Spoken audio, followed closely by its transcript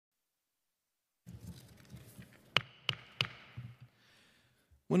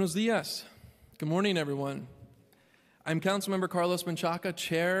Buenos dias. Good morning, everyone. I'm Councilmember Carlos Menchaca,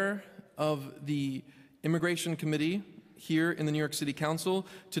 Chair of the Immigration Committee here in the New York City Council.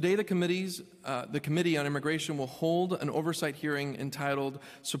 Today, the Committee on Immigration will hold an oversight hearing entitled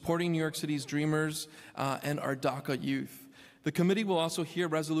Supporting New York City's Dreamers and Our DACA Youth. The committee will also hear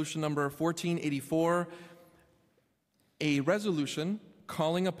resolution number 1484, a resolution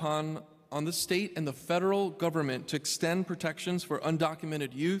calling upon the state and the federal government to extend protections for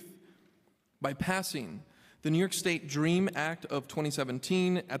undocumented youth by passing the New York State DREAM Act of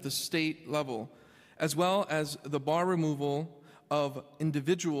 2017 at the state level, as well as the bar removal of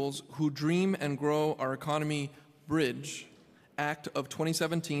Individuals Who Dream and Grow Our Economy Bridge Act of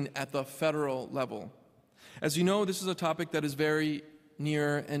 2017 at the federal level. As you know, this is a topic that is very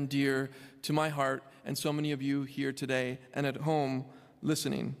near and dear to my heart and so many of you here today and at home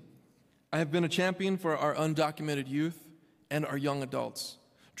listening. I have been a champion for our undocumented youth and our young adults.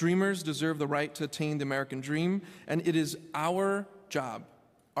 Dreamers deserve the right to attain the American dream, and it is our job,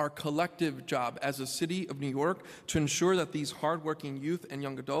 our collective job as a city of New York, to ensure that these hardworking youth and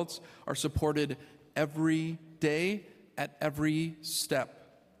young adults are supported every day at every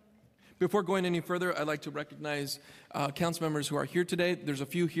step. Before going any further, I'd like to recognize council members who are here today. There's a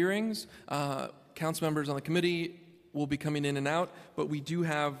few hearings. Council members on the committee will be coming in and out, but we do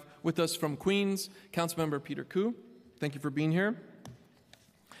have with us from Queens, Councilmember Peter Koo. Thank you for being here.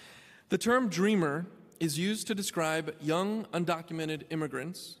 The term dreamer is used to describe young undocumented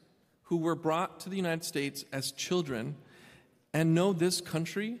immigrants who were brought to the United States as children and know this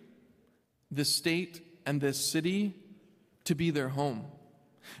country, this state, and this city to be their home.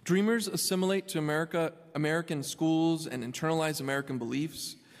 Dreamers assimilate to American schools and internalize American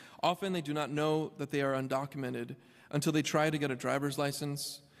beliefs. Often they do not know that they are undocumented until they try to get a driver's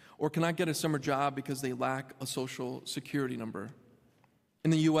license or cannot get a summer job because they lack a social security number. In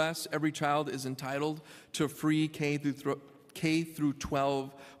the U.S., every child is entitled to a free K through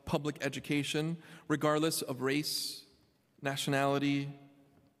 12 public education, regardless of race, nationality,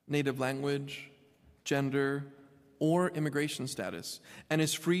 native language, gender, or immigration status, and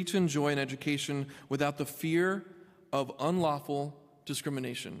is free to enjoy an education without the fear of unlawful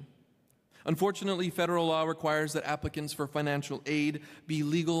discrimination. Unfortunately, federal law requires that applicants for financial aid be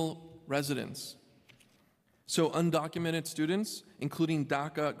legal residents. So undocumented students, including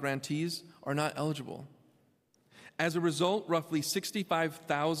DACA grantees, are not eligible. As a result, roughly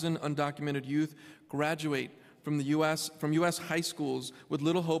 65,000 undocumented youth graduate from U.S. high schools with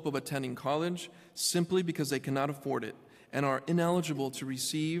little hope of attending college simply because they cannot afford it and are ineligible to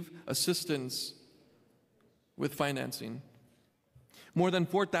receive assistance with financing. More than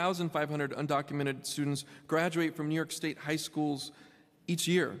 4,500 undocumented students graduate from New York State high schools each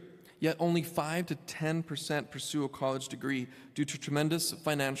year, yet only 5 to 10% pursue a college degree due to tremendous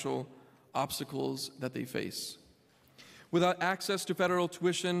financial obstacles that they face. Without access to federal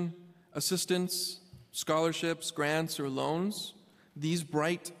tuition, assistance, scholarships, grants, or loans, these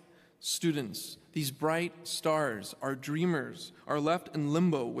bright students, these bright stars, our dreamers, are left in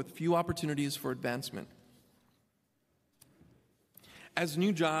limbo with few opportunities for advancement. As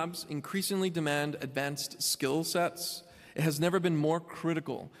new jobs increasingly demand advanced skill sets, it has never been more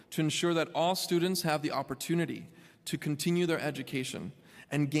critical to ensure that all students have the opportunity to continue their education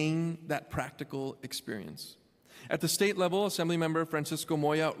and gain that practical experience. At the state level, Assemblymember Francisco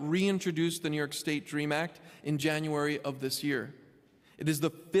Moya reintroduced the New York State DREAM Act in January of this year. It is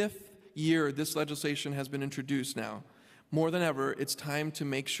the 5th year this legislation has been introduced now. More than ever, it's time to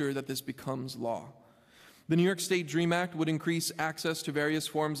make sure that this becomes law. The New York State DREAM Act would increase access to various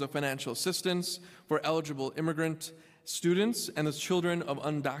forms of financial assistance for eligible immigrant students and the children of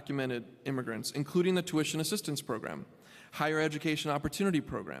undocumented immigrants, including the Tuition Assistance Program, Higher Education Opportunity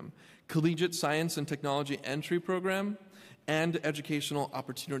Program, Collegiate Science and Technology Entry Program, and Educational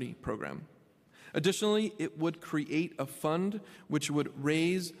Opportunity Program. Additionally, it would create a fund which would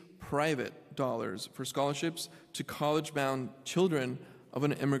raise private dollars for scholarships to college-bound children of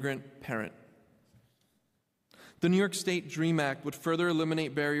an immigrant parent. The New York State DREAM Act would further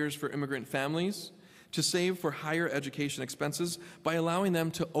eliminate barriers for immigrant families to save for higher education expenses by allowing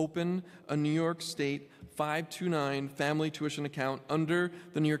them to open a New York State 529 family tuition account under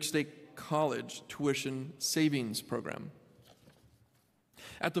the New York State College Tuition Savings Program.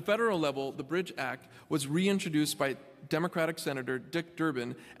 At the federal level, the Bridge Act was reintroduced by Democratic Senator Dick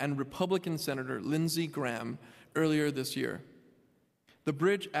Durbin and Republican Senator Lindsey Graham earlier this year. The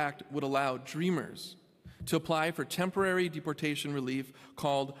Bridge Act would allow dreamers to apply for temporary deportation relief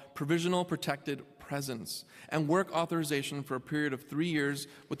called Provisional Protected Presence and work authorization for a period of 3 years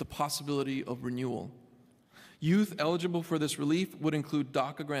with the possibility of renewal. Youth eligible for this relief would include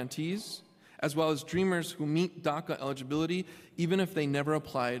DACA grantees, as well as dreamers who meet DACA eligibility even if they never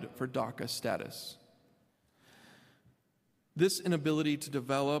applied for DACA status. This inability to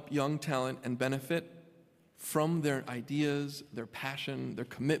develop young talent and benefit from their ideas, their passion, their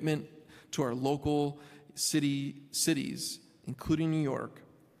commitment to our local cities, including New York,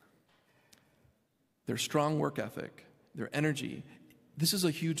 their strong work ethic, their energy, this is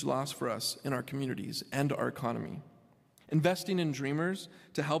a huge loss for us in our communities and our economy. Investing in dreamers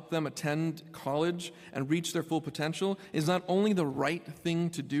to help them attend college and reach their full potential is not only the right thing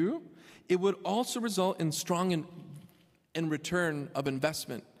to do, it would also result in strong return of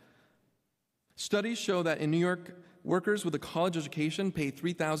investment. Studies show that in New York, workers with a college education pay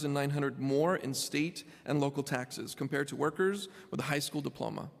 $3,900 more in state and local taxes compared to workers with a high school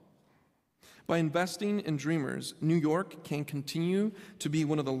diploma. By investing in dreamers, New York can continue to be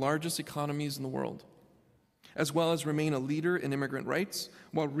one of the largest economies in the world, as well as remain a leader in immigrant rights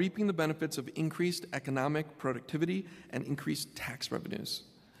while reaping the benefits of increased economic productivity and increased tax revenues.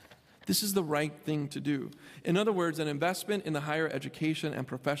 This is the right thing to do. In other words, an investment in the higher education and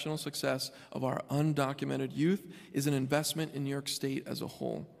professional success of our undocumented youth is an investment in New York State as a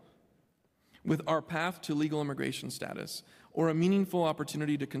whole. With our path to legal immigration status, or a meaningful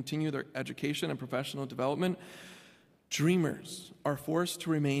opportunity to continue their education and professional development, dreamers are forced to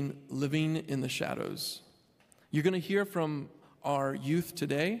remain living in the shadows. You're going to hear from our youth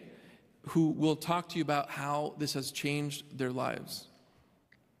today who will talk to you about how this has changed their lives.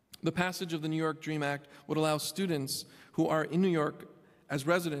 The passage of the New York DREAM Act would allow students who are in New York as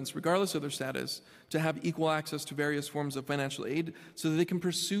residents, regardless of their status, to have equal access to various forms of financial aid so that they can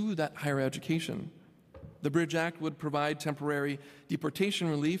pursue that higher education. The Bridge Act would provide temporary deportation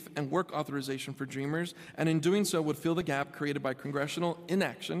relief and work authorization for dreamers, and in doing so would fill the gap created by congressional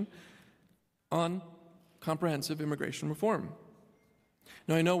inaction on comprehensive immigration reform.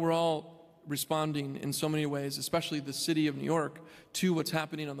 Now, I know we're all responding in so many ways, especially the city of New York, to what's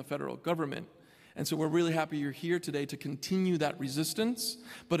happening on the federal government. And so we're really happy you're here today to continue that resistance.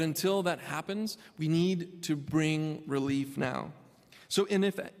 But until that happens, we need to bring relief now. So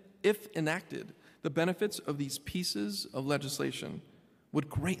if enacted, the benefits of these pieces of legislation would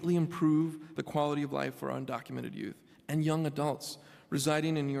greatly improve the quality of life for undocumented youth and young adults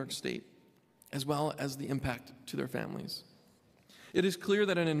residing in New York State, as well as the impact to their families. It is clear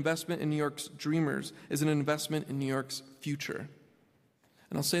that an investment in New York's dreamers is an investment in New York's future.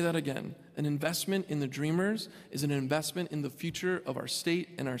 And I'll say that again. An investment in the dreamers is an investment in the future of our state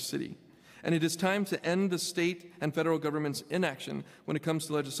and our city. And it is time to end the state and federal government's inaction when it comes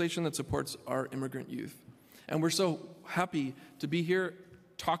to legislation that supports our immigrant youth. And we're so happy to be here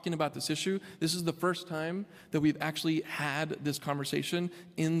talking about this issue. This is the first time that we've actually had this conversation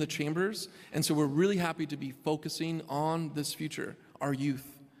in the chambers. And so we're really happy to be focusing on this future, our youth.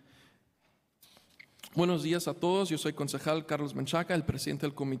 Buenos días a todos. Yo soy concejal Carlos Menchaca, el presidente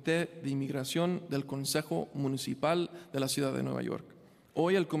del Comité de Inmigración del Consejo Municipal de la Ciudad de Nueva York.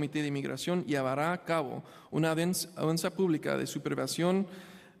 Hoy el Comité de Inmigración llevará a cabo una audiencia pública de supervisión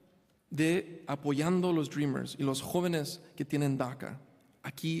de apoyando los Dreamers y los jóvenes que tienen DACA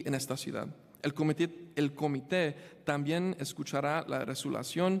aquí en esta ciudad. El comité también escuchará la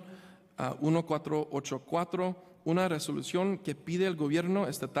resolución 1484, una resolución que pide al gobierno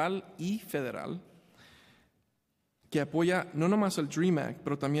estatal y federal que apoya no nomás el DREAM Act,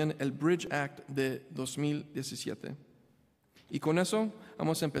 pero también el Bridge Act de 2017. Y con eso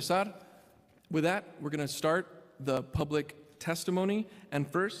vamos a empezar. With that, we're going to start the public testimony, and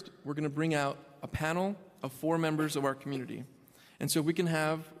first, we're going to bring out a panel of 4 members of our community. And so we can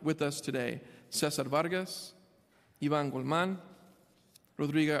have with us today Cesar Vargas, Ivan Golman,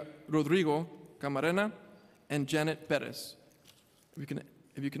 Rodrigo Camarena, and Janet Perez. If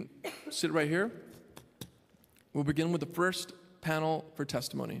you can sit right here. We'll begin with the first panel for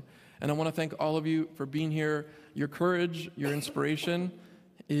testimony. And I want to thank all of you for being here. Your courage, your inspiration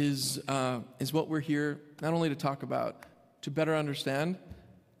is what we're here not only to talk about, to better understand,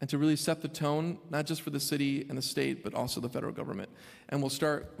 and to really set the tone, not just for the city and the state, but also the federal government. And we'll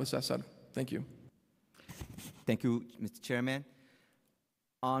start with Cesar. Thank you. Thank you, Mr. Chairman.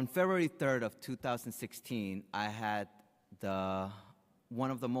 On February 3rd of 2016, I had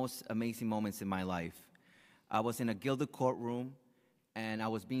one of the most amazing moments in my life. I was in a gilded courtroom, and I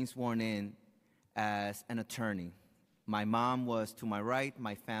was being sworn in as an attorney. My mom was to my right,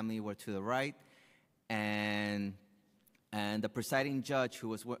 my family were to the right, and the presiding judge who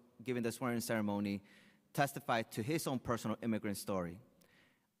was giving the swearing ceremony testified to his own personal immigrant story.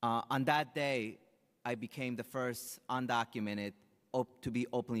 On that day, I became the first undocumented to be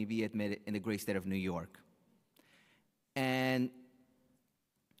openly admitted in the great state of New York. And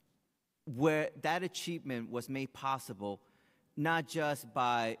where that achievement was made possible, not just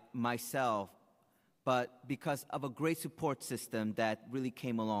by myself, but because of a great support system that really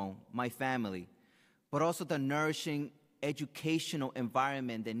came along, my family, but also the nourishing educational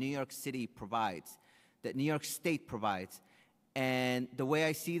environment that New York City provides, that New York State provides. And the way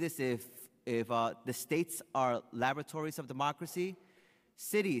I see this, if the states are laboratories of democracy,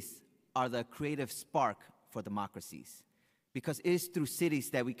 cities are the creative spark for democracies. Because it is through cities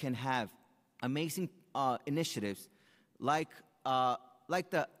that we can have amazing initiatives like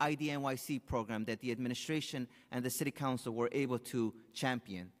the IDNYC program that the administration and the city council were able to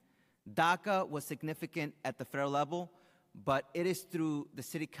champion. DACA was significant at the federal level, but it is through the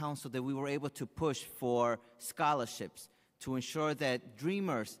city council that we were able to push for scholarships to ensure that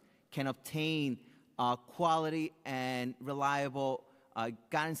dreamers can obtain quality and reliable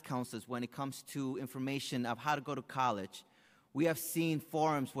guidance counselors when it comes to information of how to go to college. We have seen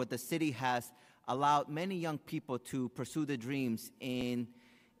forums where the city has allowed many young people to pursue their dreams in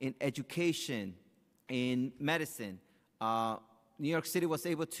education, in medicine. New York City was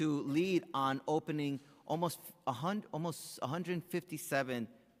able to lead on opening almost 157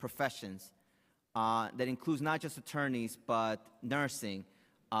 professions that includes not just attorneys, but nursing,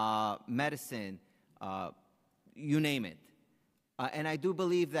 medicine, you name it. And I do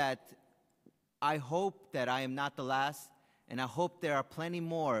believe that I hope that I am not the last, and I hope there are plenty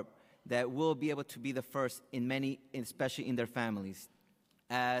more that will be able to be the first in many, especially in their families.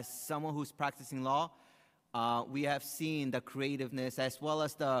 As someone who's practicing law, we have seen the creativeness as well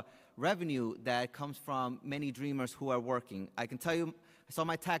as the revenue that comes from many dreamers who are working. I can tell you, I saw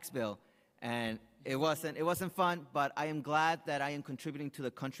my tax bill, and it wasn't fun, but I am glad that I am contributing to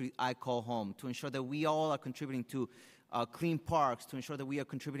the country I call home, to ensure that we all are contributing to clean parks, to ensure that we are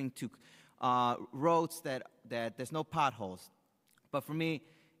contributing to roads that there's no potholes. But for me,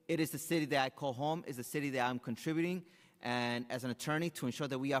 it is the city that I call home, is the city that I'm contributing, and as an attorney, to ensure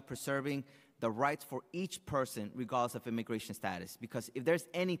that we are preserving the rights for each person, regardless of immigration status. Because if there's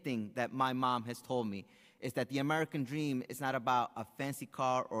anything that my mom has told me, is that the American dream is not about a fancy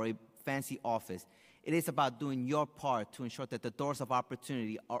car or a fancy office. It is about doing your part to ensure that the doors of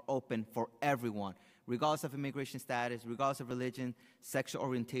opportunity are open for everyone, regardless of immigration status, regardless of religion, sexual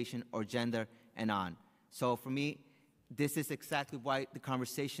orientation, or gender, and on. So for me, this is exactly why the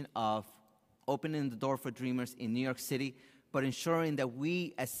conversation of opening the door for dreamers in New York City, but ensuring that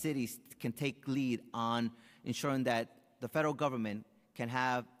we as cities can take lead on ensuring that the federal government can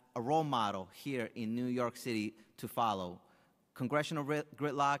have a role model here in New York City to follow. Congressional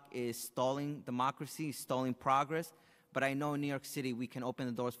gridlock is stalling democracy, stalling progress, but I know in New York City we can open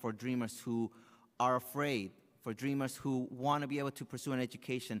the doors for dreamers who are afraid, for dreamers who want to be able to pursue an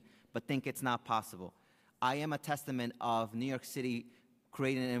education but think it's not possible. I am a testament of New York City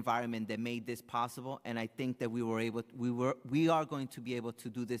creating an environment that made this possible, and I think that we are going to be able to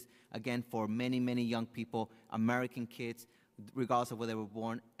do this again for many, many young people, American kids, regardless of where they were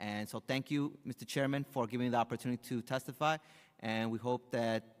born. And so thank you, Mr. Chairman, for giving me the opportunity to testify, and we hope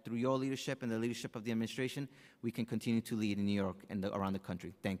that through your leadership and the leadership of the administration, we can continue to lead in New York and around the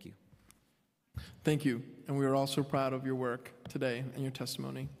country. Thank you. Thank you, and we are also proud of your work today and your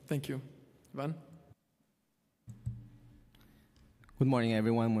testimony. Thank you. Ivan? Good morning,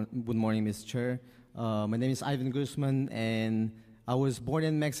 everyone. Good morning, Mr. Chair. My name is Ivan Guzman, and I was born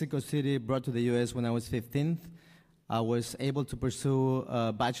in Mexico City, brought to the U.S. when I was 15. I was able to pursue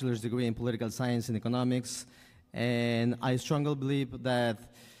a bachelor's degree in political science and economics, and I strongly believe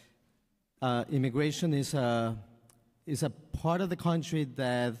that immigration is a part of the country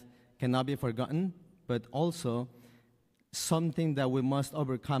that cannot be forgotten, but also something that we must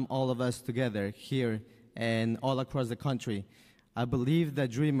overcome, all of us together here and all across the country. I believe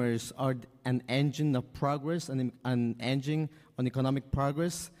that dreamers are an engine of progress, an engine on economic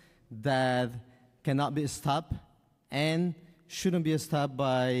progress that cannot be stopped and shouldn't be stopped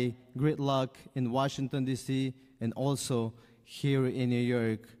by gridlock in Washington, D.C., and also here in New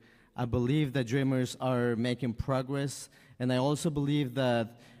York. I believe that dreamers are making progress, and I also believe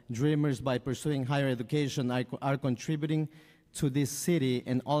that dreamers, by pursuing higher education, are contributing to this city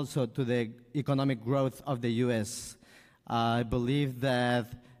and also to the economic growth of the U.S. I believe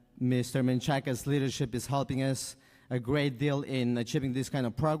that Mr. Menchaca's leadership is helping us a great deal in achieving this kind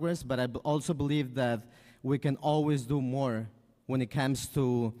of progress, but I also believe that we can always do more when it comes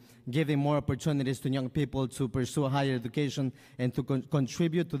to giving more opportunities to young people to pursue higher education and to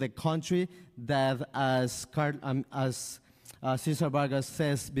contribute to the country that, as Cesar Vargas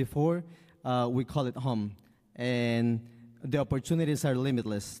says before, we call it home. And the opportunities are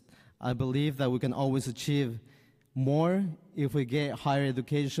limitless. I believe that we can always achieve more if we get higher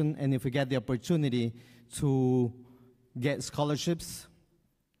education and if we get the opportunity to get scholarships,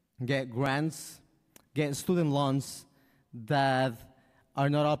 get grants, get student loans that are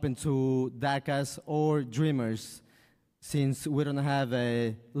not open to DACAs or Dreamers, since we don't have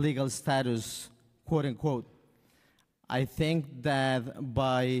a legal status, quote unquote. I think that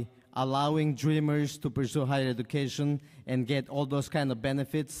by allowing Dreamers to pursue higher education and get all those kind of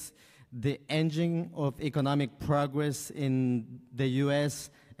benefits, the engine of economic progress in the US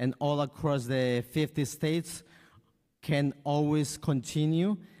and all across the 50 states can always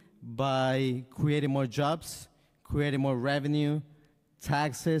continue by creating more jobs, creating more revenue,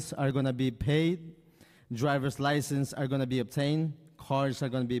 taxes are going to be paid, driver's license are going to be obtained, cars are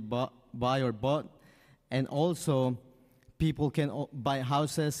going to be bought or bought, and also people can buy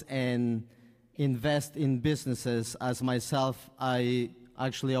houses and invest in businesses. As myself, I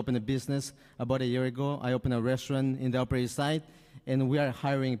actually opened a business about a year ago. I opened a restaurant in the Upper East Side, and we are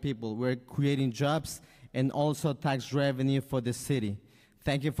hiring people. We're creating jobs and also tax revenue for the city.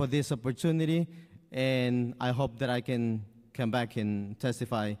 Thank you for this opportunity, and I hope that I can come back and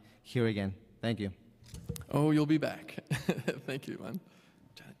testify here again. Thank you. Oh, you'll be back. Thank you, man.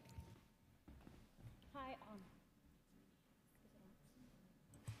 Janet. Hi.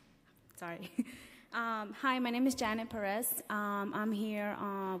 Sorry. Hi, my name is Janet Perez. I'm here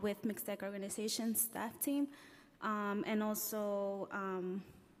with Mixed Tech Organization staff team, and also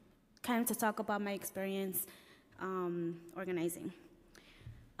kind of to talk about my experience organizing.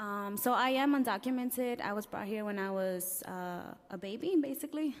 So I am undocumented. I was brought here when I was a baby,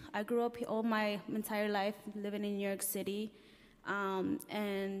 basically. I grew up all my entire life living in New York City,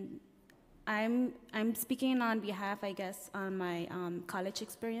 and I'm speaking on behalf, I guess, on my college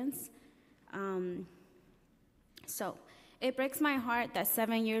experience. So it breaks my heart that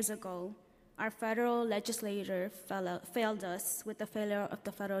 7 years ago, our federal legislature failed us with the failure of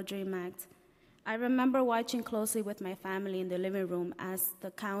the Federal Dream Act. I remember watching closely with my family in the living room as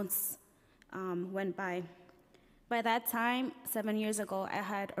the counts went by. By that time, 7 years ago, I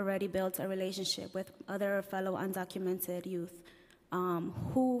had already built a relationship with other fellow undocumented youth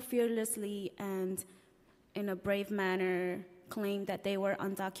who fearlessly and in a brave manner claimed that they were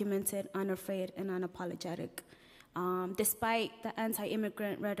undocumented, unafraid, and unapologetic. Despite the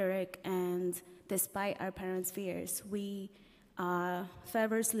anti-immigrant rhetoric and despite our parents' fears, we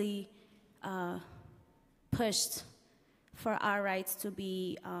fervently pushed for our rights to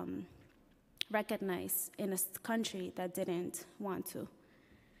be recognized in a country that didn't want to.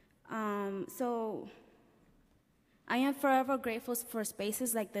 So I am forever grateful for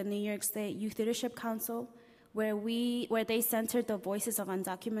spaces like the New York State Youth Leadership Council, where they centered the voices of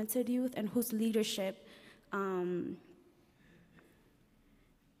undocumented youth and whose leadership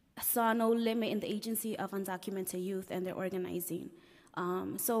saw no limit in the agency of undocumented youth and their organizing.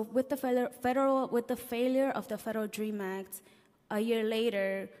 So with the failure of the Federal Dream Act, a year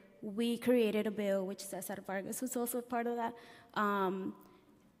later, we created a bill, which Cesar Vargas was also part of that,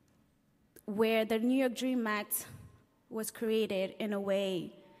 where the New York Dream Act was created in a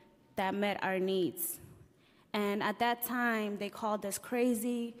way that met our needs. And at that time, they called us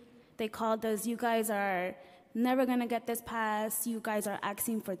crazy. They called us, you guys are never gonna get this passed. You guys are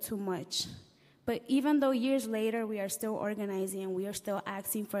asking for too much. But even though years later we are still organizing and we are still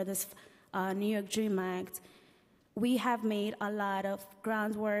asking for this New York Dream Act, we have made a lot of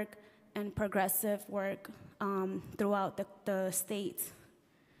groundwork and progressive work throughout the state.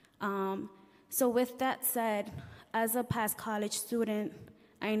 So with that said, as a past college student,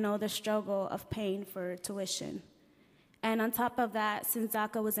 I know the struggle of paying for tuition. And on top of that, since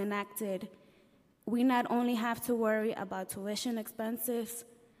DACA was enacted, we not only have to worry about tuition expenses,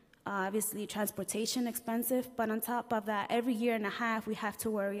 obviously transportation expensive, but on top of that, every year and a half, we have to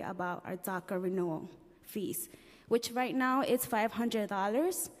worry about our DACA renewal fees, which right now is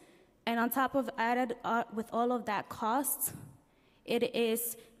 $500. And on top of added with all of that cost, it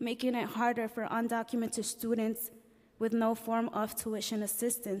is making it harder for undocumented students with no form of tuition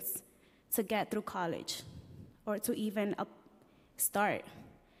assistance to get through college or to even start.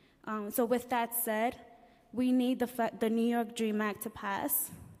 So with that said, we need the New York Dream Act to pass.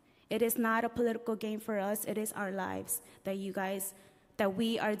 It is not a political game for us. It is our lives that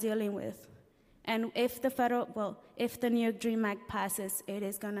we are dealing with. And if the New York Dream Act passes, it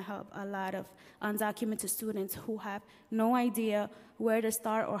is gonna help a lot of undocumented students who have no idea where to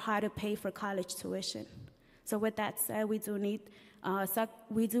start or how to pay for college tuition. So with that said, we do need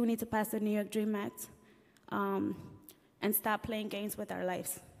to pass the New York Dream Act and stop playing games with our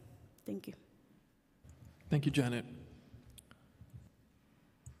lives. Thank you. Thank you, Janet.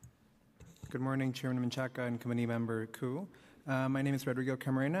 Good morning, Chairman Menchaca and Committee Member Koo. My name is Rodrigo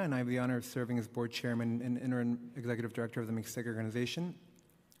Camarena, and I have the honor of serving as Board Chairman and Interim Executive Director of the Mixteca organization.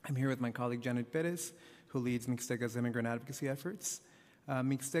 I'm here with my colleague Janet Perez, who leads Mixteca's immigrant advocacy efforts.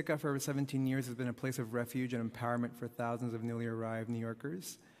 Mixteca, for over 17 years, has been a place of refuge and empowerment for thousands of newly arrived New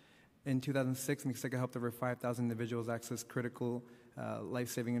Yorkers. In 2006, Mixteca helped over 5,000 individuals access critical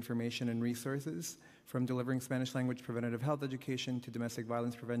life-saving information and resources, from delivering Spanish language preventative health education to domestic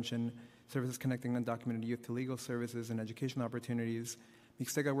violence prevention, services connecting undocumented youth to legal services and educational opportunities.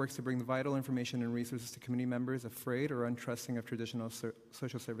 Mixteca works to bring vital information and resources to community members afraid or untrusting of traditional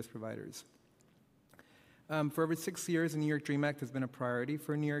social service providers. For over 6 years, the New York DREAM Act has been a priority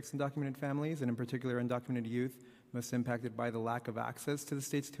for New York's undocumented families, and in particular undocumented youth, most impacted by the lack of access to the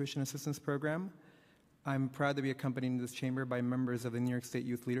state's tuition assistance program. I'm proud to be accompanied in this chamber by members of the New York State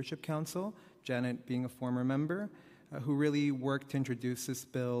Youth Leadership Council, Janet being a former member, who really worked to introduce this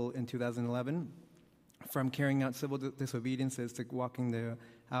bill in 2011. From carrying out civil disobediences to walking to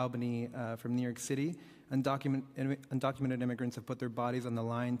Albany from New York City, undocumented immigrants have put their bodies on the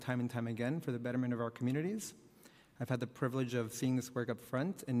line time and time again for the betterment of our communities. I've had the privilege of seeing this work up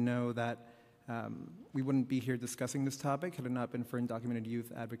front and know that we wouldn't be here discussing this topic had it not been for undocumented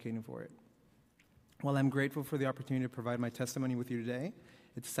youth advocating for it. While I'm grateful for the opportunity to provide my testimony with you today,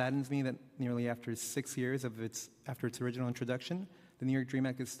 it saddens me that nearly after 6 years after its original introduction, the New York DREAM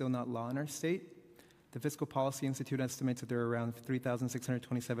Act is still not law in our state. The Fiscal Policy Institute estimates that there are around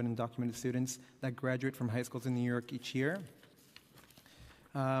 3,627 undocumented students that graduate from high schools in New York each year.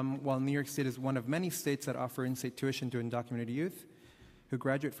 While New York State is one of many states that offer in-state tuition to undocumented youth who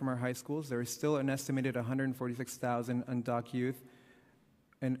graduate from our high schools, there is still an estimated 146,000 undoc youth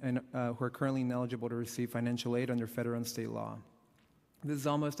who are currently ineligible to receive financial aid under federal and state law. This is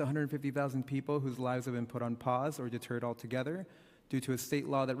almost 150,000 people whose lives have been put on pause or deterred altogether due to a state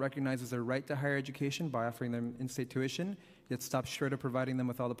law that recognizes their right to higher education by offering them in-state tuition, yet stops short of providing them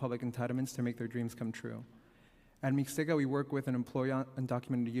with all the public entitlements to make their dreams come true. At Mixteca, we work with and employ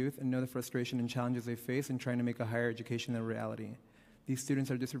undocumented youth and know the frustration and challenges they face in trying to make a higher education a reality. These students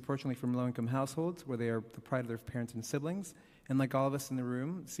are disproportionately from low-income households where they are the pride of their parents and siblings, and like all of us in the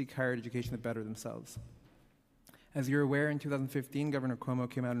room, seek higher education to better themselves. As you're aware, in 2015, Governor Cuomo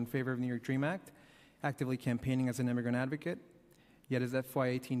came out in favor of the New York DREAM Act, actively campaigning as an immigrant advocate. Yet his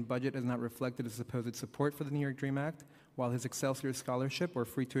FY18 budget has not reflected his supposed support for the New York DREAM Act, while his Excelsior Scholarship, or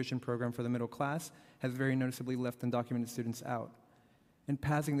free tuition program for the middle class, has very noticeably left undocumented students out. In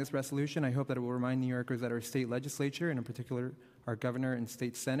passing this resolution, I hope that it will remind New Yorkers that our state legislature, and in particular our governor and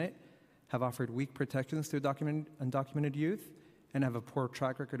state senate, have offered weak protections to undocumented youth and have a poor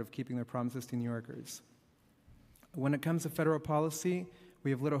track record of keeping their promises to New Yorkers. When it comes to federal policy,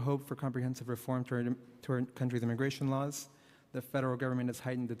 we have little hope for comprehensive reform to our country's immigration laws. The federal government has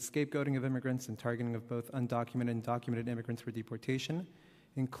heightened its scapegoating of immigrants and targeting of both undocumented and documented immigrants for deportation,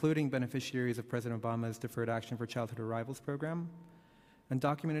 including beneficiaries of President Obama's Deferred Action for Childhood Arrivals program.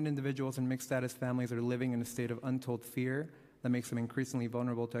 Undocumented individuals and mixed-status families are living in a state of untold fear that makes them increasingly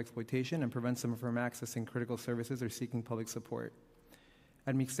vulnerable to exploitation and prevents them from accessing critical services or seeking public support.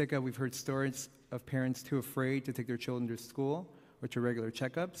 At Mixteca, we've heard stories of parents too afraid to take their children to school or to regular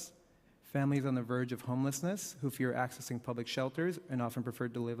checkups, families on the verge of homelessness who fear accessing public shelters and often prefer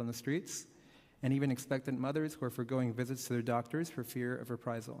to live on the streets, and even expectant mothers who are forgoing visits to their doctors for fear of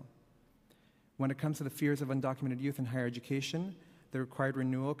reprisal. When it comes to the fears of undocumented youth in higher education, the required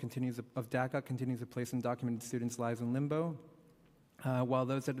renewal of DACA continues to place undocumented students' lives in limbo. While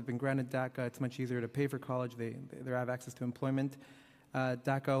those that have been granted DACA, it's much easier to pay for college, they have access to employment.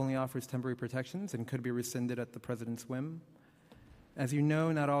 DACA only offers temporary protections and could be rescinded at the president's whim. As you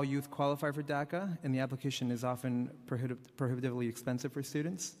know, not all youth qualify for DACA, and the application is often prohibitively expensive for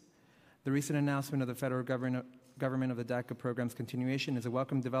students. The recent announcement of the federal government of the DACA program's continuation is a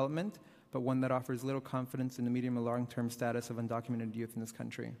welcome development, but one that offers little confidence in the medium and long-term status of undocumented youth in this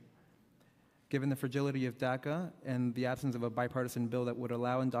country. Given the fragility of DACA and the absence of a bipartisan bill that would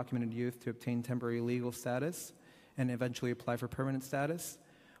allow undocumented youth to obtain temporary legal status and eventually apply for permanent status,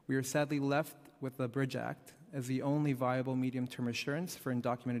 we are sadly left with the Bridge Act as the only viable medium-term assurance for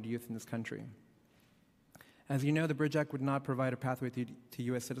undocumented youth in this country. As you know, the Bridge Act would not provide a pathway to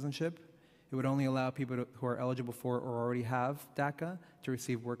U.S. citizenship. It would only allow people who are eligible for or already have DACA to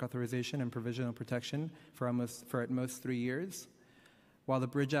receive work authorization and provisional protection for at most 3 years. While the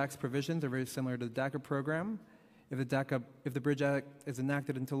Bridge Act's provisions are very similar to the DACA program, if the Bridge Act is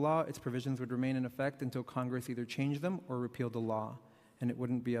enacted into law, its provisions would remain in effect until Congress either changed them or repealed the law, and it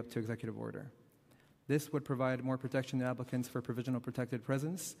wouldn't be up to executive order. This would provide more protection to applicants for provisional protected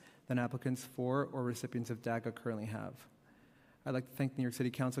presence than applicants for or recipients of DACA currently have. I'd like to thank the New York City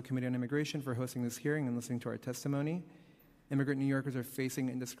Council Committee on Immigration for hosting this hearing and listening to our testimony. Immigrant New Yorkers are facing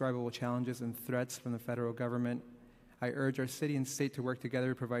indescribable challenges and threats from the federal government. I urge our city and state to work together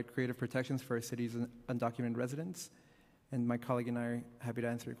to provide creative protections for our city's undocumented residents. And my colleague and I are happy to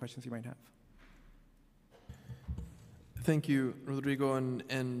answer your questions you might have. Thank you, Rodrigo,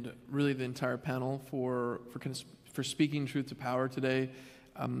 and really the entire panel for speaking truth to power today.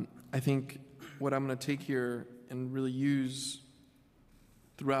 I think what I'm going to take here and really use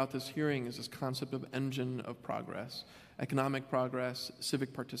throughout this hearing is this concept of engine of progress, economic progress,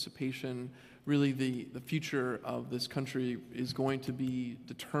 civic participation. Really the future of this country is going to be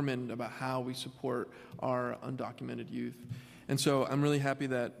determined about how we support our undocumented youth. And so I'm really happy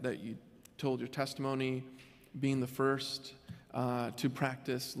that you told your testimony, being the first to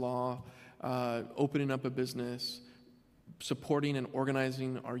practice law, opening up a business, supporting and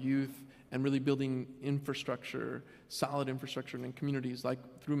organizing our youth, and really building infrastructure, solid infrastructure in communities like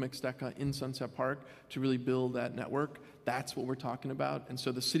through Mixteca in Sunset Park to really build that network. That's what we're talking about. And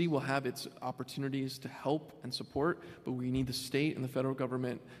so the city will have its opportunities to help and support, but we need the state and the federal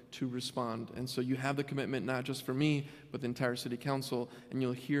government to respond. And so you have the commitment, not just for me, but the entire city council. And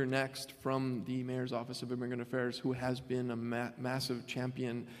you'll hear next from the mayor's office of immigrant affairs, who has been a massive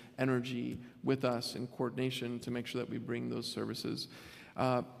champion energy with us in coordination to make sure that we bring those services.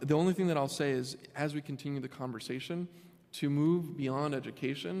 The only thing that I'll say is, as we continue the conversation, to move beyond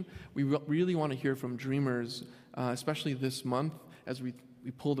education, we really want to hear from dreamers, especially this month, as we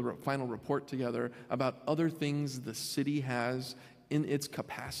pull the final report together about other things the city has in its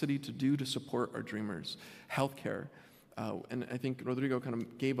capacity to do to support our dreamers. Healthcare, and I think Rodrigo kind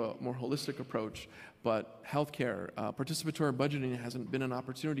of gave a more holistic approach, but healthcare, participatory budgeting hasn't been an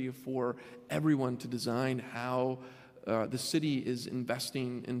opportunity for everyone to design how the city is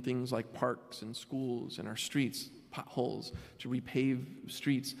investing in things like parks and schools and our streets, potholes, to repave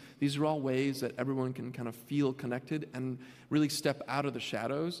streets. These are all ways that everyone can kind of feel connected and really step out of the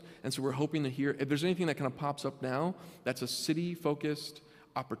shadows. And so we're hoping to hear, if there's anything that kind of pops up now, that's a city-focused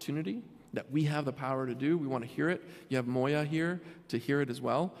opportunity that we have the power to do. We want to hear it. You have Moya here to hear it as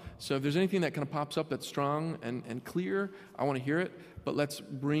well. So if there's anything that kind of pops up that's strong and clear, I want to hear it. But let's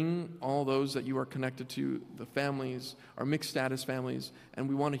bring all those that you are connected to, the families, our mixed status families, and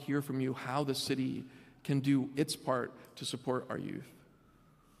we want to hear from you how the city can do its part to support our youth.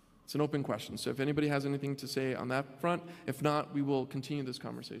 It's an open question. So if anybody has anything to say on that front, if not, we will continue this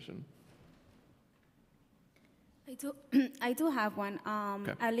conversation. I do have one.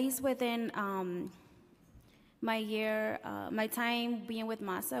 Okay. At least within my time being with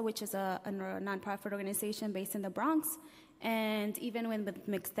MASA, which is a nonprofit organization based in the Bronx, and even with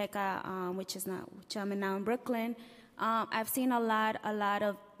Mixteca, which I'm in now in Brooklyn, I've seen a lot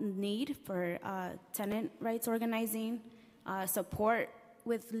of need for tenant rights organizing, support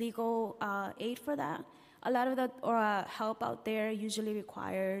with legal aid for that. A lot of the help out there usually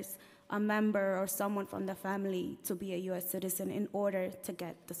requires a member or someone from the family to be a U.S. citizen in order to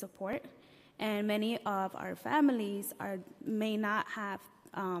get the support. And many of our families may not have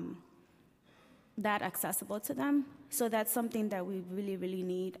that accessible to them. So that's something that we really, really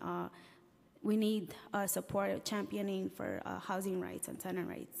need. We need support championing for housing rights and tenant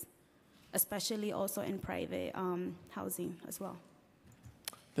rights, especially also in private housing as well.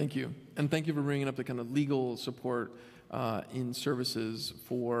 Thank you. And thank you for bringing up the kind of legal support in services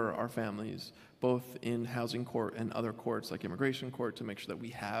for our families, both in housing court and other courts like immigration court, to make sure that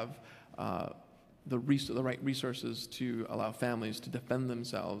we have the right resources to allow families to defend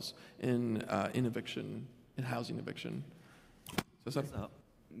themselves in eviction, in housing eviction. So,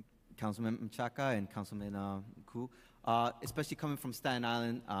 Councilman Mchaka and Councilman Ku, especially coming from Staten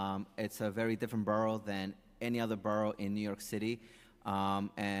Island, it's a very different borough than any other borough in New York City.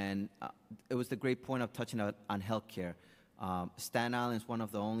 And it was the great point of touching on healthcare. Staten Island is one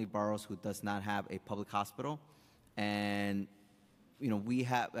of the only boroughs who does not have a public hospital, and we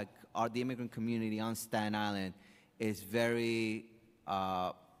have the immigrant community on Staten Island is very,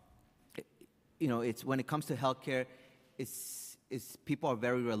 it's when it comes to healthcare, people are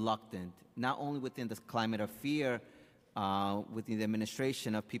very reluctant, not only within the climate of fear, within the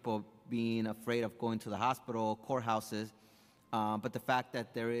administration of people being afraid of going to the hospital, courthouses, but the fact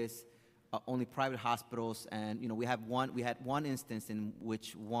that there is only private hospitals, and we had one instance in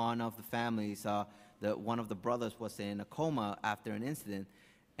which one of the families, one of the brothers was in a coma after an incident,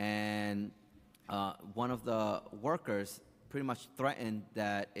 and one of the workers pretty much threatened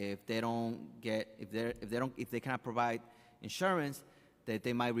that if they cannot provide insurance, that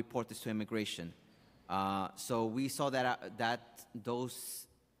they might report this to immigration. So we saw that those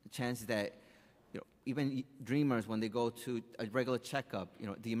chances that even dreamers, when they go to a regular checkup,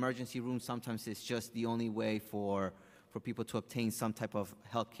 the emergency room sometimes is just the only way for people to obtain some type of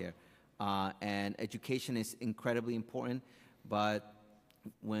health care. And education is incredibly important, but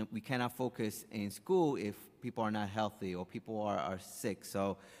when we cannot focus in school if people are not healthy or people are sick.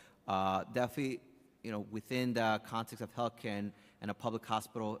 So definitely, within the context of healthcare and a public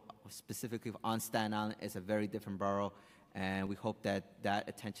hospital, specifically on Staten Island, is a very different borough, and we hope that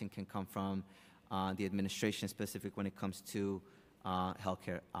attention can come from the administration, specific when it comes to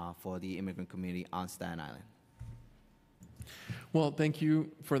healthcare for the immigrant community on Staten Island. Well, thank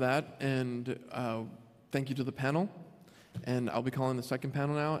you for that, and thank you to the panel. And I'll be calling the second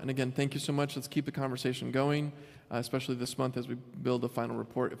panel now. And again, thank you so much. Let's keep the conversation going, especially this month as we build the final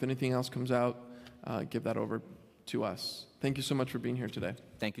report. If anything else comes out, give that over to us. Thank you so much for being here today.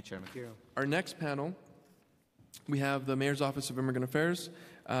 Thank you, Chairman. Thank you. Our next panel, we have the Mayor's Office of Immigrant Affairs.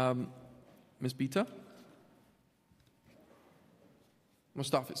 Ms. Bita?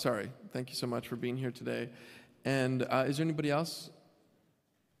 Mustafa, sorry. Thank you so much for being here today. And is there anybody else?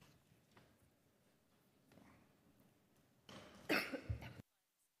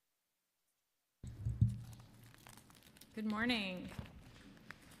 Good morning.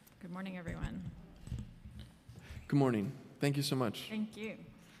 Good morning, everyone. Good morning. Thank you so much. Thank you.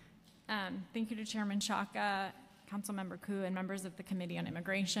 Thank you to Chairman Shaka, Councilmember Koo, and members of the Committee on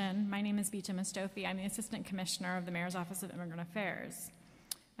Immigration. My name is Bita Mustafi. I'm the Assistant Commissioner of the Mayor's Office of Immigrant Affairs.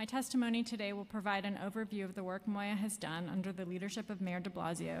 My testimony today will provide an overview of the work Moya has done under the leadership of Mayor de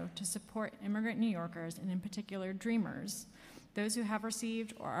Blasio to support immigrant New Yorkers, and in particular Dreamers, those who have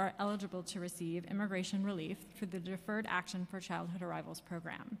received or are eligible to receive immigration relief through the Deferred Action for Childhood Arrivals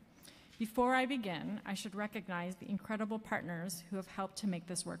program. Before I begin, I should recognize the incredible partners who have helped to make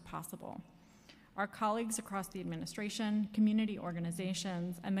this work possible. Our colleagues across the administration, community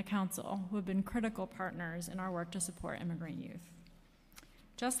organizations, and the council, who have been critical partners in our work to support immigrant youth.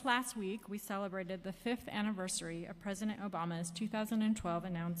 Just last week, we celebrated the 5th anniversary of President Obama's 2012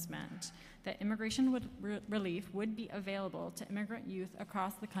 announcement that immigration relief would be available to immigrant youth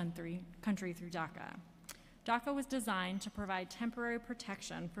across the country through DACA. DACA was designed to provide temporary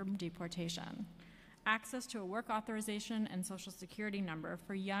protection from deportation, access to a work authorization and social security number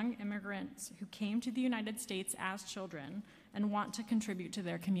for young immigrants who came to the United States as children and want to contribute to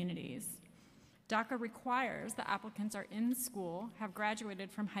their communities. DACA requires that applicants are in school, have graduated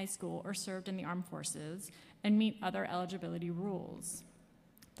from high school, or served in the armed forces, and meet other eligibility rules.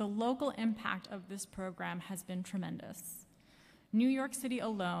 The local impact of this program has been tremendous. New York City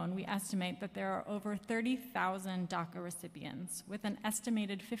alone, we estimate that there are over 30,000 DACA recipients, with an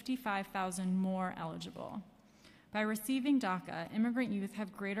estimated 55,000 more eligible. By receiving DACA, immigrant youth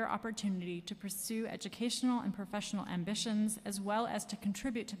have greater opportunity to pursue educational and professional ambitions, as well as to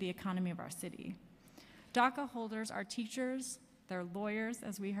contribute to the economy of our city. DACA holders are teachers, they're lawyers,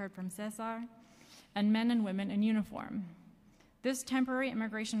 as we heard from Cesar, and men and women in uniform. This temporary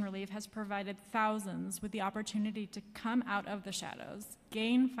immigration relief has provided thousands with the opportunity to come out of the shadows,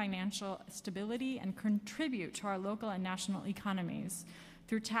 gain financial stability, and contribute to our local and national economies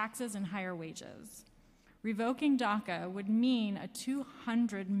through taxes and higher wages. Revoking DACA would mean a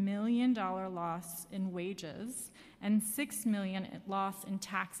 $200 million loss in wages and $6 million loss in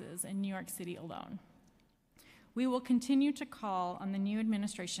taxes in New York City alone. We will continue to call on the new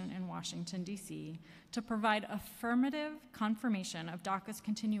administration in Washington, D.C. to provide affirmative confirmation of DACA's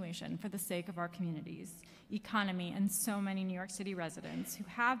continuation for the sake of our communities, economy, and so many New York City residents who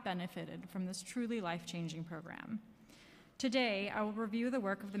have benefited from this truly life-changing program. Today, I will review the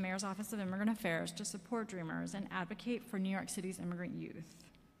work of the Mayor's Office of Immigrant Affairs to support Dreamers and advocate for New York City's immigrant youth.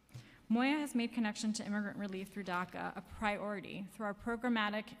 Moya has made connection to immigrant relief through DACA a priority through our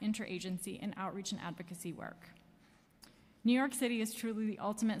programmatic, interagency, and outreach and advocacy work. New York City is truly the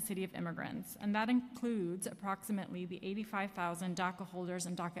ultimate city of immigrants, and that includes approximately the 85,000 DACA holders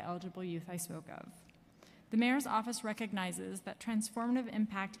and DACA-eligible youth I spoke of. The Mayor's Office recognizes that transformative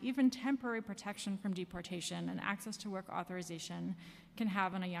impact, even temporary protection from deportation and access to work authorization, can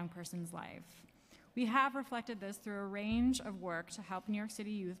have on a young person's life. We have reflected this through a range of work to help New York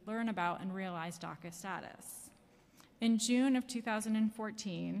City youth learn about and realize DACA status. In June of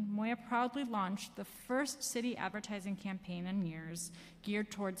 2014, Moya proudly launched the first city advertising campaign in years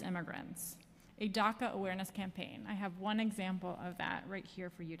geared towards immigrants, a DACA awareness campaign. I have one example of that right here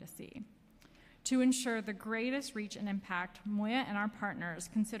for you to see. To ensure the greatest reach and impact, Moya and our partners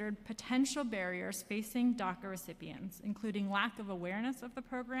considered potential barriers facing DACA recipients, including lack of awareness of the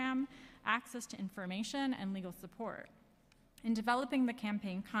program, access to information, and legal support. In developing the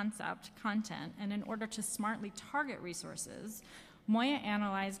campaign concept, content, and in order to smartly target resources, Moya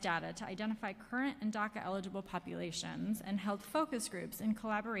analyzed data to identify current and DACA-eligible populations and held focus groups in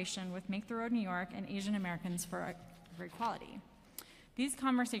collaboration with Make the Road New York and Asian Americans for Equality. These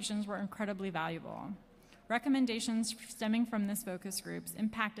conversations were incredibly valuable. Recommendations stemming from this focus groups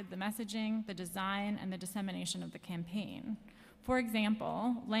impacted the messaging, the design, and the dissemination of the campaign. For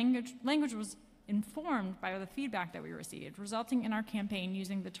example, language was informed by the feedback that we received, resulting in our campaign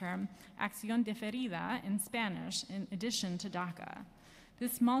using the term acción diferida in Spanish in addition to DACA.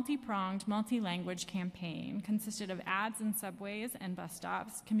 This multi-pronged, multi-language campaign consisted of ads in subways and bus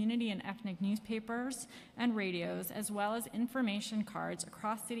stops, community and ethnic newspapers and radios, as well as information cards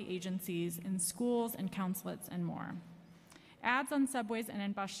across city agencies, in schools and consulates, and more. Ads on subways and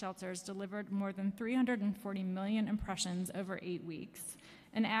in bus shelters delivered more than 340 million impressions over 8 weeks.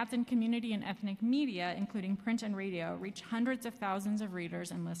 And ads in community and ethnic media, including print and radio, reached hundreds of thousands of readers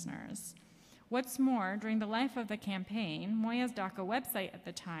and listeners. What's more, during the life of the campaign, Moya's DACA website at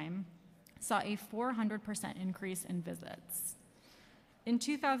the time saw a 400% increase in visits. In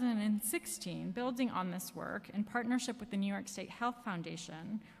 2016, building on this work, in partnership with the New York State Health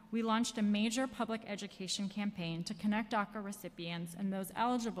Foundation, we launched a major public education campaign to connect DACA recipients and those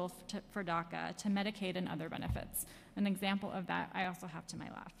eligible for DACA to Medicaid and other benefits. An example of that I also have to my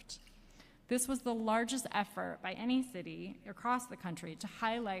left. This was the largest effort by any city across the country to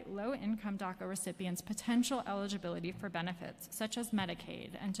highlight low-income DACA recipients' potential eligibility for benefits, such as Medicaid,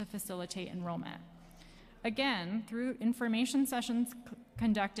 and to facilitate enrollment. Again, through information sessions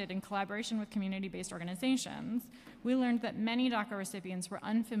conducted in collaboration with community-based organizations, we learned that many DACA recipients were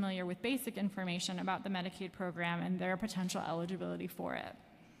unfamiliar with basic information about the Medicaid program and their potential eligibility for it.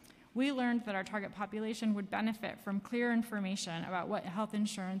 We learned that our target population would benefit from clear information about what health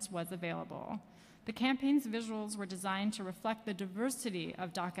insurance was available. The campaign's visuals were designed to reflect the diversity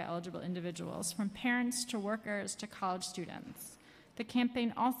of DACA-eligible individuals, from parents to workers to college students. The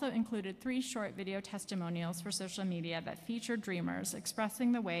campaign also included 3 short video testimonials for social media that featured dreamers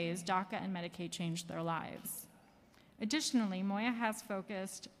expressing the ways DACA and Medicaid changed their lives. Additionally, Moya has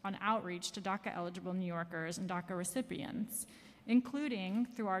focused on outreach to DACA-eligible New Yorkers and DACA recipients, including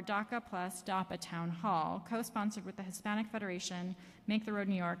through our DACA Plus DAPA Town Hall, co-sponsored with the Hispanic Federation, Make the Road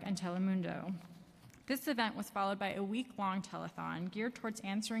New York, and Telemundo. This event was followed by a week-long telethon geared towards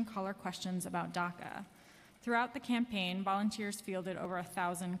answering caller questions about DACA. Throughout the campaign, volunteers fielded over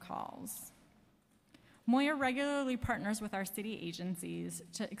 1,000 calls. Moya regularly partners with our city agencies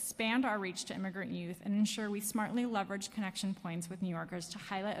to expand our reach to immigrant youth and ensure we smartly leverage connection points with New Yorkers to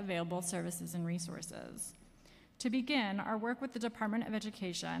highlight available services and resources. To begin, our work with the Department of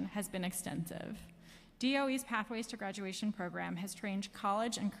Education has been extensive. DOE's Pathways to Graduation program has trained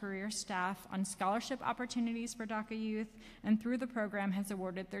college and career staff on scholarship opportunities for DACA youth, and through the program has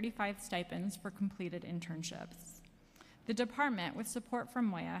awarded 35 stipends for completed internships. The department, with support from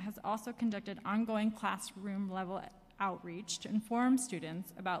Moya, has also conducted ongoing classroom-level outreach to inform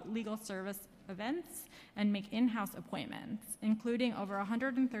students about legal service events and make in-house appointments, including over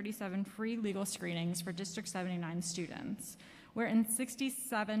 137 free legal screenings for District 79 students, wherein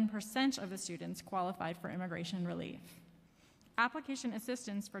 67% of the students qualified for immigration relief. Application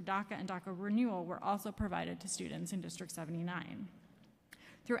assistance for DACA and DACA renewal were also provided to students in District 79.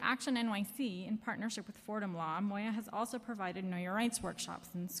 Through Action NYC, in partnership with Fordham Law, Moya has also provided Know Your Rights workshops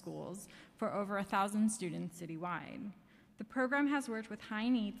in schools for over 1,000 students citywide. The program has worked with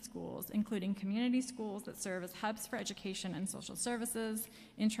high-need schools, including community schools that serve as hubs for education and social services,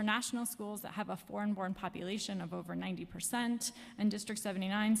 international schools that have a foreign-born population of over 90%, and District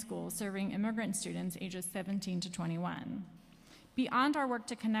 79 schools serving immigrant students ages 17 to 21. Beyond our work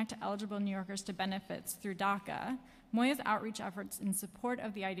to connect eligible New Yorkers to benefits through DACA, Moya's outreach efforts in support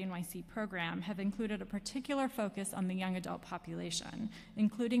of the IDNYC program have included a particular focus on the young adult population,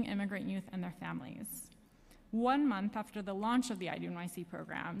 including immigrant youth and their families. 1 month after the launch of the IDNYC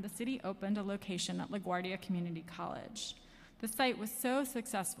program, the city opened a location at LaGuardia Community College. The site was so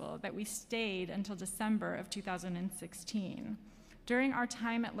successful that we stayed until December of 2016. During our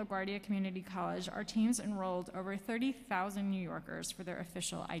time at LaGuardia Community College, our teams enrolled over 30,000 New Yorkers for their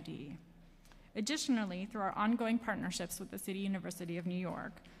official ID. Additionally, through our ongoing partnerships with the City University of New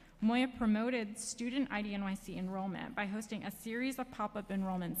York, Moya promoted student IDNYC enrollment by hosting a series of pop-up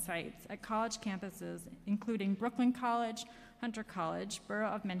enrollment sites at college campuses, including Brooklyn College, Hunter College, Borough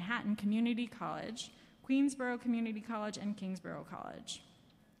of Manhattan Community College, Queensborough Community College, and Kingsborough College.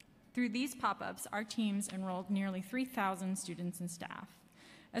 Through these pop-ups, our teams enrolled nearly 3,000 students and staff.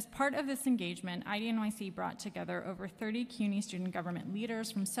 As part of this engagement, IDNYC brought together over 30 CUNY student government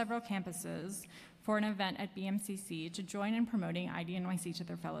leaders from several campuses for an event at BMCC to join in promoting IDNYC to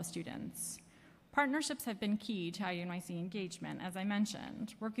their fellow students. Partnerships have been key to IDNYC engagement, as I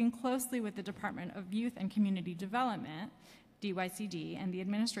mentioned. Working closely with the Department of Youth and Community Development, DYCD, and the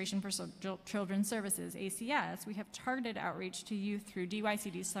Administration for Children's Services, ACS, we have targeted outreach to youth through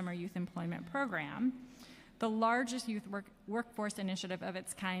DYCD's Summer Youth Employment Program, the largest youth workforce initiative of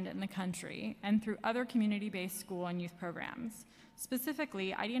its kind in the country, and through other community-based school and youth programs.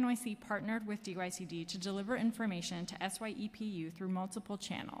 Specifically, IDNYC partnered with DYCD to deliver information to SYEPU through multiple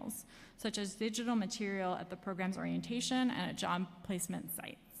channels, such as digital material at the program's orientation and at job placement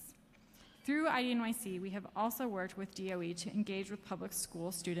sites. Through IDNYC, we have also worked with DOE to engage with public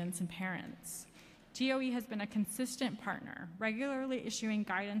school students and parents. DOE has been a consistent partner, regularly issuing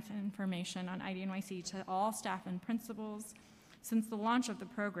guidance and information on IDNYC to all staff and principals. Since the launch of the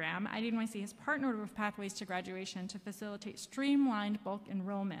program, IDNYC has partnered with Pathways to Graduation to facilitate streamlined bulk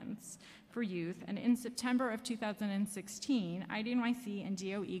enrollments for youth, and in September of 2016, IDNYC and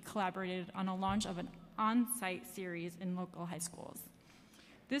DOE collaborated on a launch of an on-site series in local high schools.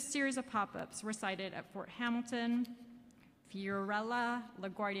 This series of pop-ups were sited at Fort Hamilton, Fiorella,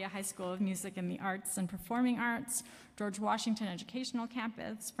 LaGuardia High School of Music and the Arts and Performing Arts, George Washington Educational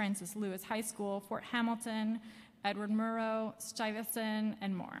Campus, Francis Lewis High School, Fort Hamilton, Edward Murrow, Stuyvesant,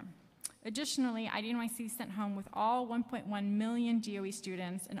 and more. Additionally, IDNYC sent home with all 1.1 million DOE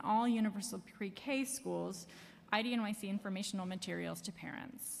students in all universal pre-K schools IDNYC informational materials to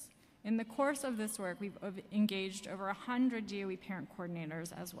parents. In the course of this work, we've engaged over 100 DOE parent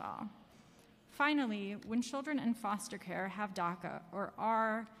coordinators as well. Finally, when children in foster care have DACA or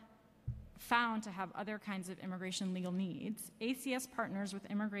are found to have other kinds of immigration legal needs, ACS partners with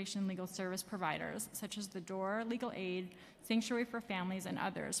immigration legal service providers, such as the DOOR, Legal Aid, Sanctuary for Families, and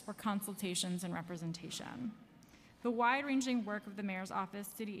others for consultations and representation. The wide-ranging work of the Mayor's Office,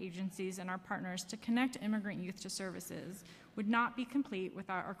 city agencies, and our partners to connect immigrant youth to services would not be complete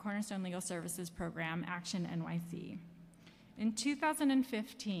without our Cornerstone Legal Services program, Action NYC. In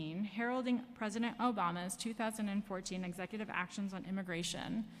 2015, heralding President Obama's 2014 executive actions on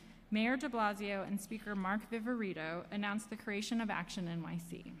immigration, Mayor de Blasio and Speaker Mark Viverito announced the creation of Action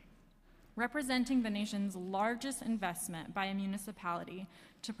NYC, representing the nation's largest investment by a municipality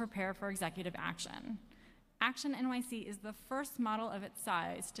to prepare for executive action. Action NYC is the first model of its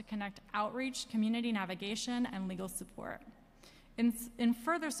size to connect outreach, community navigation, and legal support. In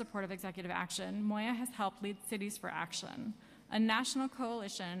further support of executive action, Moya has helped lead Cities for Action, a national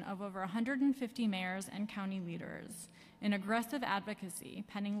coalition of over 150 mayors and county leaders in aggressive advocacy,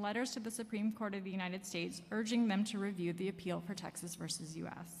 penning letters to the Supreme Court of the United States urging them to review the appeal for Texas versus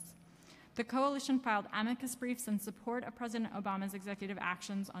U.S. The coalition filed amicus briefs in support of President Obama's executive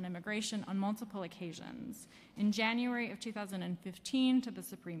actions on immigration on multiple occasions. In January of 2015 to the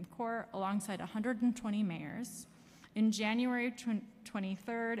Supreme Court alongside 120 mayors, in January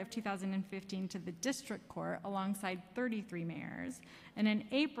 23rd of 2015 to the District Court alongside 33 mayors, and in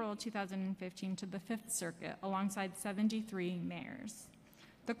April 2015 to the Fifth Circuit alongside 73 mayors.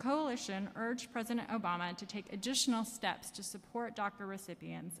 The coalition urged President Obama to take additional steps to support DACA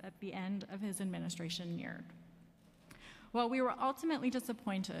recipients at the end of his administration neared. While we were ultimately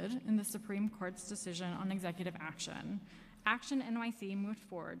disappointed in the Supreme Court's decision on executive action, Action NYC moved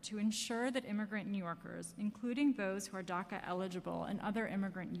forward to ensure that immigrant New Yorkers, including those who are DACA eligible and other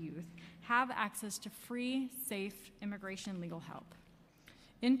immigrant youth, have access to free, safe immigration legal help.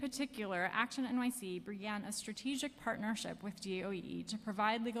 In particular, Action NYC began a strategic partnership with DOE to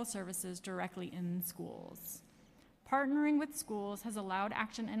provide legal services directly in schools. Partnering with schools has allowed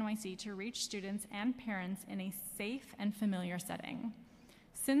Action NYC to reach students and parents in a safe and familiar setting.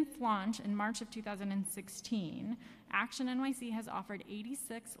 Since launch in March of 2016, Action NYC has offered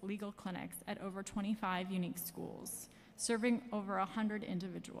 86 legal clinics at over 25 unique schools, serving over 100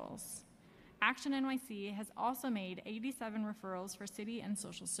 individuals. Action NYC has also made 87 referrals for city and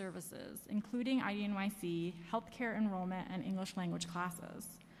social services, including IDNYC, healthcare enrollment, and English language classes.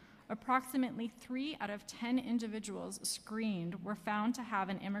 Approximately 3 out of 10 individuals screened were found to have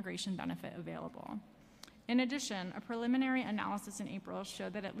an immigration benefit available. In addition, a preliminary analysis in April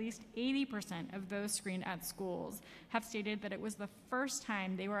showed that at least 80% of those screened at schools have stated that it was the first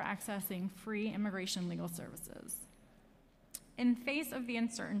time they were accessing free immigration legal services. In face of the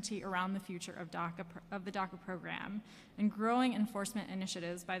uncertainty around the future of the DACA program and growing enforcement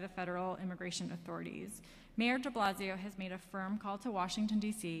initiatives by the federal immigration authorities, Mayor de Blasio has made a firm call to Washington,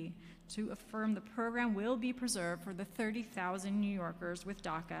 D.C. to affirm the program will be preserved for the 30,000 New Yorkers with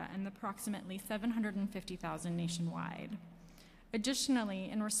DACA and the approximately 750,000 nationwide. Additionally,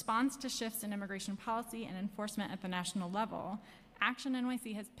 in response to shifts in immigration policy and enforcement at the national level, Action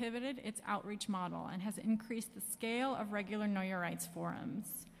NYC has pivoted its outreach model and has increased the scale of regular Know Your Rights forums.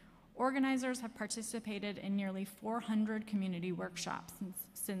 Organizers have participated in nearly 400 community workshops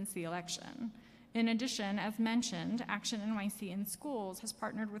since the election. In addition, as mentioned, Action NYC in Schools has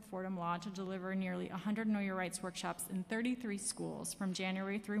partnered with Fordham Law to deliver nearly 100 Know Your Rights workshops in 33 schools from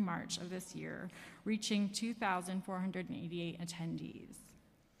January through March of this year, reaching 2,488 attendees.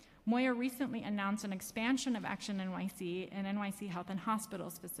 Moya recently announced an expansion of Action NYC in NYC Health and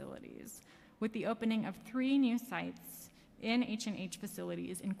Hospitals facilities, with the opening of 3 new sites in H&H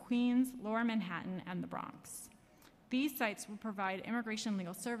facilities in Queens, Lower Manhattan, and the Bronx. These sites will provide immigration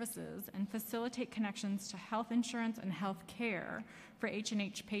legal services and facilitate connections to health insurance and health care for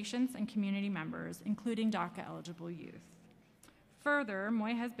H&H patients and community members, including DACA-eligible youth. Further,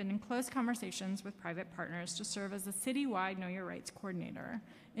 Moya has been in close conversations with private partners to serve as a citywide Know Your Rights coordinator,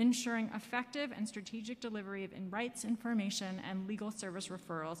 ensuring effective and strategic delivery of rights information and legal service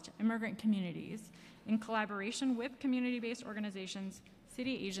referrals to immigrant communities in collaboration with community-based organizations,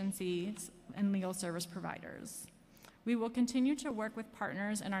 city agencies, and legal service providers. We will continue to work with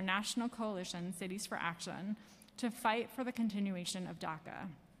partners in our national coalition, Cities for Action, to fight for the continuation of DACA,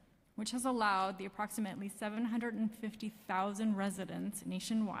 which has allowed the approximately 750,000 residents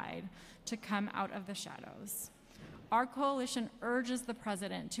nationwide to come out of the shadows. Our coalition urges the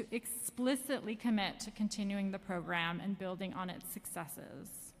President to explicitly commit to continuing the program and building on its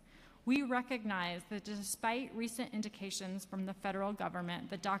successes. We recognize that despite recent indications from the federal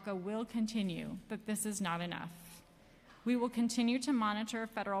government that DACA will continue, that this is not enough. We will continue to monitor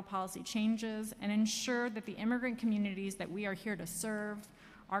federal policy changes and ensure that the immigrant communities that we are here to serve,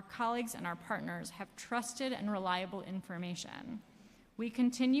 our colleagues and our partners, have trusted and reliable information. We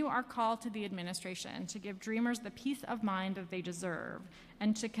continue our call to the administration to give Dreamers the peace of mind that they deserve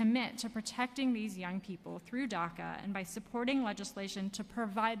and to commit to protecting these young people through DACA and by supporting legislation to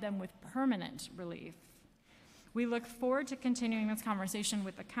provide them with permanent relief. We look forward to continuing this conversation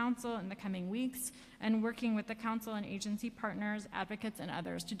with the Council in the coming weeks and working with the Council and agency partners, advocates, and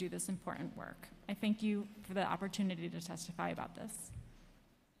others to do this important work. I thank you for the opportunity to testify about this.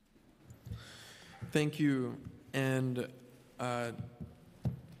 Thank you. And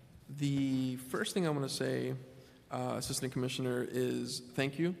the first thing I want to say, Assistant Commissioner, is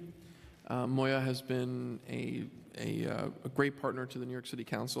thank you. Moya has been a great partner to the New York City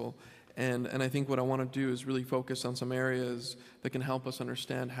Council. And I think what I want to do is really focus on some areas that can help us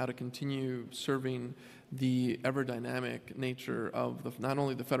understand how to continue serving the ever-dynamic nature of not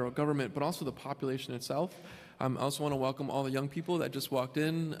only the federal government, but also the population itself. I also want to welcome all the young people that just walked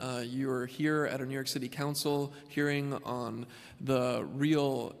in. You're here at our New York City Council hearing on the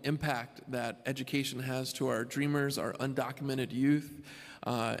real impact that education has to our dreamers, our undocumented youth.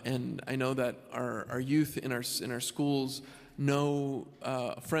 And I know that our youth in our schools know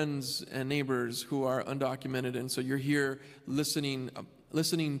friends and neighbors who are undocumented, and so you're here listening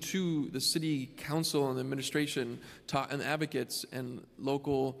to the city council and the administration and advocates and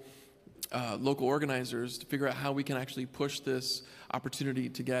local organizers to figure out how we can actually push this opportunity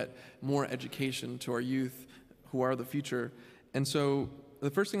to get more education to our youth who are the future. And so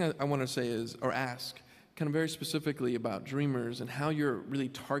the first thing I want to say is, or ask, kind of very specifically about Dreamers and how you're really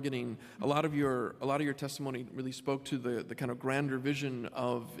targeting. A lot of your testimony really spoke to the kind of grander vision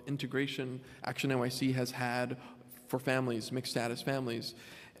of integration Action NYC has had for families, mixed status families.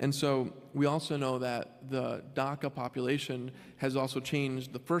 And so we also know that the DACA population has also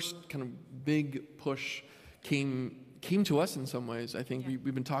changed. The first kind of big push came to us in some ways. I think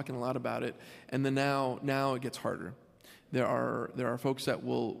we've been talking a lot about it, and then now it gets harder. There are folks that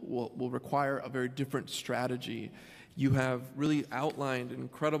will require a very different strategy. You have really outlined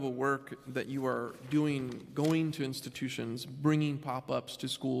incredible work that you are doing, going to institutions, bringing pop-ups to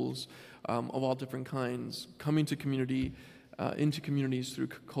schools of all different kinds, coming to into communities through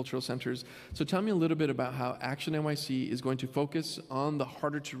cultural centers. So tell me a little bit about how Action NYC is going to focus on the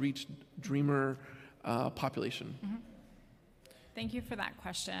harder-to-reach dreamer population. Mm-hmm. Thank you for that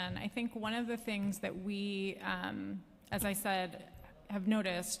question. I think one of the things that we, as I said, have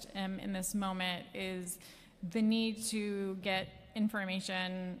noticed in this moment is the need to get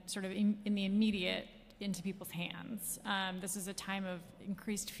information sort of in the immediate into people's hands. This is a time of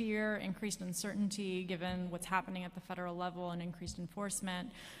increased fear, increased uncertainty, given what's happening at the federal level and increased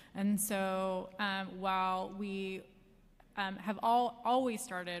enforcement. And so while we have always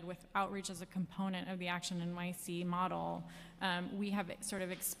started with outreach as a component of the Action NYC model, we have sort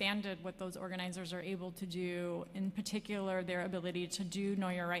of expanded what those organizers are able to do, in particular their ability to do Know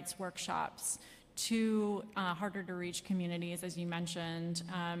Your Rights workshops to harder to reach communities, as you mentioned,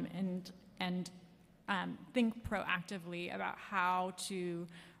 and think proactively about how to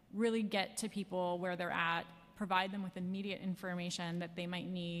really get to people where they're at, provide them with immediate information that they might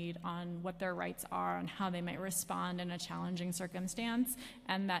need on what their rights are and how they might respond in a challenging circumstance,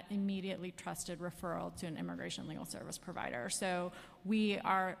 and that immediately trusted referral to an immigration legal service provider. So we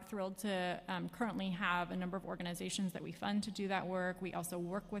are thrilled to currently have a number of organizations that we fund to do that work. We also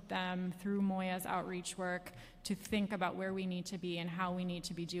work with them through Moya's outreach work to think about where we need to be and how we need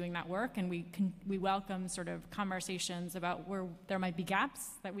to be doing that work. And we welcome sort of conversations about where there might be gaps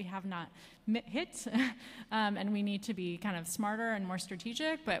that we have not hit, and we need to be kind of smarter and more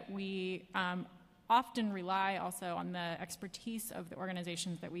strategic, but we often rely also on the expertise of the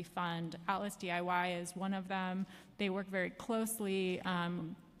organizations that we fund. Atlas DIY is one of them. They work very closely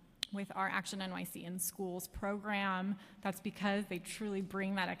with our Action NYC in Schools program. That's because they truly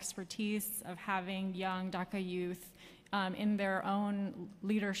bring that expertise of having young DACA youth in their own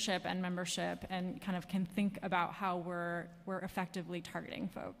leadership and membership, and kind of can think about how we're effectively targeting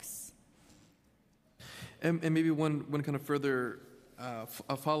folks. And maybe one kind of further,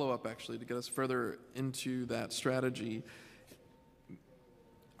 a follow-up actually, to get us further into that strategy.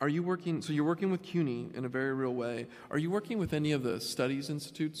 Are you working, so you're working with CUNY in a very real way. Are you working with any of the studies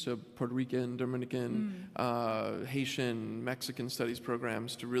institutes, so Puerto Rican, Dominican, Haitian, Mexican studies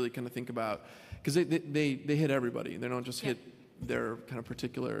programs, to really kind of think about, because they hit everybody. They don't just hit their kind of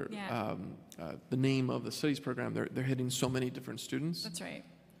particular, the name of the studies program. They're hitting so many different students. That's right.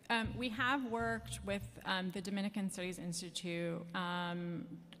 We have worked with the Dominican Studies Institute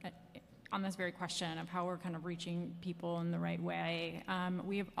on this very question of how we're kind of reaching people in the right way.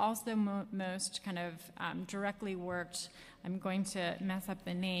 We have also most kind of directly worked, I'm going to mess up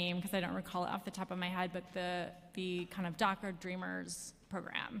the name because I don't recall it off the top of my head, but the kind of DACA Dreamers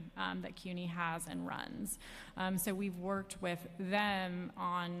program that CUNY has and runs. So we've worked with them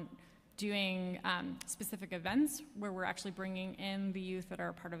on doing specific events where we're actually bringing in the youth that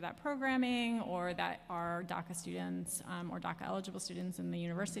are part of that programming, or that are DACA students or DACA eligible students in the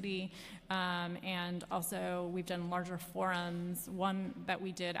university. And also we've done larger forums, one that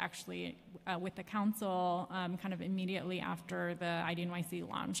we did actually with the council kind of immediately after the IDNYC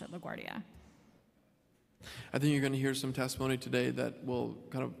launch at LaGuardia. I think you're going to hear some testimony today that will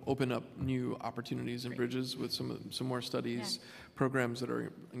kind of open up new opportunities and bridges with some more studies, programs that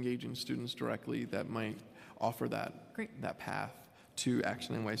are engaging students directly that might offer that path to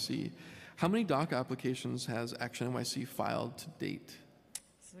Action NYC. How many DACA applications has Action NYC filed to date?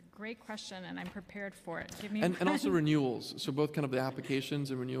 This is a great question, and I'm prepared for it. Give me and also renewals, so both kind of the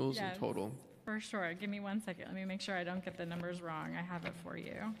applications and renewals in total. For sure. Give me 1 second. Let me make sure I don't get the numbers wrong. I have it for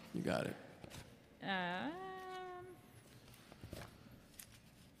you. You got it.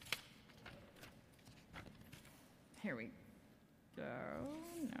 Here we go.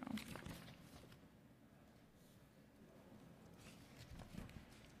 No.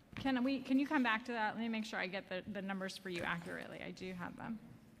 Can you come back to that? Let me make sure I get the numbers for you accurately. I do have them.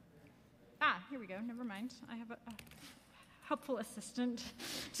 Here we go. Never mind. I have a helpful assistant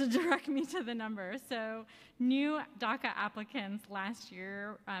to direct me to the numbers. So new DACA applicants last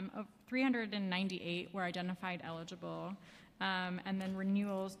year, of 398 were identified eligible, and then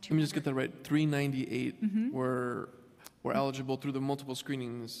renewals. Let me just get that right. 398 were eligible through the multiple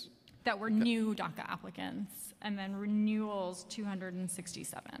screenings. That were new DACA applicants, and then renewals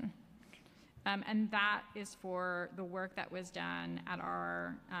 267. And that is for the work that was done at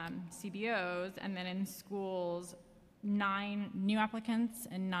our CBOs, and then in schools, 9 new applicants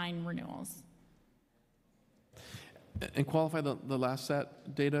and 9 renewals. And qualify the last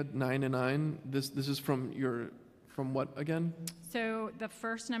set data, 9 and 9. This is from what again? So the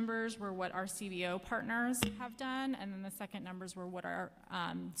first numbers were what our CBO partners have done, and then the second numbers were what our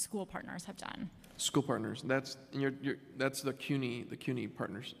school partners have done. School partners. That's the CUNY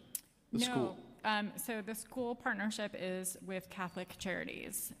partners. School. So the school partnership is with Catholic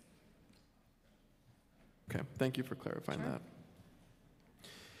Charities. Okay, thank you for clarifying that.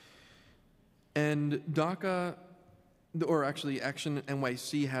 And DACA, or actually Action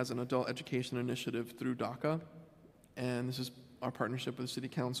NYC has an adult education initiative through DACA, and this is our partnership with the City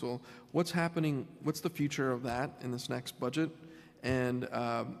Council. What's happening, what's the future of that in this next budget, and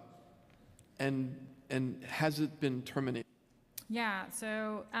has it been terminated? Yeah,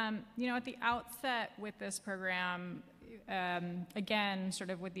 so, at the outset with this program, again, sort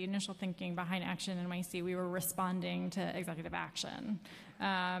of with the initial thinking behind Action NYC, we were responding to executive action.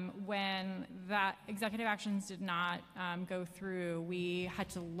 When that executive actions did not go through, we had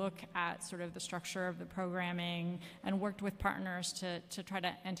to look at sort of the structure of the programming and worked with partners to try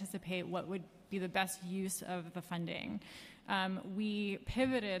to anticipate what would be the best use of the funding. We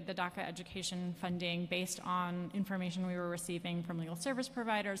pivoted the DACA education funding based on information we were receiving from legal service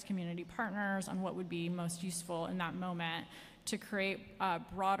providers, community partners, on what would be most useful in that moment to create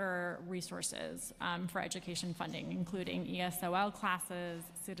broader resources for education funding, including ESOL classes,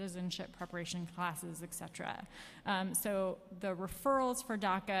 citizenship preparation classes, et cetera. So the referrals for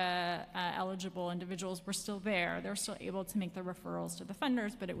DACA eligible individuals were still there. They were still able to make the referrals to the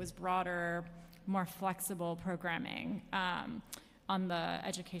funders, but it was broader, more flexible programming on the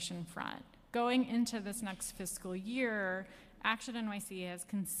education front. Going into this next fiscal year, Action NYC has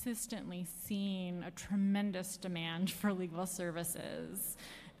consistently seen a tremendous demand for legal services.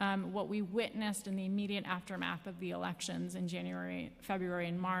 What we witnessed in the immediate aftermath of the elections in January, February,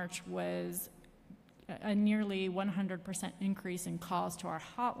 and March was a nearly 100% increase in calls to our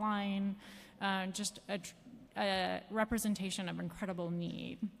hotline, just a representation of incredible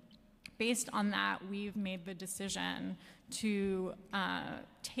need. Based on that, we've made the decision to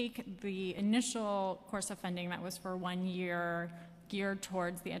take the initial course of funding that was for 1 year geared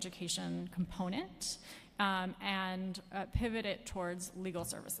towards the education component and pivot it towards legal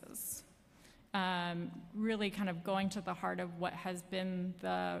services. Really kind of going to the heart of what has been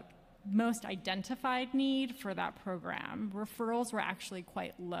the most identified need for that program. Referrals were actually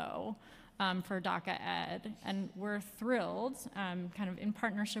quite low for DACA Ed, and we're thrilled, kind of in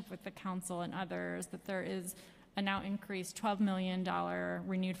partnership with the council and others, that there is a now increased $12 million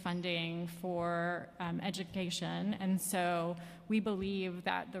renewed funding for education. And so we believe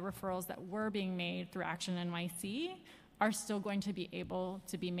that the referrals that were being made through Action NYC are still going to be able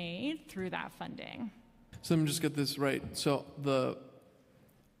to be made through that funding. So let me just get this right. So the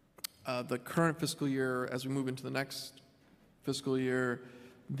current fiscal year, as we move into the next fiscal year,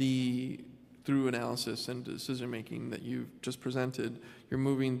 through analysis and decision-making that you've just presented, you're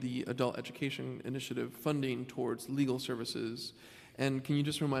moving the Adult Education Initiative funding towards legal services. And can you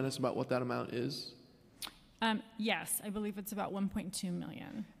just remind us about what that amount is? Yes, I believe it's about $1.2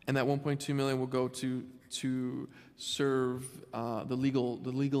 million. And that $1.2 million will go to serve the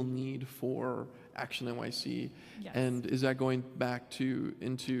legal need for Action NYC. Yes. And is that going back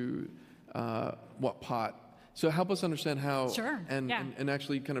into what pot? So help us understand how, Sure, and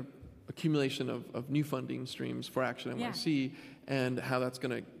actually kind of accumulation of new funding streams for Action NYC and how that's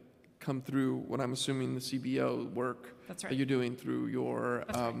going to come through what I'm assuming the CBO work that you're doing through your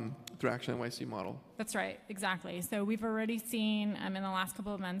through Action NYC model. That's right, exactly. So we've already seen in the last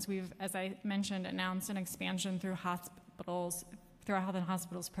couple of months, we've, as I mentioned, announced an expansion through hospitals, through our Health and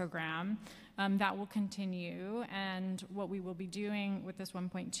Hospitals program. That will continue, and what we will be doing with this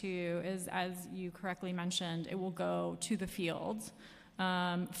 1.2 is, as you correctly mentioned, it will go to the field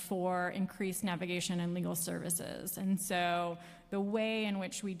for increased navigation and legal services. And so the way in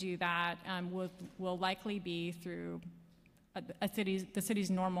which we do that will likely be through the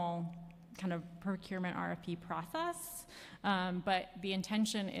city's normal kind of procurement RFP process. But the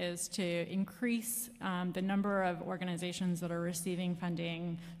intention is to increase the number of organizations that are receiving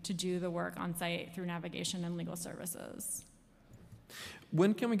funding to do the work on site through navigation and legal services.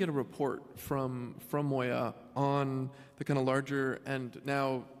 When can we get a report from Moya on the kind of larger, and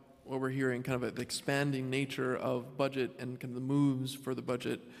now what we're hearing, kind of the expanding nature of budget and kind of the moves for the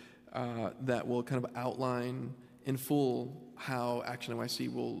budget that will kind of outline in full how Action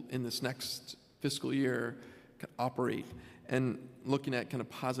NYC will, in this next fiscal year, operate, and looking at kind of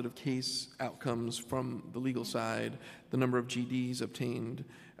positive case outcomes from the legal side, the number of GDs obtained,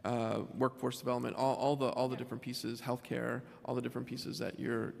 workforce development, all the different pieces, healthcare, all the different pieces that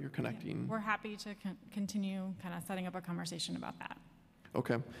you're connecting. We're happy to continue kind of setting up a conversation about that.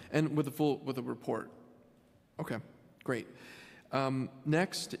 Okay, and with a report. Okay, great.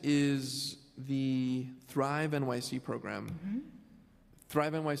 Next is the Thrive NYC program. Mm-hmm.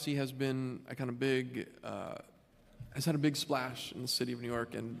 Thrive NYC has been a kind of big, has had a big splash in the city of New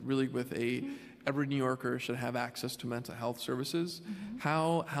York, and really with every New Yorker should have access to mental health services. Mm-hmm.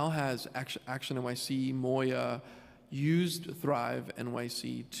 How has Action NYC, Moya, used Thrive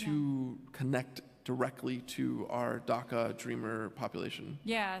NYC to connect directly to our DACA Dreamer population?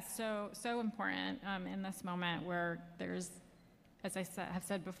 Yeah, so important in this moment where there's, as I have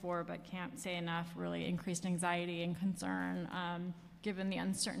said before, but can't say enough, really increased anxiety and concern given the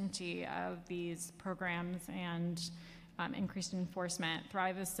uncertainty of these programs and increased enforcement.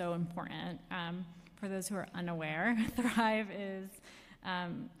 Thrive is so important. For those who are unaware, Thrive is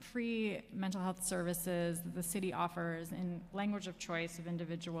free mental health services that the city offers in language of choice of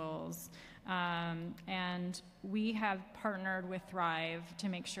individuals. And we have partnered with Thrive to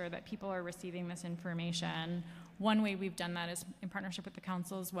make sure that people are receiving this information. One way we've done that is in partnership with the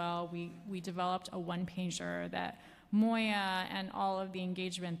council as well. We developed a one-pager that Moya and all of the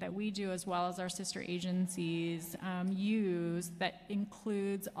engagement that we do, as well as our sister agencies, use, that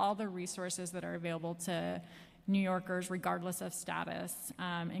includes all the resources that are available to New Yorkers regardless of status,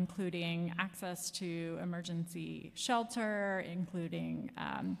 including access to emergency shelter, including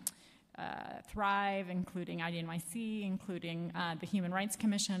Thrive, including IDNYC, including the Human Rights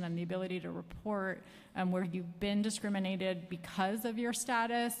Commission, and the ability to report where you've been discriminated because of your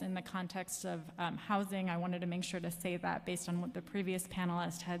status in the context of housing. I wanted to make sure to say that based on what the previous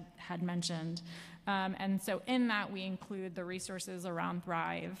panelist had mentioned. And so in that, we include the resources around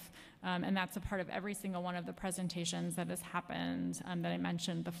Thrive, and that's a part of every single one of the presentations that has happened that I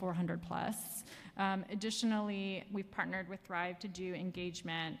mentioned, the 400 plus. Additionally, we've partnered with Thrive to do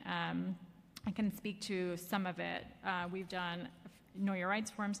engagement. I can speak to some of it. We've done Know Your Rights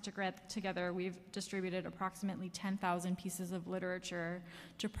forums together. We've distributed approximately 10,000 pieces of literature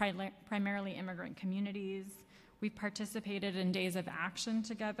to primarily immigrant communities. We've participated in days of action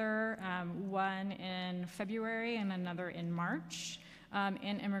together, one in February and another in March,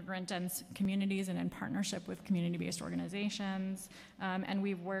 in immigrant-dense communities and in partnership with community-based organizations. And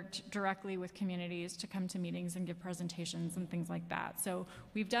we've worked directly with communities to come to meetings and give presentations and things like that. So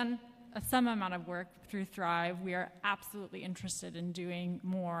we've done some amount of work through Thrive. We are absolutely interested in doing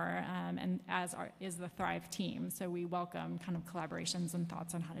more, and as is the Thrive team. So we welcome kind of collaborations and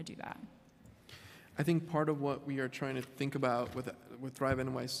thoughts on how to do that. I think part of what we are trying to think about with Thrive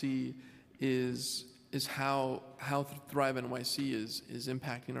NYC is how Thrive NYC is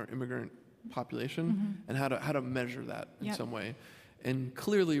impacting our immigrant population, and how to measure that in some way. And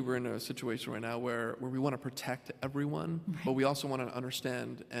clearly we're in a situation right now where we want to protect everyone, but we also want to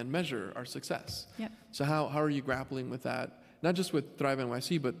understand and measure our success. So how are you grappling with that, not just with Thrive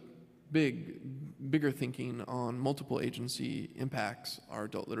NYC, but bigger thinking on multiple agency impacts, our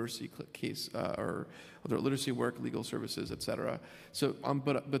adult literacy case, or adult literacy work, legal services, et cetera. So,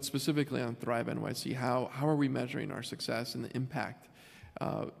 but specifically on Thrive NYC, how are we measuring our success and the impact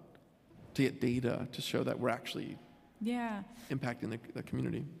to get data to show that we're actually impacting the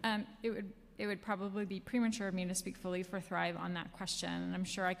community? It would probably be premature of me to speak fully for Thrive on that question, and I'm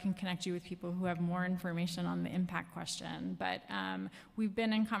sure I can connect you with people who have more information on the impact question. But we've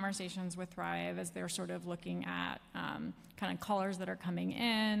been in conversations with Thrive as they're sort of looking at kind of callers that are coming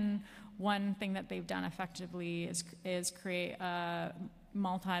in. One thing that they've done effectively is create a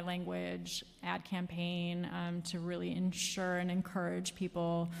multi-language ad campaign to really ensure and encourage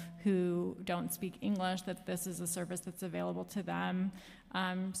people who don't speak English that this is a service that's available to them.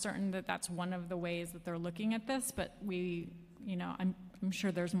 I'm certain that that's one of the ways that they're looking at this, but I'm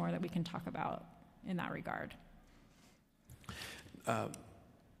sure there's more that we can talk about in that regard.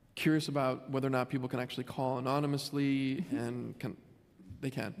 Curious about whether or not people can actually call anonymously, and they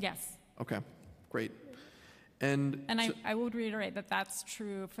can? Yes. Okay, great. And I would reiterate that that's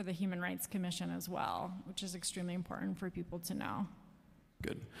true for the Human Rights Commission as well, which is extremely important for people to know.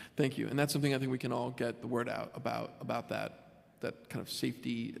 Good, thank you. And that's something I think we can all get the word out about that kind of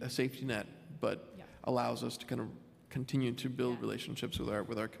safety net, but allows us to kind of continue to build relationships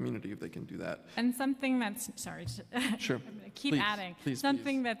with our community if they can do that. And something that's, Sure. I'm going to keep adding.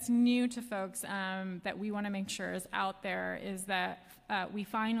 Something that's new to folks that we want to make sure is out there is that we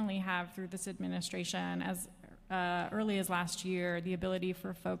finally have, through this administration, as early as last year, the ability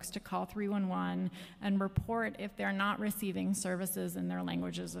for folks to call 311 and report if they're not receiving services in their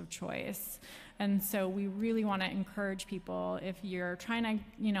languages of choice. And so we really want to encourage people, if you're trying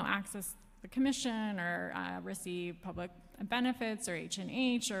to, access the commission or receive public benefits or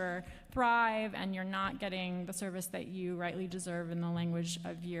H&H or Thrive, and you're not getting the service that you rightly deserve in the language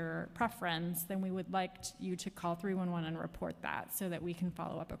of your preference, then we would like you to call 311 and report that so that we can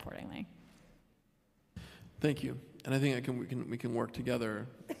follow up accordingly. Thank you. And I think we can work together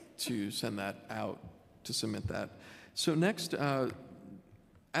to send that out, to submit that. So next,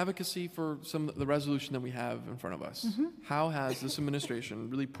 advocacy for the resolution that we have in front of us. How has this administration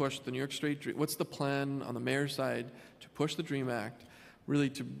really pushed the New York State Dream? What's the plan on the mayor's side to push the DREAM Act,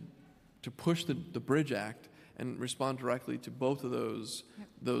 really to push the Bridge Act and respond directly to both of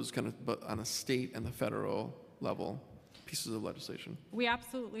those kind of, but on a state and the federal level, pieces of legislation? We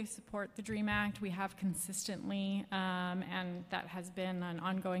absolutely support the DREAM Act. We have consistently, and that has been an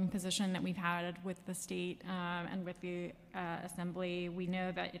ongoing position that we've had with the state and with the Assembly. We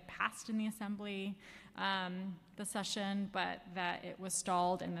know that it passed in the Assembly, the session, but that it was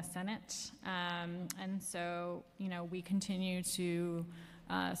stalled in the Senate. And so, we continue to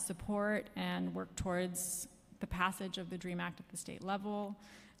support and work towards the passage of the DREAM Act at the state level.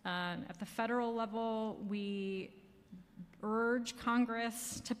 At the federal level, we urge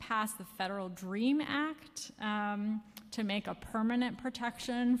Congress to pass the Federal DREAM Act to make a permanent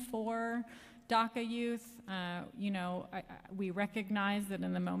protection for DACA youth. We recognize that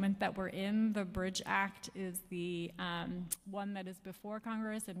in the moment that we're in, the Bridge Act is the one that is before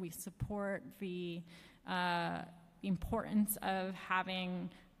Congress, and we support the importance of having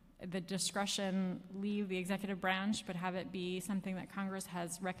the discretion leave the executive branch, but have it be something that Congress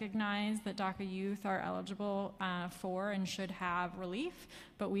has recognized that DACA youth are eligible for and should have relief.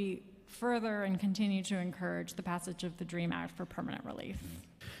 But we further and continue to encourage the passage of the DREAM Act for permanent relief.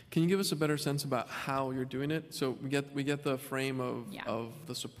 Can you give us a better sense about how you're doing it? So we get the frame of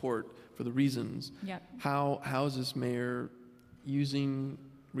the support for the reasons. Yep. How is this mayor using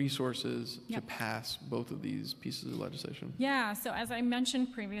resources to pass both of these pieces of legislation? Yeah, so as I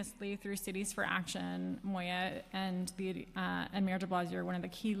mentioned previously, through Cities for Action, Moya and Mayor de Blasio are one of the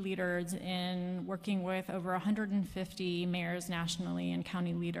key leaders in working with over 150 mayors nationally and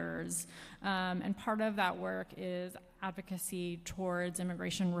county leaders. And part of that work is advocacy towards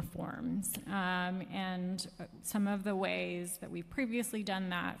immigration reforms. And some of the ways that we've previously done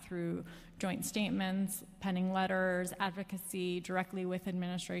that through joint statements, penning letters, advocacy directly with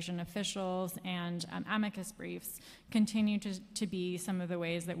administration officials, and amicus briefs continue to be some of the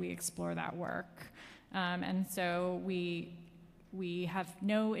ways that we explore that work. And so we have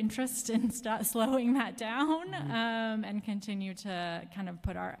no interest in slowing that down, and continue to kind of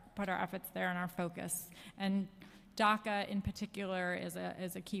put our efforts there and our focus. And DACA in particular is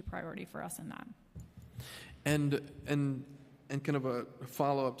a key priority for us in that. And kind of a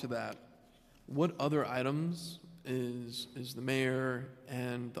follow-up to that, what other items is the mayor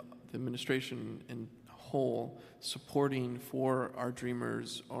and the administration in whole supporting for our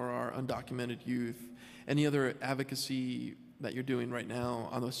dreamers or our undocumented youth? Any other advocacy that you're doing right now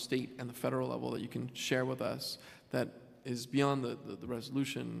on the state and the federal level that you can share with us that is beyond the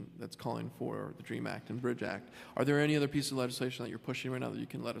resolution that's calling for the DREAM Act and Bridge Act? Are there any other pieces of legislation that you're pushing right now that you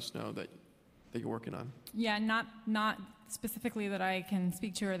can let us know that you're working on? Yeah, not specifically that I can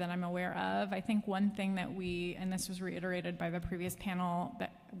speak to or that I'm aware of. I think one thing that and this was reiterated by the previous panel,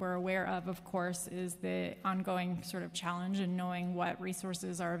 that we're aware of course, is the ongoing sort of challenge in knowing what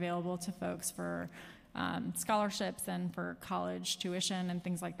resources are available to folks for scholarships and for college tuition and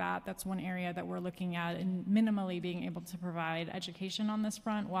things like that. That's one area that we're looking at, and minimally being able to provide education on this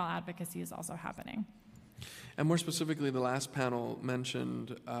front while advocacy is also happening. And more specifically, the last panel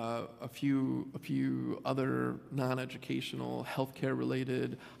mentioned a few other non-educational,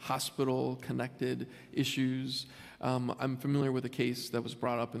 healthcare-related, hospital-connected issues. I'm familiar with a case that was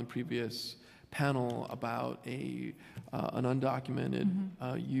brought up in the previous panel about an undocumented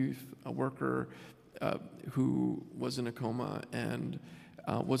youth worker who was in a coma and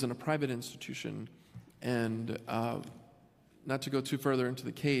was in a private institution. And not to go too further into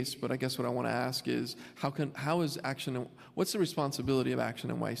the case, but I guess what I want to ask is what's the responsibility of Action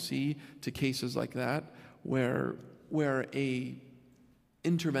NYC to cases like that, where a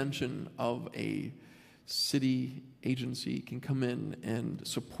intervention of a city agency can come in and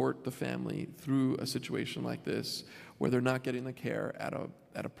support the family through a situation like this, where they're not getting the care at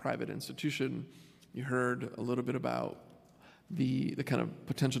a private institution? You heard a little bit about the kind of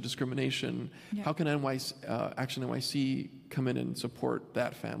potential discrimination. Yeah. How can Action NYC come in and support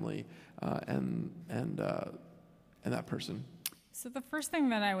that family and that person? So the first thing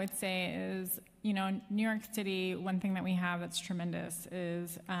that I would say is, in New York City, one thing that we have that's tremendous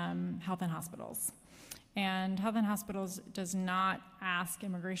is health and hospitals. And health and hospitals does not ask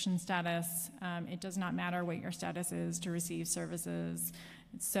immigration status. It does not matter what your status is to receive services.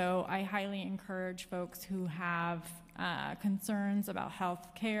 So I highly encourage folks who have concerns about health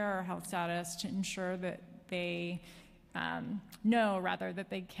care or health status to ensure that they know that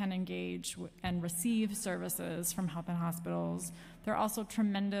they can engage and receive services from health and hospitals. There are also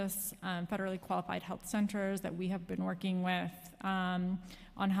tremendous federally qualified health centers that we have been working with on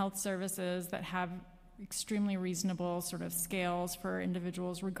health services that have extremely reasonable sort of scales for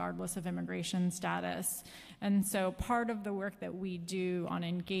individuals regardless of immigration status. And so part of the work that we do on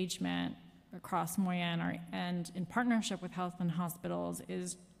engagement across Moya and in partnership with health and hospitals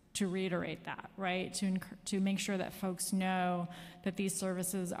is to reiterate that, right? To make sure that folks know that these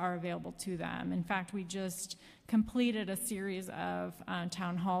services are available to them. In fact, we just completed a series of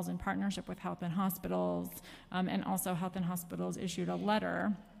town halls in partnership with health and hospitals, and also health and hospitals issued a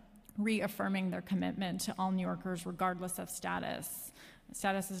letter reaffirming their commitment to all New Yorkers regardless of status.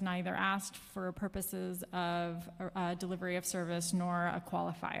 Status is neither asked for purposes of delivery of service nor a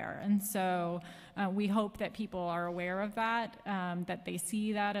qualifier. And so we hope that people are aware of that, that they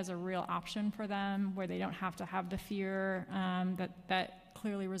see that as a real option for them, where they don't have to have the fear that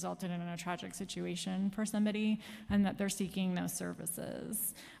clearly resulted in a tragic situation for somebody, and that they're seeking those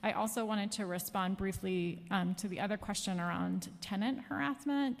services. I also wanted to respond briefly to the other question around tenant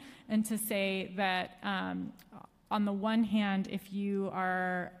harassment, and to say that on the one hand, if you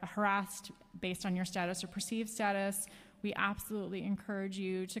are harassed based on your status or perceived status, we absolutely encourage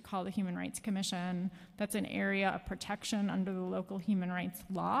you to call the Human Rights Commission. That's an area of protection under the local human rights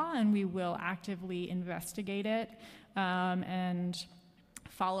law, and we will actively investigate it and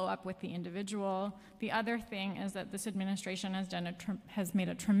follow up with the individual. The other thing is that this administration has made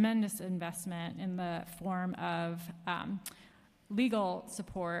a tremendous investment in the form of legal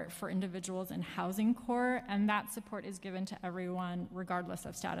support for individuals in housing court, and that support is given to everyone regardless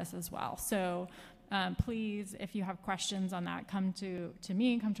of status as well. So please, if you have questions on that, come to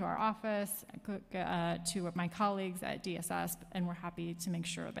me, come to our office, to my colleagues at DSS, and we're happy to make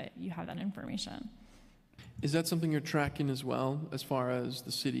sure that you have that information. Is that something you're tracking as well, as far as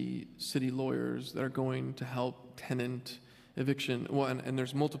the city lawyers that are going to help tenant eviction? Well, and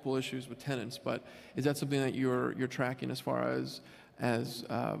there's multiple issues with tenants, but is that something that you're tracking as far as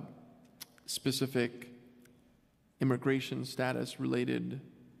specific immigration status related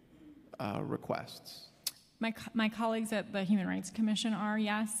requests? My colleagues at the Human Rights Commission are,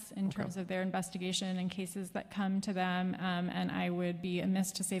 yes, in terms of their investigation and cases that come to them, and I would be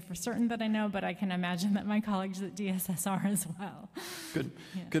amiss to say for certain that I know, but I can imagine that my colleagues at DSS are as well. Good,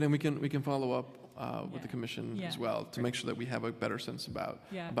 Yeah. good, and we can follow up with the commission as well to make sure that we have a better sense about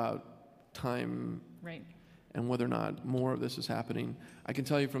time, right, and whether or not more of this is happening. I can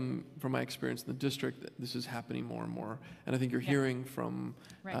tell you from my experience in the district that this is happening more and more, and I think you're hearing from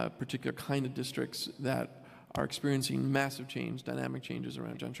particular kind of districts that are experiencing massive change, dynamic changes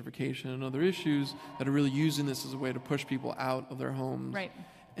around gentrification and other issues that are really using this as a way to push people out of their homes. right.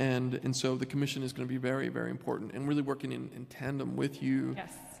 And so the commission is going to be very, very important, and really working in tandem with you,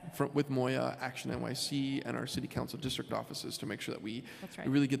 Yes, with Moya, Action NYC, and our city council district offices to make sure that we that's right.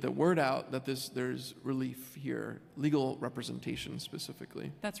 really get the word out that there's relief here, legal representation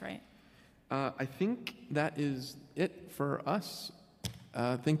specifically. That's right. I think that is it for us.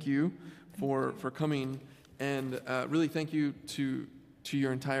 Thank you for coming, and really thank you to the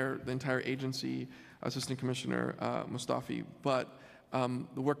entire agency, Assistant Commissioner Mustafi. But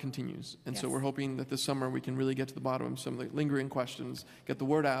the work continues, and so Yes. we're hoping that this summer we can really get to the bottom of some of the lingering questions, get the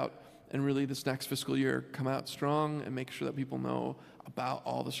word out, and really this next fiscal year come out strong and make sure that people know about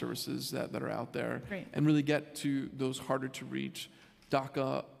all the services that are out there. Great. And really get to those harder to reach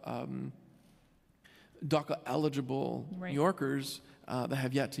DACA eligible Right. New Yorkers that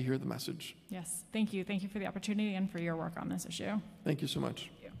have yet to hear the message. Yes, thank you. Thank you for the opportunity and for your work on this issue. Thank you so much.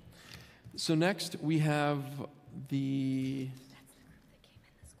 Thank you. So next we have the...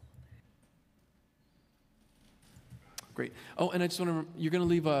 Great. Oh, and I just want to, you're going to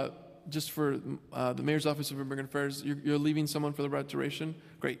leave just for the Mayor's Office of Immigrant Affairs, you're leaving someone for the restoration?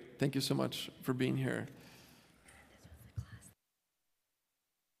 Great. Thank you so much for being here.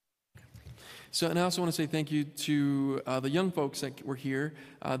 So, and I also want to say thank you to the young folks that were here.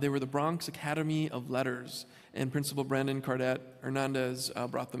 They were the Bronx Academy of Letters, and Principal Brandon Cardet Hernandez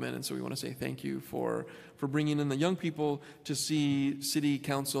brought them in, and so we want to say thank you for bringing in the young people to see City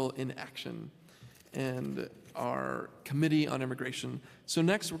Council in action and our Committee on Immigration. So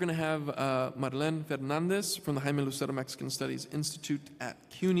next we're going to have Marlene Fernandez from the Jaime Lucero Mexican Studies Institute at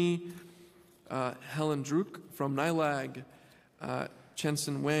CUNY, Helen Druk from NILAG,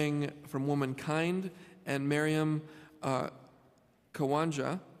 Chensen Wang from Womankind, and Miriam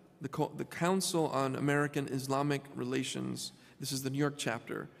Kawanja, the Council on American Islamic Relations. This is the New York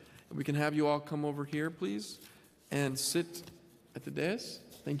chapter. And we can have you all come over here, please, and sit at the dais.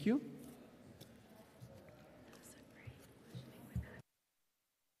 Thank you.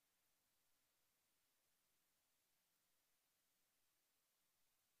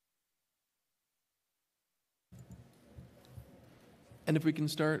 And if we can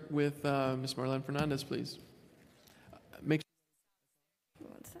start with Ms. Marlene Fernandez, please. One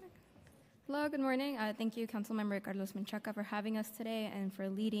sec. Hello, good morning. Thank you, Councilmember Carlos Menchaca, for having us today and for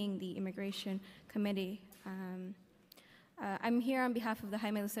leading the Immigration Committee. I'm here on behalf of the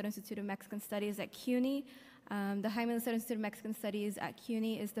Jaime Lucero Institute of Mexican Studies at CUNY. The Jaime Lucero Institute of Mexican Studies at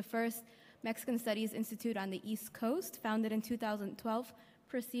CUNY is the first Mexican Studies Institute on the East Coast, founded in 2012,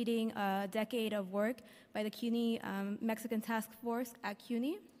 preceding a decade of work by the CUNY Mexican Task Force at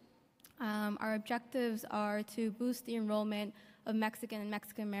CUNY. Our objectives are to boost the enrollment of Mexican and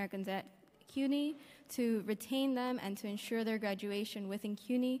Mexican Americans at CUNY, to retain them and to ensure their graduation within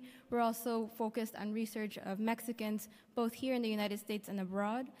CUNY. We're also focused on research of Mexicans, both here in the United States and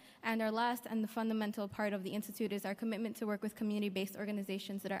abroad. And our last and the fundamental part of the Institute is our commitment to work with community-based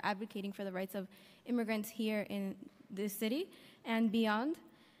organizations that are advocating for the rights of immigrants here in this city and beyond.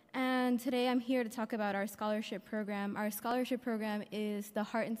 And today I'm here to talk about our scholarship program. Our scholarship program is the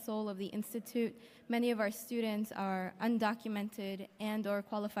heart and soul of the Institute. Many of our students are undocumented and or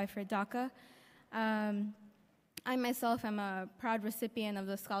qualify for DACA. I myself am a proud recipient of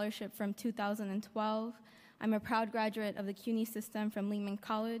the scholarship from 2012. I'm a proud graduate of the CUNY system from Lehman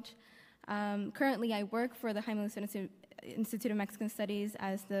College. Currently, I work for the Jaime Lozano Institute of Mexican Studies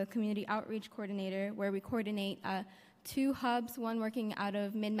as the Community Outreach Coordinator, where we coordinate 2 hubs, one working out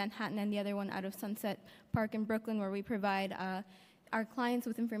of mid-Manhattan and the other one out of Sunset Park in Brooklyn, where we provide our clients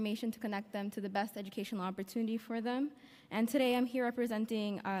with information to connect them to the best educational opportunity for them. And today I'm here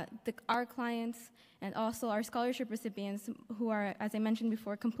representing our clients and also our scholarship recipients who are, as I mentioned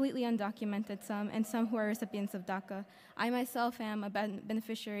before, completely undocumented, and some who are recipients of DACA. I myself am a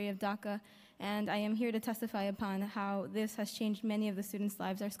beneficiary of DACA, and I am here to testify upon how this has changed many of the students'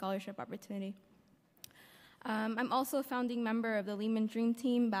 lives, our scholarship opportunity. I'm also a founding member of the Lehman Dream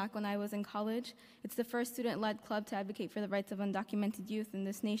Team back when I was in college. It's the first student-led club to advocate for the rights of undocumented youth in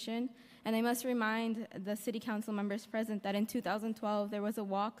this nation. And I must remind the city council members present that in 2012, there was a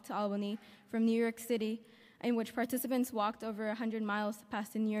walk to Albany from New York City in which participants walked over 100 miles to pass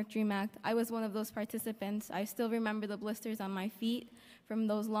the New York Dream Act. I was one of those participants. I still remember the blisters on my feet from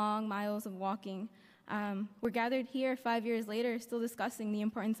those long miles of walking. We're gathered here 5 years later, still discussing the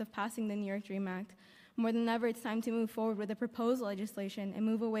importance of passing the New York Dream Act. More than ever, it's time to move forward with the proposed legislation and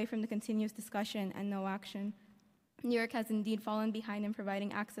move away from the continuous discussion and no action. New York has indeed fallen behind in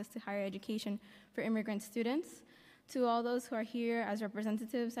providing access to higher education for immigrant students. To all those who are here as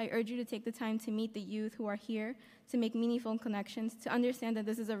representatives, I urge you to take the time to meet the youth who are here, to make meaningful connections, to understand that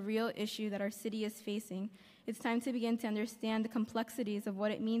this is a real issue that our city is facing. It's time to begin to understand the complexities of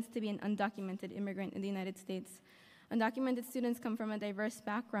what it means to be an undocumented immigrant in the United States. Undocumented students come from a diverse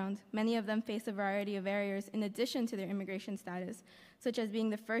background. Many of them face a variety of barriers in addition to their immigration status, such as being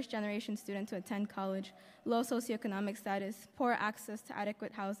the first-generation student to attend college, low socioeconomic status, poor access to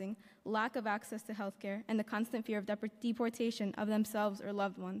adequate housing, lack of access to healthcare, and the constant fear of deportation of themselves or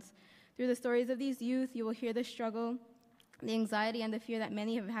loved ones. Through the stories of these youth, you will hear the struggle, the anxiety, and the fear that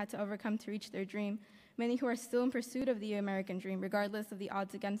many have had to overcome to reach their dream, many who are still in pursuit of the American dream, regardless of the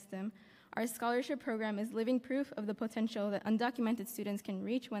odds against them. Our scholarship program is living proof of the potential that undocumented students can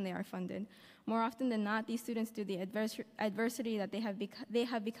reach when they are funded. More often than not, these students, through the adversity that they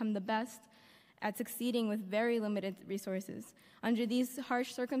have become the best at succeeding with very limited resources. Under these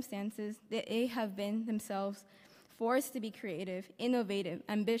harsh circumstances, they have been themselves forced to be creative, innovative,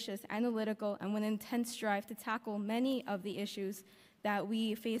 ambitious, analytical, and with intense drive to tackle many of the issues that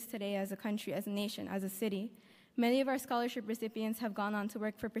we face today as a country, as a nation, as a city. Many of our scholarship recipients have gone on to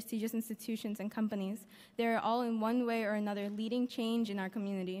work for prestigious institutions and companies. They are all in one way or another leading change in our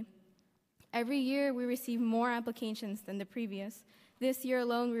community. Every year, we receive more applications than the previous. This year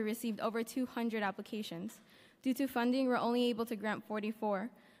alone, we received over 200 applications. Due to funding, we're only able to grant 44.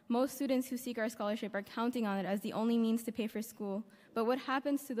 Most students who seek our scholarship are counting on it as the only means to pay for school. But what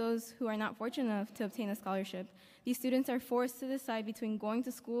happens to those who are not fortunate enough to obtain a scholarship? These students are forced to decide between going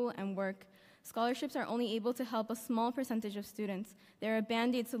to school and work. Scholarships are only able to help a small percentage of students. They're a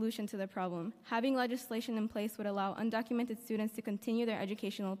band-aid solution to the problem. Having legislation in place would allow undocumented students to continue their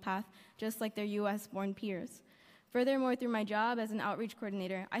educational path just like their US-born peers. Furthermore, through my job as an outreach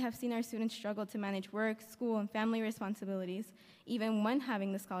coordinator, I have seen our students struggle to manage work, school, and family responsibilities, even when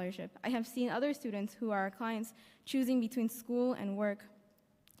having the scholarship. I have seen other students who are our clients choosing between school and work,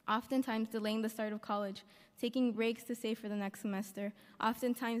 oftentimes delaying the start of college, taking breaks to save for the next semester,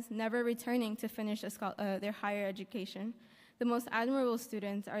 oftentimes never returning to finish their higher education. The most admirable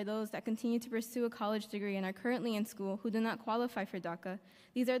students are those that continue to pursue a college degree and are currently in school who do not qualify for DACA.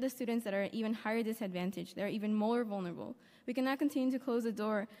 These are the students that are even higher disadvantaged. They're even more vulnerable. We cannot continue to close the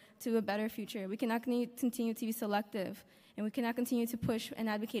door to a better future. We cannot continue to be selective, and we cannot continue to push and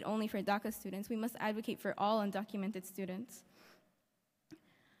advocate only for DACA students. We must advocate for all undocumented students.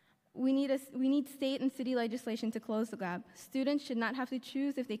 We need state and city legislation to close the gap. Students should not have to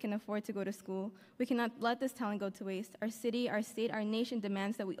choose if they can afford to go to school. We cannot let this talent go to waste. Our city, our state, our nation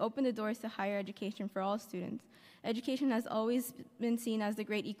demands that we open the doors to higher education for all students. Education has always been seen as the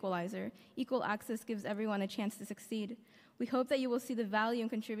great equalizer. Equal access gives everyone a chance to succeed. We hope that you will see the value in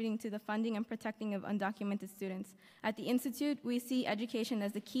contributing to the funding and protecting of undocumented students. At the Institute, we see education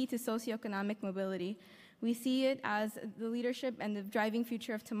as the key to socioeconomic mobility. We see it as the leadership and the driving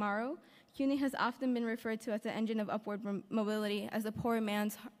future of tomorrow. CUNY has often been referred to as the engine of upward mobility, as the poor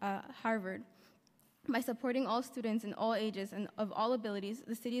man's Harvard. By supporting all students in all ages and of all abilities,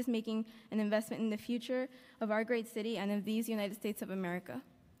 the city is making an investment in the future of our great city and of these United States of America.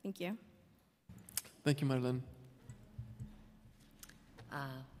 Thank you. Thank you, Marlene.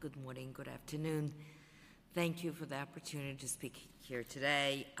 Good morning, good afternoon. Thank you for the opportunity to speak here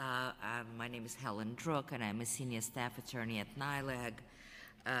today. My name is Helen Drook, and I'm a senior staff attorney at NYLAG,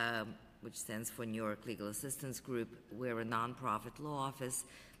 which stands for New York Legal Assistance Group. We're a nonprofit law office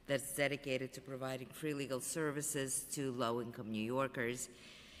that's dedicated to providing free legal services to low-income New Yorkers.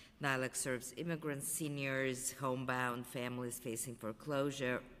 NYLAG serves immigrants, seniors, homebound, families facing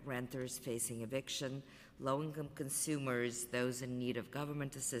foreclosure, renters facing eviction, low-income consumers, those in need of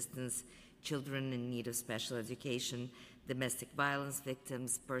government assistance, children in need of special education, domestic violence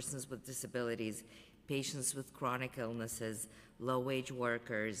victims, persons with disabilities, patients with chronic illnesses, low-wage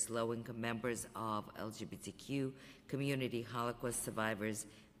workers, low-income members of LGBTQ community, Holocaust survivors,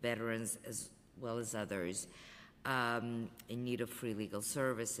 veterans, as well as others in need of free legal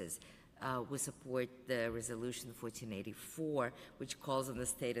services. We support the Resolution 1484, which calls on the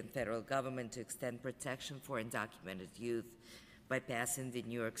state and federal government to extend protection for undocumented youth by passing the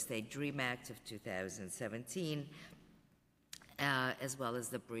New York State DREAM Act of 2017, as well as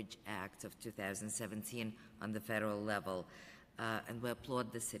the Bridge Act of 2017 on the federal level. And we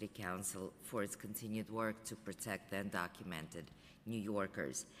applaud the City Council for its continued work to protect the undocumented New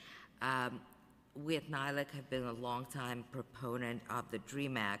Yorkers. We at NYLAG have been a longtime proponent of the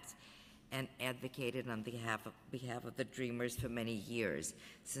DREAM Act and advocated on behalf of the Dreamers for many years.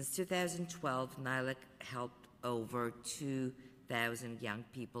 Since 2012, NYLAG helped over 2,000 young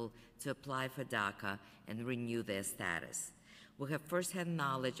people to apply for DACA and renew their status. We have firsthand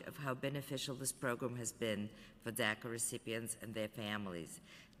knowledge of how beneficial this program has been for DACA recipients and their families.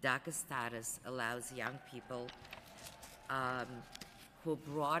 DACA status allows young people who are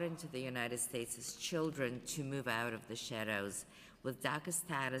brought into the United States as children to move out of the shadows. With DACA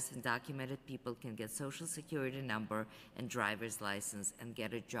status, undocumented people can get Social Security number and driver's license and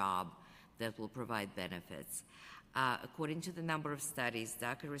get a job that will provide benefits. According to the number of studies,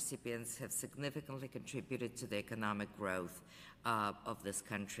 DACA recipients have significantly contributed to the economic growth of this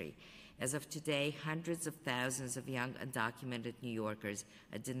country. As of today, hundreds of thousands of young undocumented New Yorkers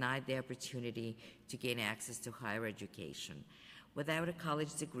are denied the opportunity to gain access to higher education. Without a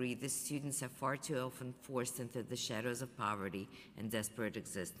college degree, these students are far too often forced into the shadows of poverty and desperate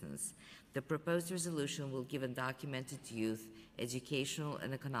existence. The proposed resolution will give undocumented youth educational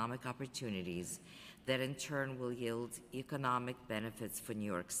and economic opportunities that in turn will yield economic benefits for New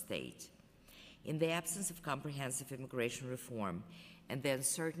York State. In the absence of comprehensive immigration reform and the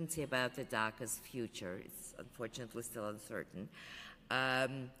uncertainty about the DACA's future, it's unfortunately still uncertain,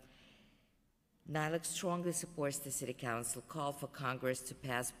 NYLAG strongly supports the City Council call for Congress to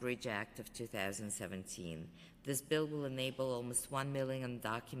pass Bridge Act of 2017. This bill will enable almost 1 million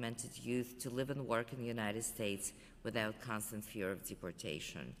undocumented youth to live and work in the United States without constant fear of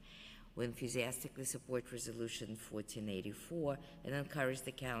deportation. We enthusiastically support Resolution 1484 and encourage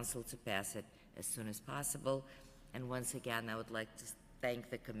the Council to pass it as soon as possible. And once again, I would like to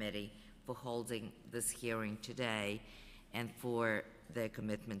thank the committee for holding this hearing today and for their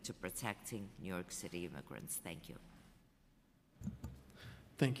commitment to protecting New York City immigrants. Thank you.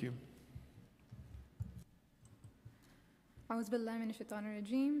 Thank you.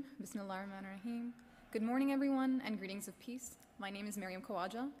 Good morning, everyone, and greetings of peace. My name is Miriam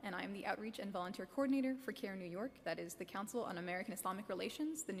Kawaja, and I am the Outreach and Volunteer Coordinator for CARE New York, that is the Council on American Islamic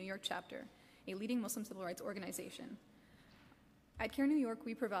Relations, the New York chapter, a leading Muslim civil rights organization. At CARE New York,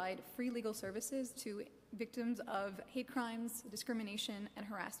 we provide free legal services to victims of hate crimes, discrimination, and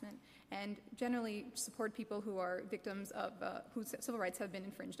harassment, and generally support people who are victims of whose civil rights have been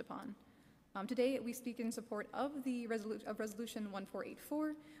infringed upon. Today, we speak in support of Resolution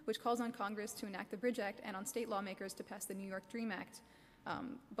 1484, which calls on Congress to enact the Bridge Act and on state lawmakers to pass the New York DREAM Act,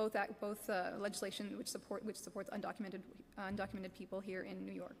 both legislation which supports undocumented people here in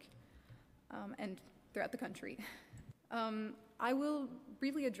New York and throughout the country. I will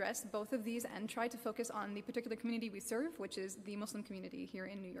briefly address both of these and try to focus on the particular community we serve, which is the Muslim community here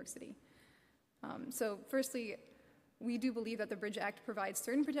in New York City. So firstly, we do believe that the Bridge Act provides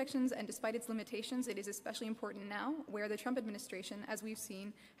certain protections, and despite its limitations, it is especially important now, where the Trump administration, as we've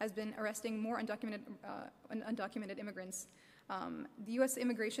seen, has been arresting more undocumented immigrants. The U.S.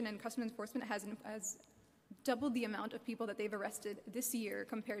 Immigration and Customs Enforcement has doubled the amount of people that they've arrested this year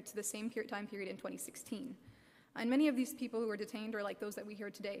compared to the same time period in 2016. And many of these people who are detained are like those that we hear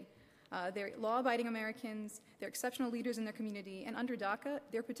today. They're law-abiding Americans, they're exceptional leaders in their community, and under DACA,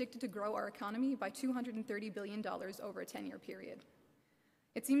 they're predicted to grow our economy by $230 billion over a 10-year period.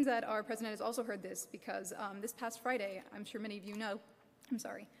 It seems that our president has also heard this because this past Friday, I'm sure many of you know,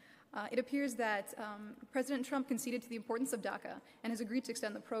 it appears that President Trump conceded to the importance of DACA and has agreed to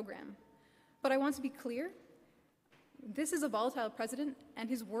extend the program. But I want to be clear, this is a volatile president and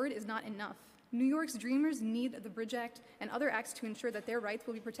his word is not enough. New York's dreamers need the Bridge Act and other acts to ensure that their rights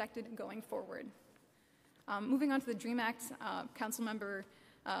will be protected going forward. Moving on to the DREAM Act, Councilmember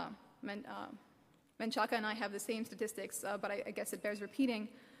Menchaca and I have the same statistics, but I guess it bears repeating.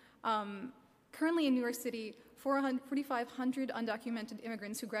 Currently in New York City, 4,500 undocumented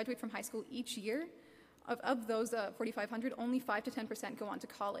immigrants who graduate from high school each year. Of those 4,500, only 5 to 10% go on to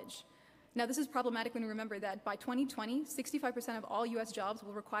college. Now, this is problematic when we remember that by 2020, 65% of all U.S. jobs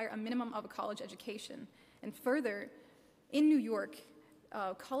will require a minimum of a college education. And further, in New York,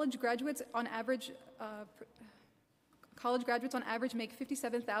 college graduates on average make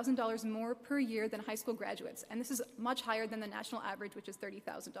 $57,000 more per year than high school graduates, and this is much higher than the national average, which is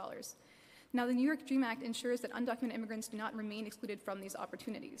 $30,000. Now, the New York DREAM Act ensures that undocumented immigrants do not remain excluded from these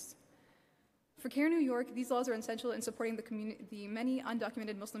opportunities. For CARE New York, these laws are essential in supporting the many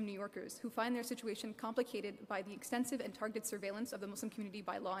undocumented Muslim New Yorkers who find their situation complicated by the extensive and targeted surveillance of the Muslim community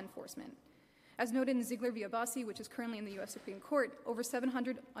by law enforcement. As noted in Ziegler v. Abbasi, which is currently in the U.S. Supreme Court, over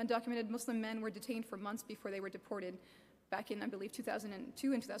 700 undocumented Muslim men were detained for months before they were deported back in, I believe,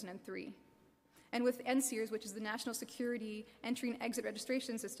 2002 and 2003. And with NSEERS, which is the National Security Entry and Exit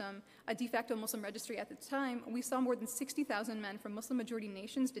Registration System, a de facto Muslim registry at the time, we saw more than 60,000 men from Muslim-majority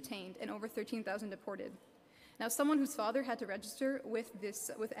nations detained and over 13,000 deported. Now, as someone whose father had to register with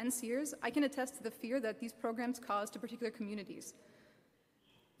NSEERS, I can attest to the fear that these programs cause to particular communities.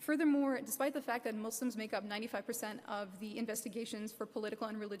 Furthermore, despite the fact that Muslims make up 95% of the investigations for political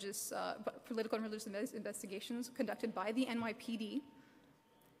and religious investigations conducted by the NYPD,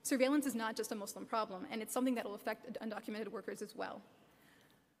 surveillance is not just a Muslim problem, and it's something that will affect undocumented workers as well.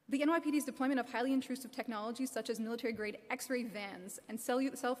 The NYPD's deployment of highly intrusive technologies such as military-grade X-ray vans and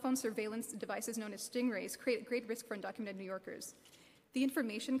cell phone surveillance devices known as stingrays create great risk for undocumented New Yorkers. The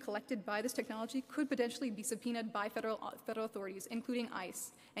information collected by this technology could potentially be subpoenaed by federal authorities, including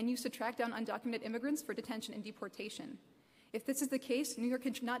ICE, and used to track down undocumented immigrants for detention and deportation. If this is the case, New York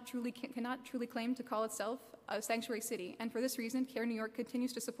cannot truly claim to call itself a sanctuary city, and for this reason, CARE New York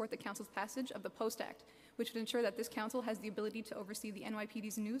continues to support the Council's passage of the POST Act, which would ensure that this Council has the ability to oversee the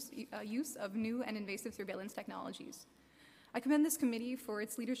NYPD's use of new and invasive surveillance technologies. I commend this committee for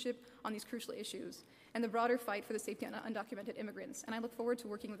its leadership on these crucial issues and the broader fight for the safety of undocumented immigrants, and I look forward to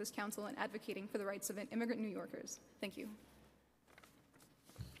working with this Council and advocating for the rights of immigrant New Yorkers. Thank you.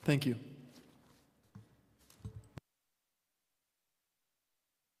 Thank you.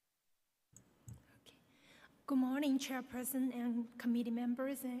 Good morning, Chairperson and committee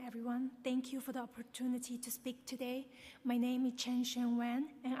members and everyone. Thank you for the opportunity to speak today. My name is Chen Shen Wan,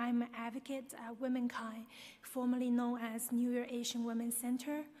 and I'm an advocate at Womenkind, formerly known as New Year Asian Women's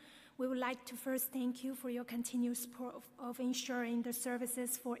Center. We would like to first thank you for your continued support of ensuring the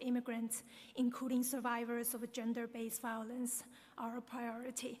services for immigrants, including survivors of gender-based violence, are a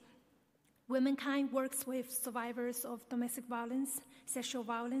priority. Womenkind works with survivors of domestic violence, sexual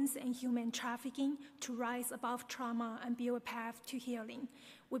violence, and human trafficking to rise above trauma and build a path to healing.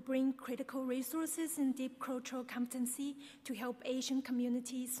 We bring critical resources and deep cultural competency to help Asian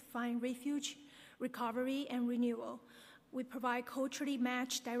communities find refuge, recovery, and renewal. We provide culturally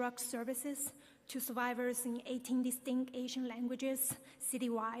matched direct services to survivors in 18 distinct Asian languages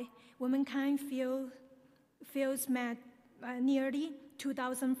citywide. Womenkind feels nearly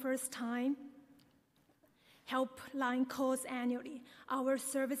 2,000 first-time helpline calls annually. Our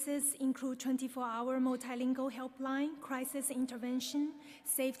services include 24-hour multilingual helpline, crisis intervention,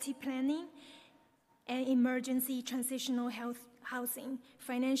 safety planning, and emergency transitional housing,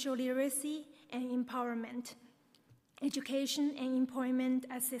 financial literacy and empowerment, education and employment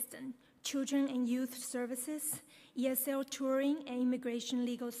assistance, children and youth services, ESL touring, and immigration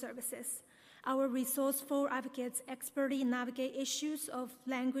legal services. Our resourceful advocates expertly navigate issues of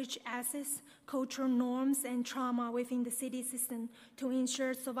language access, cultural norms, and trauma within the city system to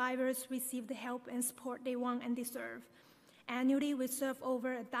ensure survivors receive the help and support they want and deserve. Annually, we serve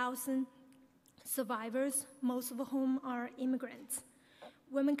over 1,000 survivors, most of whom are immigrants.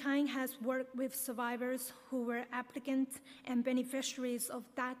 Womenkind has worked with survivors who were applicants and beneficiaries of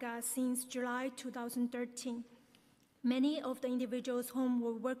DACA since July 2013. Many of the individuals whom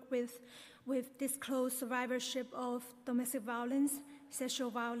we work with with disclosed survivorship of domestic violence, sexual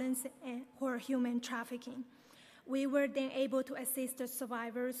violence, or human trafficking. We were then able to assist the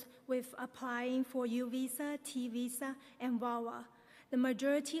survivors with applying for U visa, T visa, and VAWA. The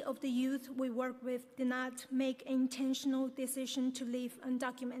majority of the youth we work with did not make an intentional decision to live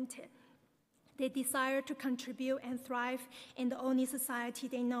undocumented. They desire to contribute and thrive in the only society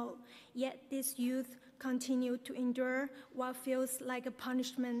they know, yet these youth continue to endure what feels like a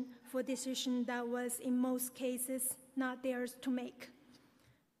punishment for a decision that was, in most cases, not theirs to make.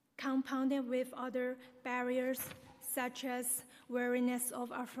 Compounded with other barriers, such as wariness of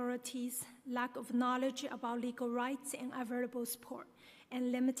authorities, lack of knowledge about legal rights and available support,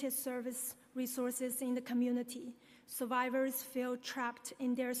 and limited service resources in the community, survivors feel trapped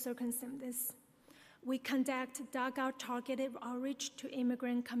in their circumstances. We conduct DACA-targeted outreach to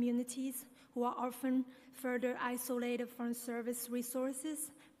immigrant communities who are often further isolated from service resources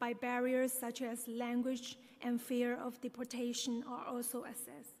by barriers such as language and fear of deportation are also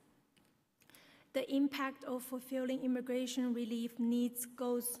assessed. The impact of fulfilling immigration relief needs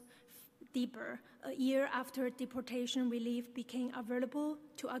goes deeper. A year after deportation relief became available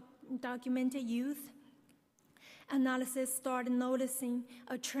to undocumented youth, analysis started noticing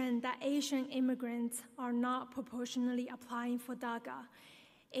a trend that Asian immigrants are not proportionally applying for DACA.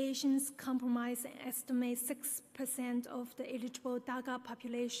 Asians comprise an estimated 6% of the eligible DACA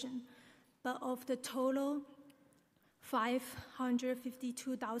population, but of the total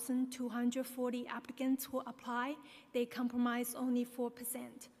 552,240 applicants who apply, they comprise only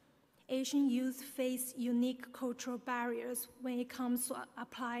 4%. Asian youth face unique cultural barriers when it comes to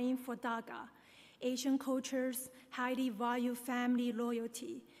applying for DACA. Asian cultures highly value family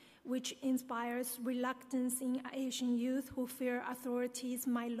loyalty, which inspires reluctance in Asian youth who fear authorities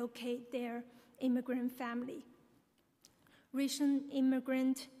might locate their immigrant family. Recent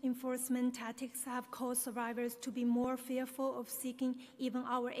immigrant enforcement tactics have caused survivors to be more fearful of seeking even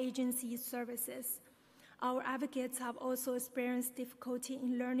our agency's services. Our advocates have also experienced difficulty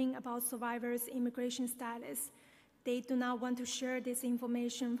in learning about survivors' immigration status. They do not want to share this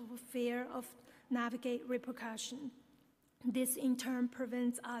information for fear of navigate repercussion. This in turn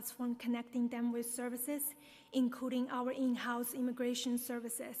prevents us from connecting them with services, including our in-house immigration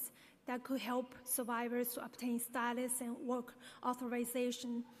services, that could help survivors to obtain status and work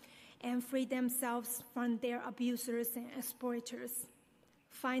authorization and free themselves from their abusers and exploiters.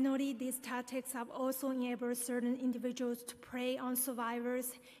 Finally, these tactics have also enabled certain individuals to prey on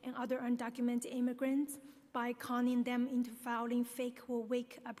survivors and other undocumented immigrants by conning them into filing fake or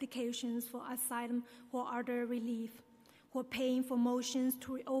weak applications for asylum or other relief, or paying for motions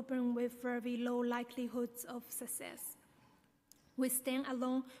to reopen with very low likelihoods of success. We stand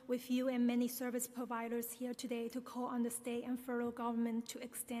along with you and many service providers here today to call on the state and federal government to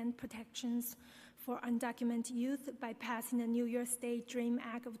extend protections for undocumented youth by passing the New York State DREAM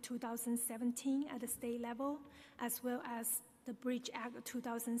Act of 2017 at the state level, as well as the Bridge Act of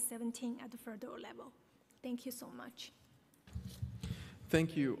 2017 at the federal level. Thank you so much.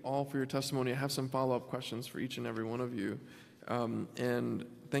 Thank you all for your testimony. I have some follow-up questions for each and every one of you. And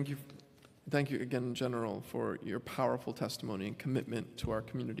thank you again in general for your powerful testimony and commitment to our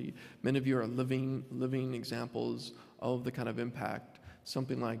community. Many of you are living examples of the kind of impact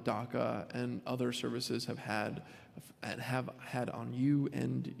something like DACA and other services have had on you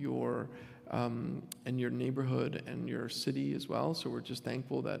and your neighborhood and your city as well. So we're just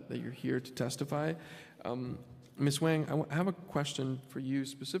thankful that you're here to testify. Ms. Wang, I have a question for you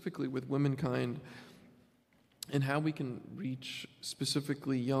specifically with Womankind and how we can reach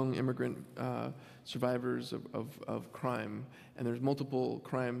specifically young immigrant survivors of crime. And there's multiple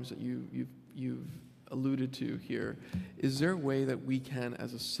crimes that you've alluded to here. Is there a way that we can,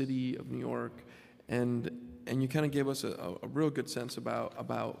 as a city of New York, and you kind of gave us a real good sense about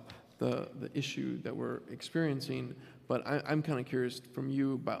the issue that we're experiencing, but I'm kind of curious from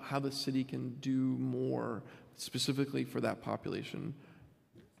you about how the city can do more specifically for that population.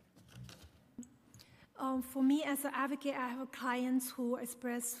 For me, as an advocate, I have clients who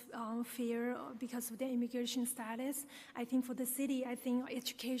express fear because of their immigration status. I think for the city, I think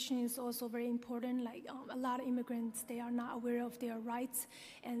education is also very important. Like a lot of immigrants, they are not aware of their rights,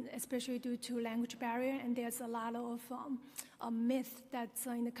 and especially due to language barrier. And there's a lot of myth that's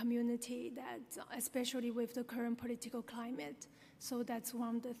in the community, that especially with the current political climate. So that's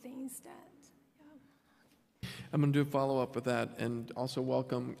one of the things that. I'm going to do a follow-up with that and also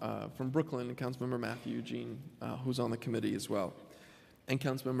welcome from Brooklyn, Councilmember Matthew Eugene, who's on the committee as well, and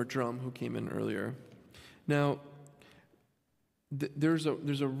Councilmember Drum, who came in earlier. Now, there's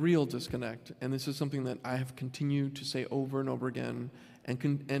a real disconnect, and this is something that I have continued to say over and over again,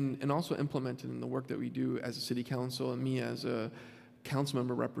 and also implemented in the work that we do as a city council, and me as a council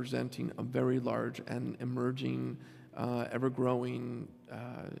member representing a very large and emerging, ever-growing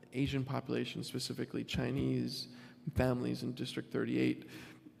Asian population, specifically Chinese families in District 38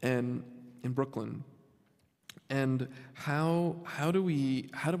 and in Brooklyn. And how do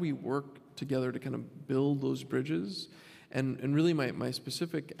we work together to kind of build those bridges? And really my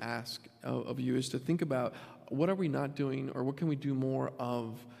specific ask of you is to think about what are we not doing, or what can we do more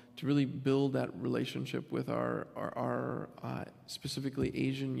of to really build that relationship with our specifically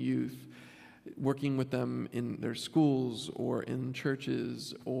Asian youth, working with them in their schools or in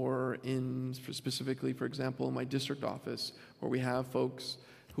churches or in specifically, for example, my district office, where we have folks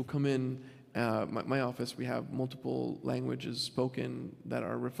who come in. My office, we have multiple languages spoken that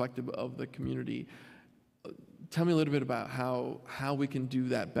are reflective of the community. Tell me a little bit about how we can do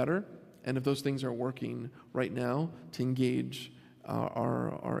that better, and if those things are working right now to engage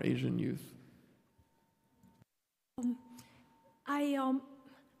our Asian youth.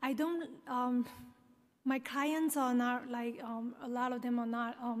 I don't. My clients are not like a lot of them are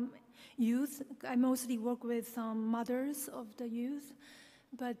not youth. I mostly work with mothers of the youth,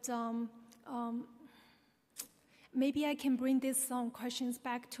 but. Maybe I can bring these questions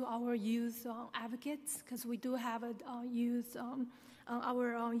back to our youth advocates, because we do have a youth,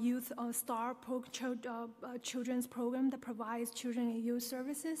 our youth STAR children's program that provides children and youth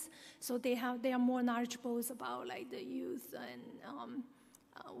services. So they are more knowledgeable about like the youth and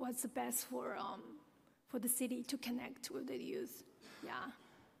what's the best for the city to connect with the youth. Yeah.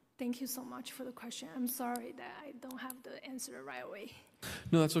 Thank you so much for the question. I'm sorry that I don't have the answer right away.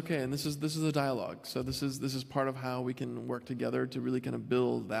 No, that's okay. And this is a dialogue. So this is part of how we can work together to really kind of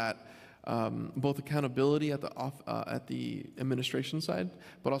build that both accountability at the administration side,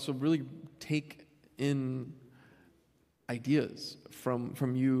 but also really take in ideas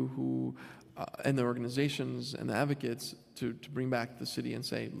from you who and the organizations and the advocates to bring back the city and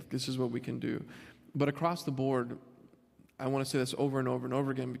say, look, this is what we can do. But across the board, I want to say this over and over and over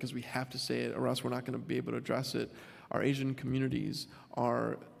again because we have to say it, or else we're not going to be able to address it. Our Asian communities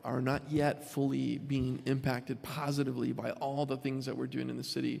are not yet fully being impacted positively by all the things that we're doing in the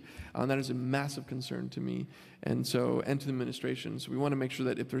city. That is a massive concern to me and to the administration. So we want to make sure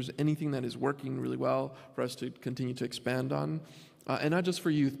that if there's anything that is working really well for us to continue to expand on, and not just for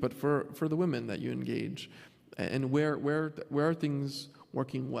youth, but for the women that you engage, and where are things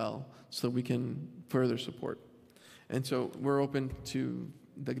working well so that we can further support. And so we're open to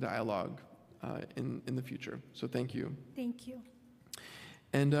the dialogue in the future. So thank you. Thank you.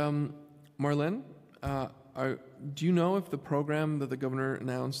 And Marlene, do you know if the program that the governor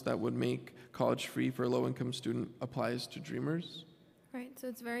announced that would make college free for a low-income student applies to Dreamers? Right, so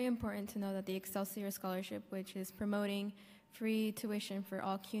it's very important to know that the Excelsior Scholarship, which is promoting free tuition for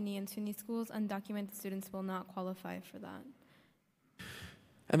all CUNY and SUNY schools, undocumented students will not qualify for that.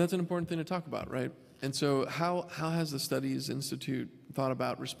 And that's an important thing to talk about, right? And so how has the Studies Institute thought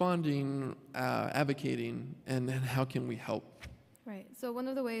about responding, advocating, and how can we help? Right. So one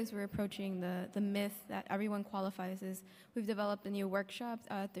of the ways we're approaching the myth that everyone qualifies is we've developed a new workshop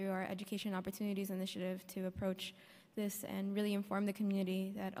through our Education Opportunities Initiative to approach this and really inform the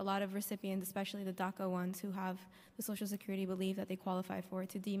community that a lot of recipients, especially the DACA ones who have the Social Security, believe that they qualify for,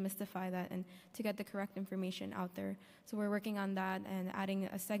 to demystify that and to get the correct information out there. So we're working on that and adding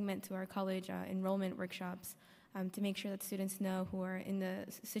a segment to our college enrollment workshops to make sure that students know who are in the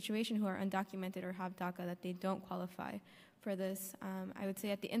situation, who are undocumented or have DACA, that they don't qualify for this. I would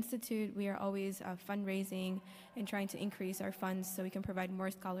say at the Institute, we are always fundraising and trying to increase our funds so we can provide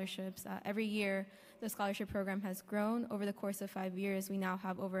more scholarships. Every year, the scholarship program has grown. Over the course of 5 years, we now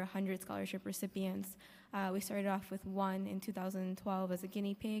have over 100 scholarship recipients. We started off with 1 in 2012 as a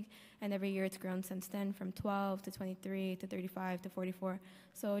guinea pig, and every year it's grown since then from 12 to 23 to 35 to 44.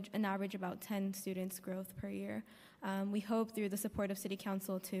 So an average about 10 students growth per year. We hope through the support of City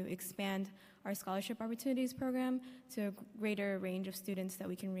Council to expand our scholarship opportunities program to a greater range of students that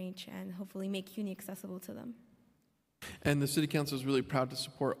we can reach and hopefully make CUNY accessible to them. And the City Council is really proud to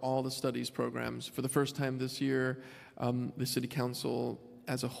support all the studies programs. For the first time this year, the City Council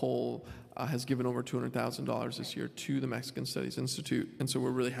as a whole has given over $200,000 this year to the Mexican Studies Institute. And so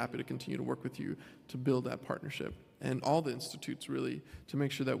we're really happy to continue to work with you to build that partnership. And all the institutes really, to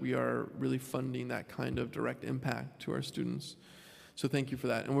make sure that we are really funding that kind of direct impact to our students. So thank you for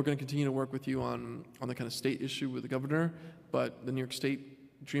that. And we're going to continue to work with you on the kind of state issue with the governor, but the New York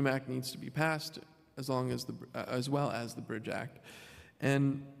State DREAM Act needs to be passed as well as the Bridge Act.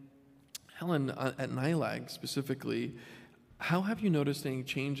 And Helen, at NYLAG specifically, How have you noticed any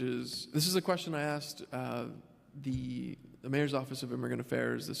changes? This is a question I asked the Mayor's Office of Immigrant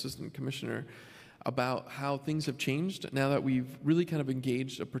Affairs, the Assistant Commissioner, about how things have changed now that we've really kind of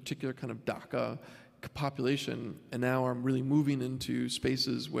engaged a particular kind of DACA population, and now I'm really moving into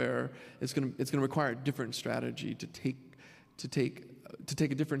spaces where it's going to require a different strategy to take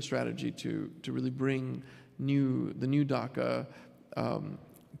a different strategy to really bring the new DACA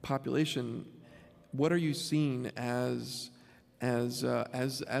population. What are you seeing as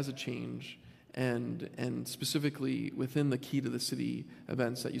a change, and specifically within the Key to the City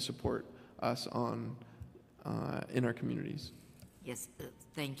events that you support us on in our communities? Yes,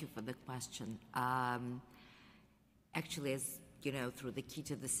 thank you for the question. Actually, as you know, through the Key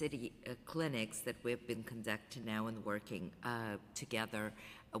to the City clinics that we've been conducting now and working together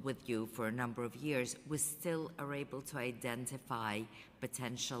with you for a number of years, we still are able to identify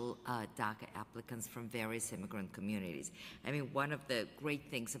potential DACA applicants from various immigrant communities. I mean, one of the great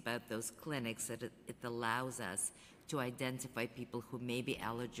things about those clinics is that it allows us to identify people who may be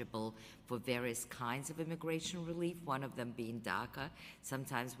eligible for various kinds of immigration relief, one of them being DACA.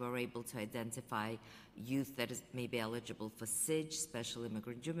 Sometimes we're able to identify youth that may be eligible for SIJ, Special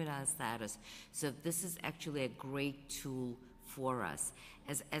Immigrant Juvenile Status. So this is actually a great tool for us.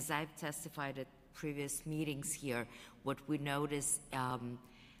 As I've testified at previous meetings here, what we notice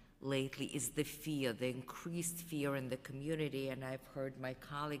lately is the fear, the increased fear in the community, and I've heard my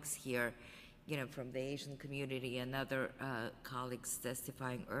colleagues here, you know, from the Asian community and other colleagues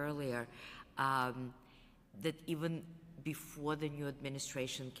testifying earlier, that even before the new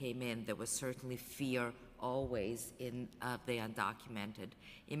administration came in, there was certainly fear always in the undocumented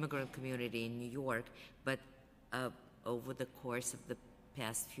immigrant community in New York, but over the course of the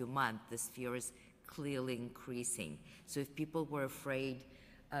past few months, this fear is clearly increasing. So if people were afraid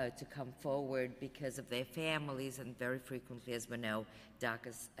to come forward because of their families, and very frequently, as we know,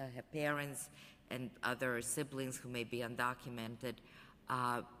 DACAs have parents and other siblings who may be undocumented,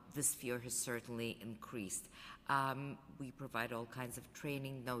 this fear has certainly increased. We provide all kinds of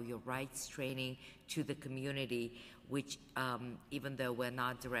training, know your rights training to the community, which even though we're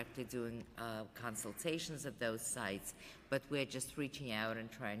not directly doing consultations at those sites, but we're just reaching out and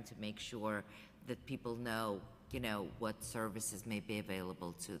trying to make sure that people know, you know, what services may be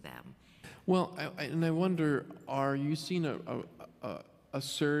available to them. Well, I wonder, are you seeing a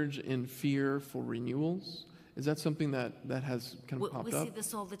surge in fear for renewals? Is that something that has kind of popped up? We see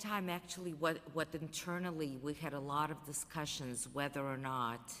this all the time, actually. What internally, we had a lot of discussions whether or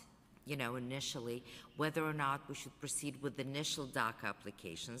not, you know, initially, whether or not we should proceed with initial DACA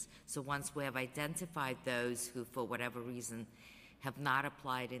applications. So once we have identified those who, for whatever reason, have not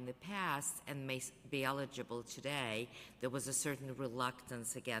applied in the past and may be eligible today, there was a certain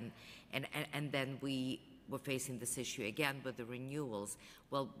reluctance again. And then we were facing this issue again with the renewals.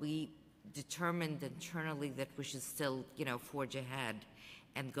 Well, we determined internally that we should still, you know, forge ahead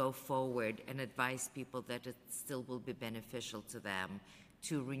and go forward and advise people that it still will be beneficial to them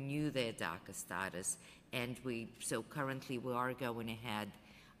to renew their DACA status. And so currently we are going ahead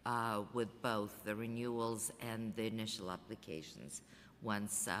with both the renewals and the initial applications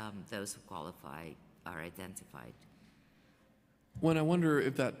once those who qualify are identified. When I wonder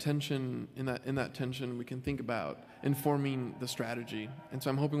if that tension, in that tension, we can think about informing the strategy. And so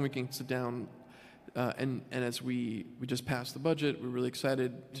I'm hoping we can sit down and as we just passed the budget, we're really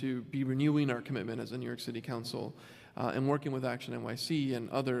excited to be renewing our commitment as a New York City Council and working with Action NYC and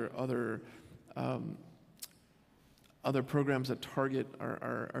other programs that target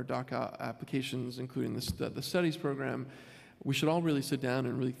our DACA applications, including the studies program. We should all really sit down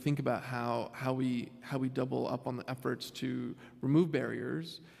and really think about how we double up on the efforts to remove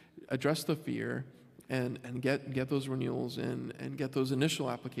barriers, address the fear, and get those renewals in and get those initial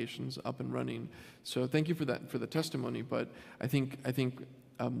applications up and running. So thank you for the testimony. But I think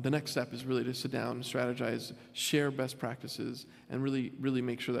the next step is really to sit down, strategize, share best practices, and really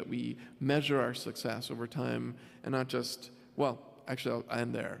make sure that we measure our success over time and not just, well, actually, I'll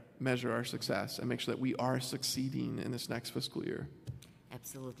end there. Measure our success and make sure that we are succeeding in this next fiscal year.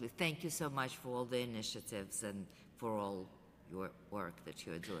 Absolutely. Thank you so much for all the initiatives and for all your work that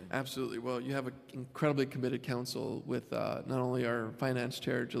you're doing. Absolutely. Well, you have an incredibly committed council with not only our finance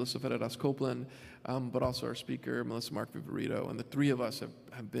chair, Julissa Ferreras Copeland, but also our speaker, Melissa Mark Viverito. And the three of us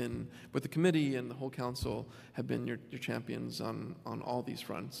have been, with the committee and the whole council, have been your champions on all these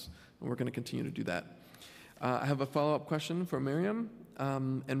fronts. And we're going to continue to do that. I have a follow-up question for Miriam,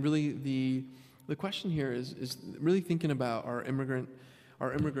 and really the question here is really thinking about our immigrants,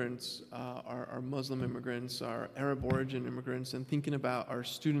 our Muslim immigrants, our Arab origin immigrants, and thinking about our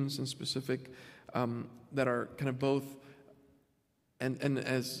students in specific that are kind of both and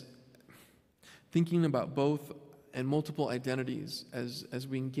as thinking about both and multiple identities as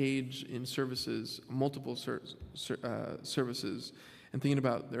we engage in services, multiple services, and thinking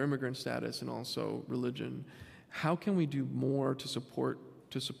about their immigrant status and also religion, how can we do more to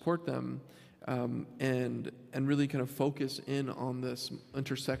support them and really kind of focus in on this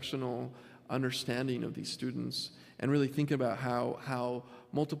intersectional understanding of these students, and really think about how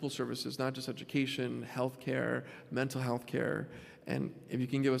multiple services, not just education, healthcare, mental health care, and if you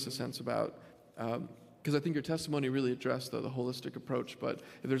can give us a sense about, because I think your testimony really addressed the holistic approach, but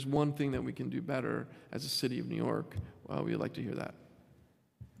if there's one thing that we can do better as a city of New York, we'd like to hear that.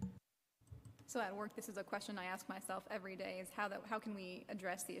 So at work, this is a question I ask myself every day, is how can we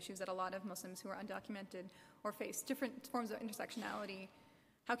address the issues that a lot of Muslims who are undocumented or face different forms of intersectionality,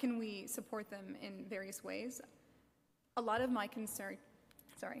 how can we support them in various ways? A lot of my concern,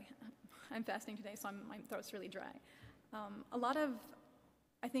 sorry, I'm fasting today, so my throat's really dry.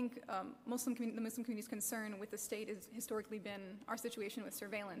 I think the Muslim community's concern with the state has historically been our situation with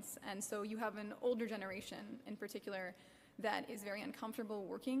surveillance. And so you have an older generation in particular that is very uncomfortable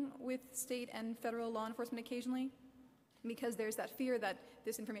working with state and federal law enforcement occasionally, because there's that fear that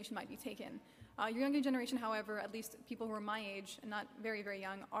this information might be taken. Your younger generation, however, at least people who are my age and not very, very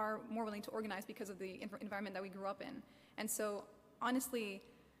young, are more willing to organize because of the environment that we grew up in. And so, honestly,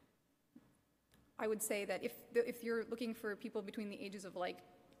 I would say that if you're looking for people between the ages of like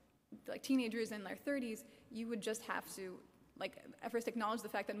teenagers in their 30s, you would just have to at first acknowledge the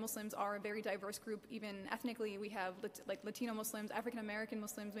fact that Muslims are a very diverse group. Even ethnically, we have Latino Muslims, African American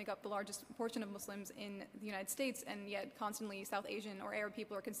Muslims make up the largest portion of Muslims in the United States, and yet constantly South Asian or Arab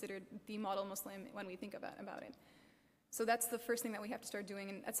people are considered the model Muslim when we think about it. So that's the first thing that we have to start doing,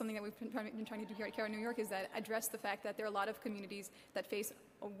 and that's something that we've been trying to do here at CARA New York, is that address the fact that there are a lot of communities that face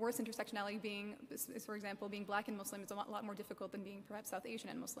a worse intersectionality. For example, being Black and Muslim is a lot more difficult than being perhaps South Asian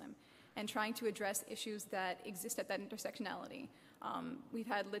and Muslim, and trying to address issues that exist at that intersectionality. We've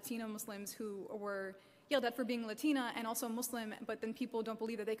had Latino Muslims who were yelled at for being Latina and also Muslim, but then people don't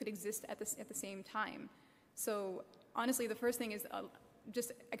believe that they could exist at the same time. So honestly, the first thing is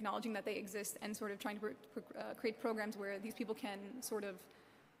just acknowledging that they exist and sort of trying to create programs where these people can sort of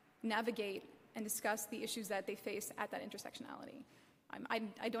navigate and discuss the issues that they face at that intersectionality.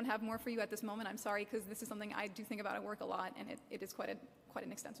 I don't have more for you at this moment. I'm sorry, because this is something I do think about at work a lot, and it is quite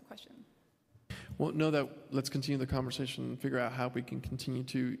an extensive question. Well, know that let's continue the conversation and figure out how we can continue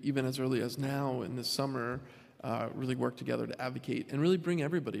to, even as early as now in this summer, really work together to advocate and really bring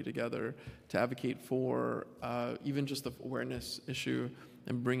everybody together to advocate for even just the awareness issue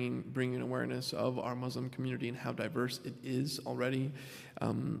and bringing awareness of our Muslim community and how diverse it is already.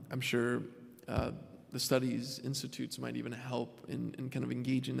 I'm sure the studies institutes might even help in kind of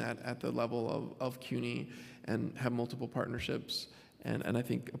engaging that at the level of CUNY and have multiple partnerships. And I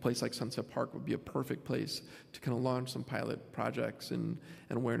think a place like Sunset Park would be a perfect place to kind of launch some pilot projects and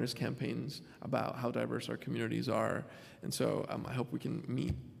awareness campaigns about how diverse our communities are. And so I hope we can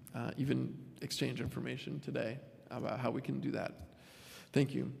meet, even exchange information today about how we can do that.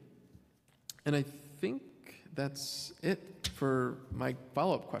 Thank you. And I think that's it for my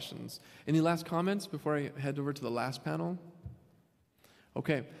follow-up questions. Any last comments before I head over to the last panel?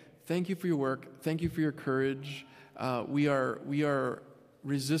 Okay, thank you for your work. Thank you for your courage. We are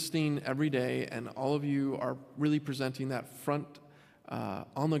resisting every day, and all of you are really presenting that front,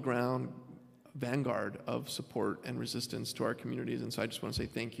 on the ground vanguard of support and resistance to our communities. And so I just want to say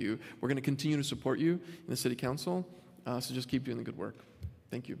thank you. We're going to continue to support you in the City Council, so just keep doing the good work.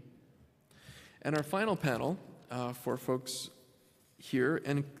 Thank you. And our final panel for folks here,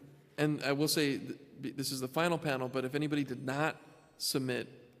 and I will say this is the final panel, but if anybody did not submit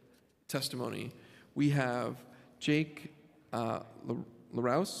testimony, we have Jake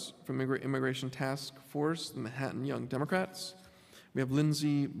LaRouse from Immigration Task Force, the Manhattan Young Democrats. We have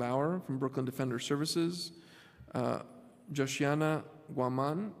Lindsay Bauer from Brooklyn Defender Services, Joshiana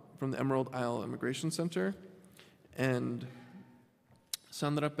Guaman from the Emerald Isle Immigration Center, and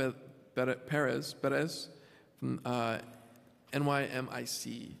Sandra Perez from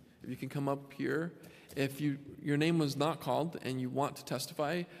NYCC. If you can come up here. If your name was not called and you want to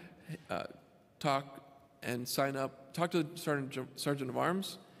testify, talk and sign up, talk to the Sergeant of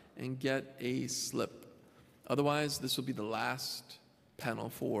Arms and get a slip. Otherwise, this will be the last panel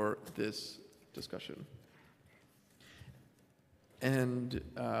for this discussion. And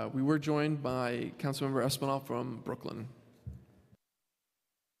we were joined by Councilmember Espinal from Brooklyn.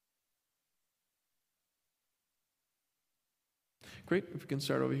 Great, if you can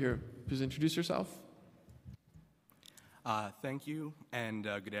start over here. Please introduce yourself. Thank you, and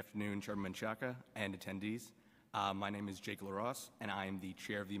good afternoon, Chairman Menchaca and attendees. My name is Jake LaRosse, and I am the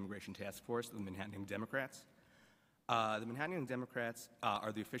chair of the Immigration Task Force of the Manhattan Young Democrats. The Manhattan Young Democrats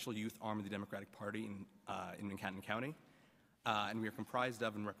are the official youth arm of the Democratic Party in Manhattan County, and we are comprised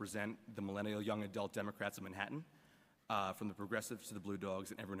of and represent the millennial young adult Democrats of Manhattan, from the progressives to the blue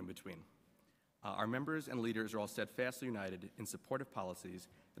dogs and everyone in between. Our members and leaders are all steadfastly united in support of policies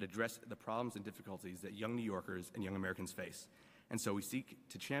that address the problems and difficulties that young New Yorkers and young Americans face, and so we seek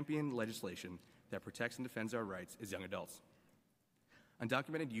to champion legislation that protects and defends our rights as young adults.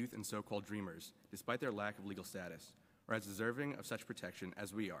 Undocumented youth and so-called dreamers, despite their lack of legal status, are as deserving of such protection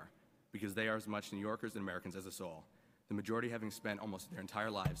as we are, because they are as much New Yorkers and Americans as us all, the majority having spent almost their entire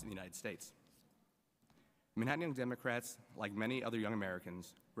lives in the United States. Manhattan Young Democrats, like many other young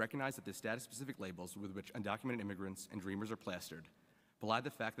Americans, recognize that the status-specific labels with which undocumented immigrants and dreamers are plastered belie the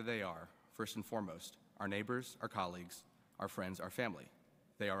fact that they are, first and foremost, our neighbors, our colleagues, our friends, our family.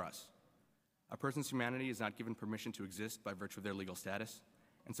 They are us. A person's humanity is not given permission to exist by virtue of their legal status,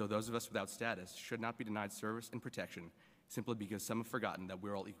 and so those of us without status should not be denied service and protection simply because some have forgotten that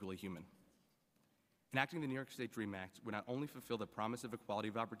we're all equally human. Enacting the New York State DREAM Act would not only fulfill the promise of equality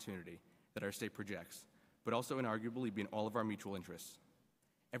of opportunity that our state projects, but also inarguably be in all of our mutual interests.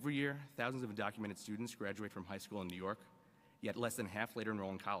 Every year, thousands of undocumented students graduate from high school in New York, yet less than half later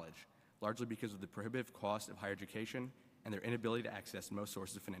enroll in college, largely because of the prohibitive cost of higher education and their inability to access most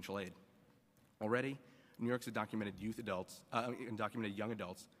sources of financial aid. Already, New York's undocumented young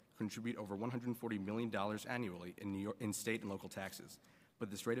adults contribute over $140 million annually in state and local taxes, but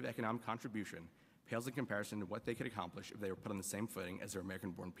this rate of economic contribution pales in comparison to what they could accomplish if they were put on the same footing as their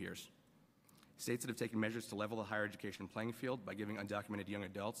American-born peers. States that have taken measures to level the higher education playing field by giving undocumented young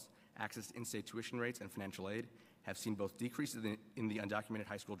adults access to in-state tuition rates and financial aid have seen both decreases in the undocumented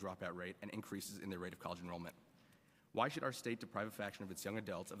high school dropout rate and increases in their rate of college enrollment. Why should our state deprive a faction of its young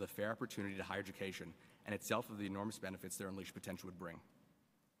adults of the fair opportunity to higher education and itself of the enormous benefits their unleashed potential would bring?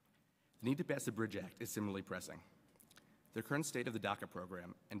 The need to pass the Bridge Act is similarly pressing. The current state of the DACA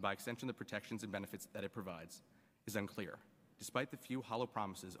program, and by extension the protections and benefits that it provides, is unclear, despite the few hollow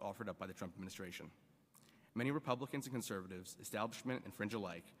promises offered up by the Trump administration. Many Republicans and conservatives, establishment and fringe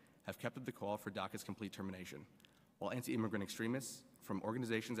alike, have kept up the call for DACA's complete termination, while anti-immigrant extremists from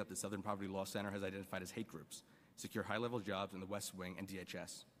organizations that the Southern Poverty Law Center has identified as hate groups secure high-level jobs in the West Wing and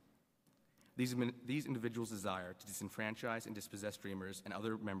DHS. These individuals' desire to disenfranchise and dispossess dreamers and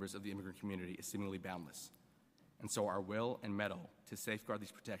other members of the immigrant community is seemingly boundless. And so our will and mettle to safeguard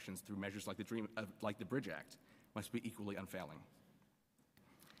these protections through measures like the Bridge Act must be equally unfailing.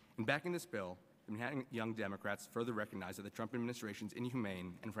 In backing this bill, the Manhattan Young Democrats further recognize that the Trump administration's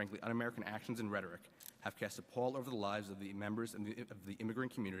inhumane and frankly un-American actions and rhetoric have cast a pall over the lives of the members of the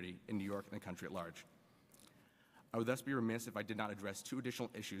immigrant community in New York and the country at large. I would thus be remiss if I did not address two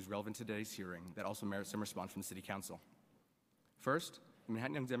additional issues relevant to today's hearing that also merit some response from the City Council. First, the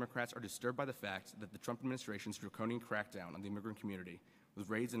Manhattan Young Democrats are disturbed by the fact that the Trump administration's draconian crackdown on the immigrant community, with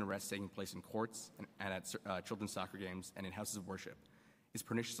raids and arrests taking place in courts and at children's soccer games and in houses of worship, is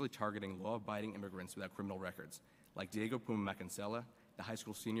perniciously targeting law-abiding immigrants without criminal records, like Diego Puma Macancella, the high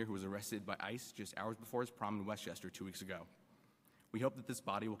school senior who was arrested by ICE just hours before his prom in Westchester 2 weeks ago. We hope that this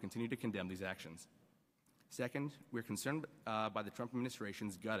body will continue to condemn these actions. Second, we're concerned by the Trump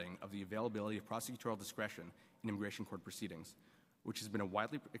administration's gutting of the availability of prosecutorial discretion in immigration court proceedings, which has been a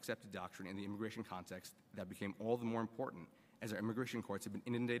widely accepted doctrine in the immigration context that became all the more important as our immigration courts have been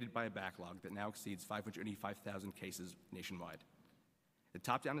inundated by a backlog that now exceeds 585,000 cases nationwide. The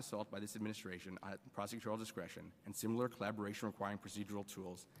top-down assault by this administration on prosecutorial discretion and similar collaboration requiring procedural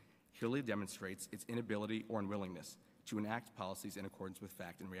tools clearly demonstrates its inability or unwillingness to enact policies in accordance with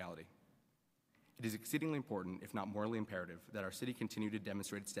fact and reality. It is exceedingly important, if not morally imperative, that our city continue to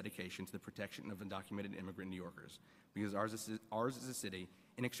demonstrate its dedication to the protection of undocumented immigrant New Yorkers, because ours is a city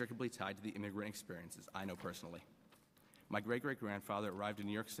inextricably tied to the immigrant experiences I know personally. My great-great-grandfather arrived in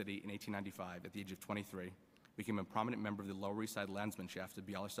New York City in 1895 at the age of 23, became a prominent member of the Lower East Side Landsmannschaft of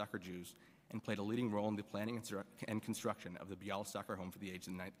Bialystoker Jews, and played a leading role in the planning and construction of the Bialystoker Home for the Aged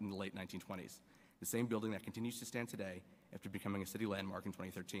in the late 1920s, the same building that continues to stand today after becoming a city landmark in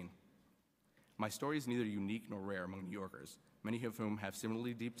 2013. My story is neither unique nor rare among New Yorkers, many of whom have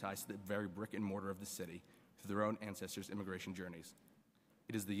similarly deep ties to the very brick and mortar of the city through their own ancestors' immigration journeys.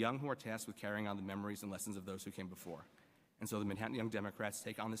 It is the young who are tasked with carrying on the memories and lessons of those who came before, and so the Manhattan Young Democrats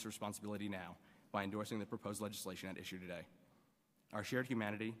take on this responsibility now by endorsing the proposed legislation at issue today. Our shared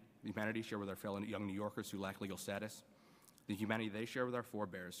humanity, the humanity shared with our fellow young New Yorkers who lack legal status, the humanity they share with our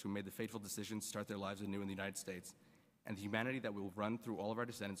forebears who made the fateful decision to start their lives anew in the United States, and the humanity that will run through all of our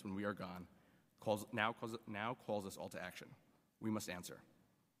descendants when we are gone, now calls us all to action. We must answer.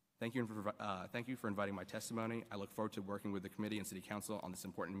 Thank you for inviting my testimony. I look forward to working with the committee and City Council on this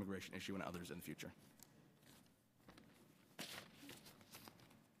important immigration issue and others in the future.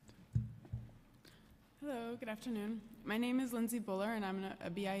 Hello, good afternoon. My name is Lindsay Buller, and I'm a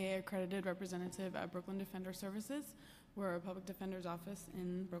BIA accredited representative at Brooklyn Defender Services. We're a public defender's office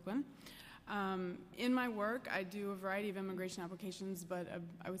in Brooklyn. In my work, I do a variety of immigration applications, but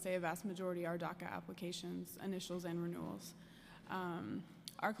I would say a vast majority are DACA applications, initials, and renewals.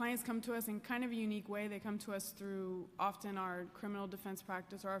 Our clients come to us in kind of a unique way. They come to us through often our criminal defense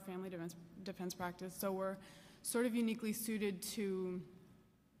practice or our family defense practice. So we're sort of uniquely suited to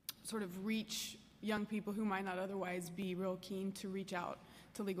sort of reach young people who might not otherwise be real keen to reach out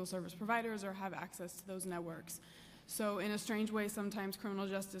to legal service providers or have access to those networks. So in a strange way, sometimes criminal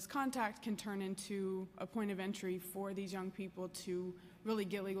justice contact can turn into a point of entry for these young people to really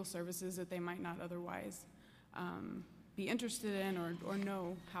get legal services that they might not otherwise be interested in or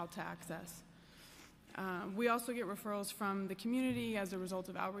know how to access. We also get referrals from the community as a result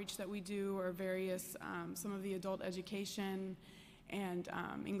of outreach that we do, or various, some of the adult education and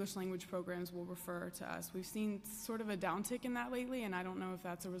English language programs will refer to us. We've seen sort of a downtick in that lately, and I don't know if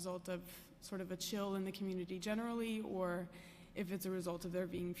that's a result of sort of a chill in the community generally, or if it's a result of there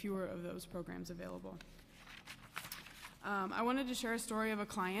being fewer of those programs available. I wanted to share a story of a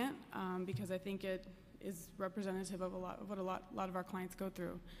client because I think it is representative of what a lot of our clients go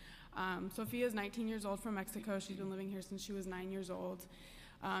through. Sophia is 19 years old from Mexico. She's been living here since she was 9 years old.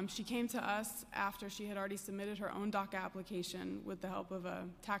 She came to us after she had already submitted her own DACA application with the help of a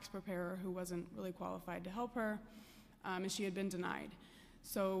tax preparer who wasn't really qualified to help her, and she had been denied.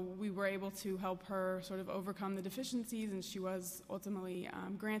 So we were able to help her sort of overcome the deficiencies, and she was ultimately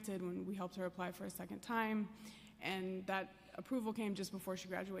granted when we helped her apply for a second time, and that approval came just before she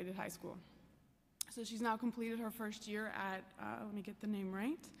graduated high school. So she's now completed her first year at, let me get the name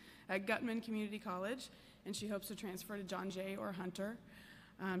right, at Gutman Community College, and she hopes to transfer to John Jay or Hunter.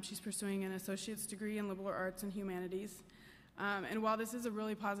 She's pursuing an associate's degree in liberal arts and humanities. And while this is a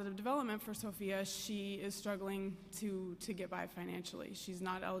really positive development for Sophia, she is struggling to get by financially. She's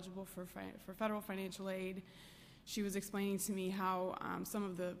not eligible for federal financial aid. She was explaining to me how some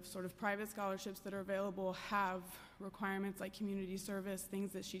of the sort of private scholarships that are available have requirements like community service,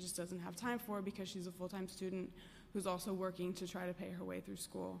 things that she just doesn't have time for because she's a full-time student who's also working to try to pay her way through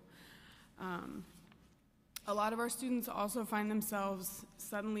school. A lot of our students also find themselves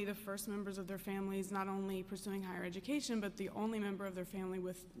suddenly the first members of their families not only pursuing higher education, but the only member of their family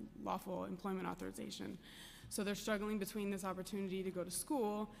with lawful employment authorization. So they're struggling between this opportunity to go to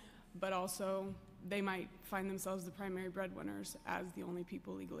school, but also they might find themselves the primary breadwinners as the only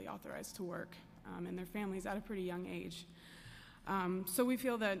people legally authorized to work in their families at a pretty young age. So we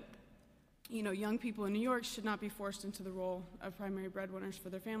feel that young people in New York should not be forced into the role of primary breadwinners for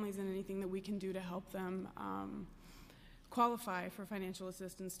their families, and anything that we can do to help them qualify for financial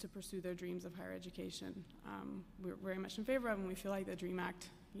assistance to pursue their dreams of higher education. We're very much in favor of, and we feel like the DREAM Act,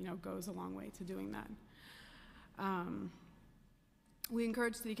 goes a long way to doing that. We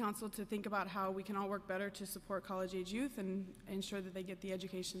encourage City Council to think about how we can all work better to support college-age youth and ensure that they get the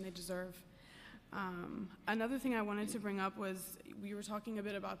education they deserve. Another thing I wanted to bring up was we were talking a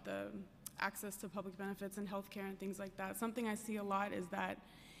bit about the access to public benefits and healthcare and things like that. Something I see a lot is that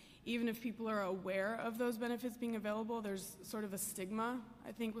even if people are aware of those benefits being available, there's sort of a stigma,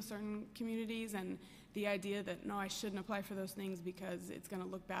 I think, with certain communities, and the idea that, no, I shouldn't apply for those things because it's going to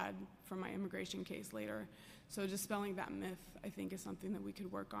look bad for my immigration case later. So dispelling that myth, I think, is something that we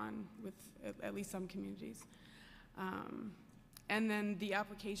could work on with at least some communities. And then the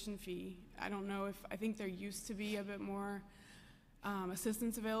application fee, I don't know I think there used to be a bit more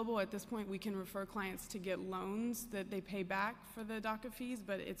assistance available. At this point, we can refer clients to get loans that they pay back for the DACA fees,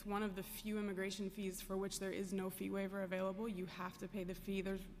 but it's one of the few immigration fees for which there is no fee waiver available. You have to pay the fee.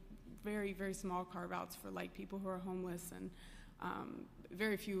 There's very, very small carve-outs for like people who are homeless, and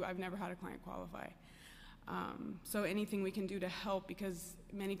very few. I've never had a client qualify. So anything we can do to help, because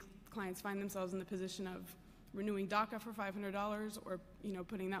many clients find themselves in the position of renewing DACA for $500 or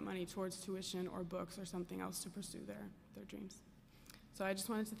putting that money towards tuition or books or something else to pursue their dreams. So I just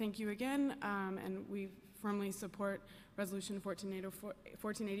wanted to thank you again, and we firmly support Resolution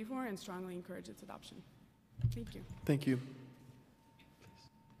 1484 and strongly encourage its adoption. Thank you. Thank you.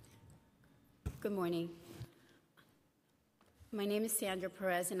 Good morning. My name is Sandra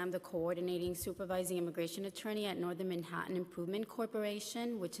Perez, and I'm the coordinating supervising immigration attorney at Northern Manhattan Improvement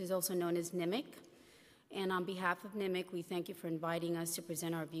Corporation, which is also known as NYMIC. And on behalf of NYMIC, we thank you for inviting us to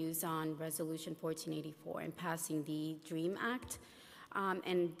present our views on Resolution 1484 and passing the DREAM Act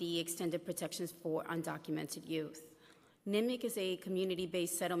and the extended protections for undocumented youth. NYCC is a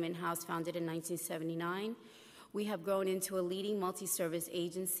community-based settlement house founded in 1979. We have grown into a leading multi-service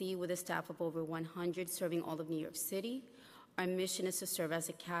agency with a staff of over 100 serving all of New York City. Our mission is to serve as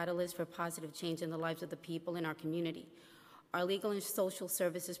a catalyst for positive change in the lives of the people in our community. Our legal and social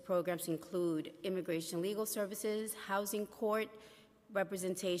services programs include immigration legal services, housing court,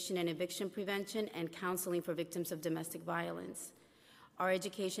 representation and eviction prevention, and counseling for victims of domestic violence. Our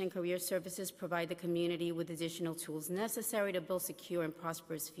education and career services provide the community with additional tools necessary to build secure and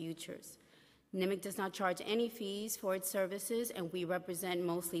prosperous futures. NYCC does not charge any fees for its services, and we represent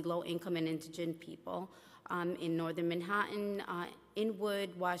mostly low-income and indigent people in northern Manhattan,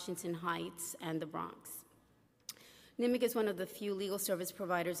 Inwood, Washington Heights, and the Bronx. NYCC is one of the few legal service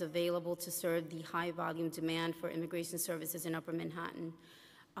providers available to serve the high-volume demand for immigration services in Upper Manhattan.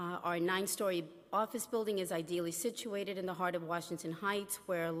 Our 9-story office building is ideally situated in the heart of Washington Heights,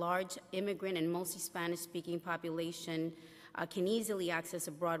 where a large immigrant and mostly Spanish-speaking population can easily access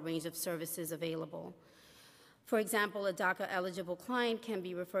a broad range of services available. For example, a DACA-eligible client can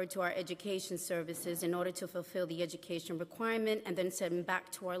be referred to our education services in order to fulfill the education requirement and then sent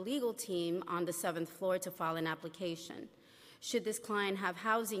back to our legal team on the 7th floor to file an application. Should this client have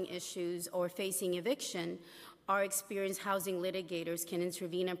housing issues or facing eviction, our experienced housing litigators can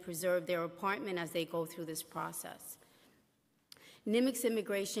intervene and preserve their apartment as they go through this process. NYCC's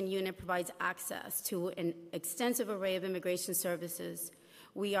immigration unit provides access to an extensive array of immigration services.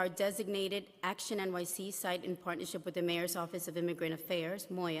 We are designated Action NYC site in partnership with the Mayor's Office of Immigrant Affairs,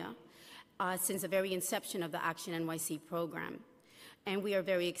 MOIA, since the very inception of the Action NYC program. And we are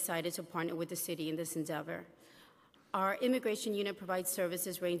very excited to partner with the city in this endeavor. Our immigration unit provides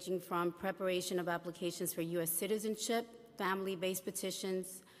services ranging from preparation of applications for U.S. citizenship, family-based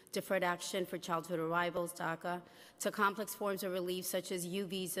petitions, deferred action for childhood arrivals, DACA, to complex forms of relief such as U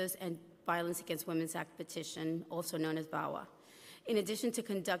visas and Violence Against Women's Act petition, also known as VAWA. In addition to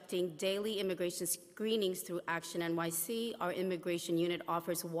conducting daily immigration screenings through Action NYC, our immigration unit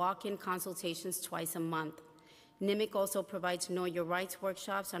offers walk-in consultations twice a month. NYCC also provides Know Your Rights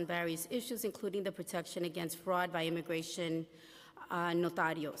workshops on various issues, including the protection against fraud by immigration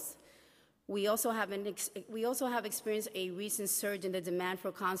notarios. We also have experienced a recent surge in the demand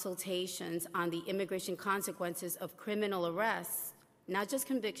for consultations on the immigration consequences of criminal arrests, not just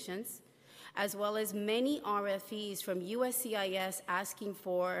convictions, as well as many RFEs from USCIS asking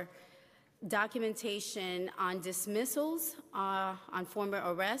for documentation on dismissals, on former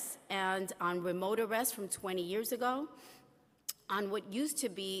arrests, and on remote arrests from 20 years ago, on what used to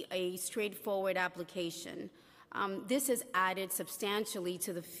be a straightforward application. This has added substantially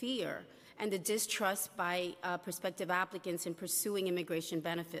to the fear and the distrust by prospective applicants in pursuing immigration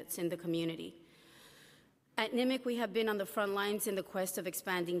benefits in the community. At NYCC, we have been on the front lines in the quest of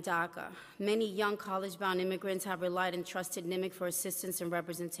expanding DACA. Many young college-bound immigrants have relied and trusted NYCC for assistance and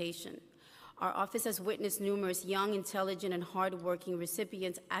representation. Our office has witnessed numerous young, intelligent, and hardworking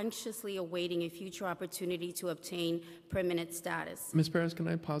recipients anxiously awaiting a future opportunity to obtain permanent status. Ms. Perez, can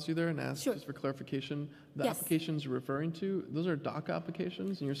I pause you there and ask Sure. just for clarification? The Yes. applications you're referring to, those are DACA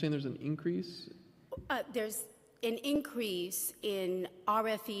applications, and you're saying there's an increase? There's an increase in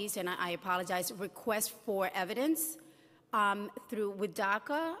RFEs, and I apologize, requests for evidence with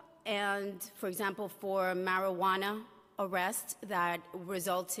DACA, and, for example, for marijuana arrest that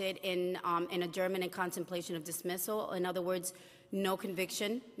resulted in an adjournment and contemplation of dismissal. In other words, no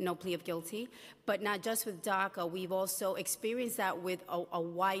conviction, no plea of guilty. But not just with DACA, we've also experienced that with a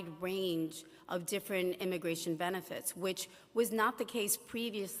wide range of different immigration benefits, which was not the case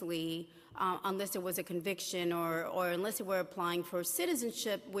previously unless there was a conviction or unless they were applying for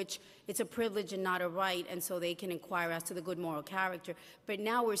citizenship, which it's a privilege and not a right, and so they can inquire as to the good moral character. But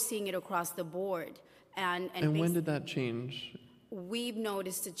now we're seeing it across the board. And when did that change? We've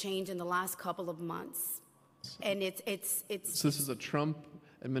noticed a change in the last couple of months. And it's So this is a Trump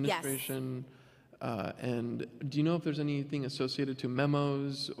administration. Yes. And do you know if there's anything associated to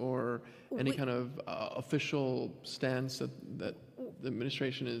memos or any kind of official stance that the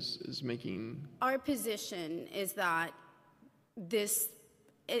administration is making? Our position is that this,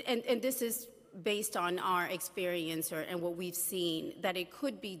 and this is based on our experience and what we've seen, that it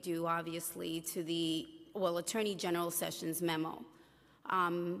could be due, obviously, to the, Attorney General Sessions memo,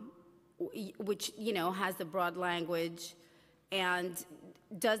 which, has the broad language and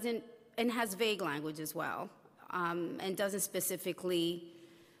has vague language as well, and doesn't specifically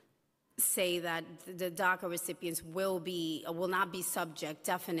say that the DACA recipients will not be subject,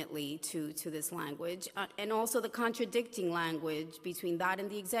 definitely, to this language. And also the contradicting language between that and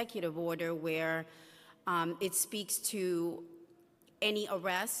the executive order, where it speaks to any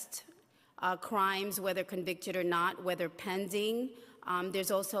arrest crimes, whether convicted or not, whether pending.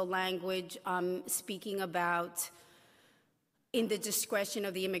 There's also language speaking about in the discretion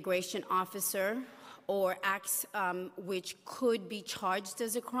of the immigration officer or acts which could be charged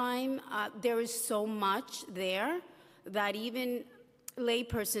as a crime. There is so much there that even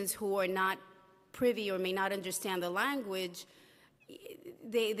laypersons who are not privy or may not understand the language,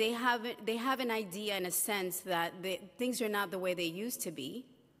 they have an idea in a sense that things are not the way they used to be.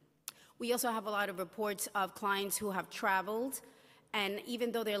 We also have a lot of reports of clients who have traveled, and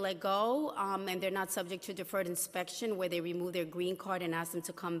even though they're let go and they're not subject to deferred inspection where they remove their green card and ask them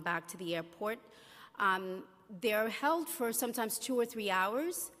to come back to the airport, they're held for sometimes 2 or 3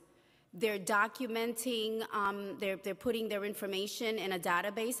 hours. They're documenting, they're putting their information in a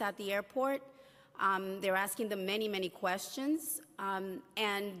database at the airport. They're asking them many, many questions,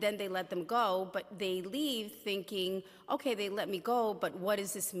 and then they let them go, but they leave thinking, okay, they let me go, but what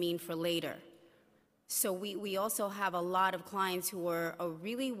does this mean for later? So we also have a lot of clients who are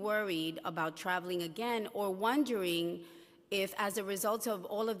really worried about traveling again or wondering if, as a result of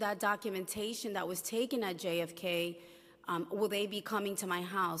all of that documentation that was taken at JFK, will they be coming to my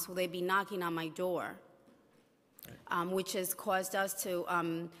house? Will they be knocking on my door? Which has caused us to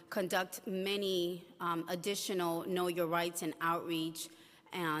conduct many additional Know Your Rights and outreach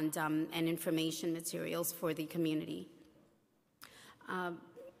and information materials for the community.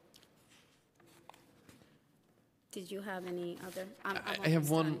 Did you have any other? I have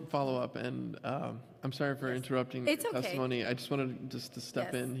one follow-up, and I'm sorry for interrupting the testimony. I just wanted to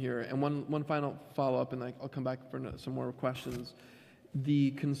step in here. And one final follow-up, and I'll come back for some more questions.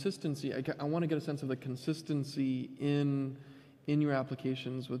 The consistency, I want to get a sense of the consistency in your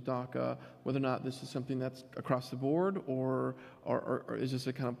applications with DACA, whether or not this is something that's across the board, or is this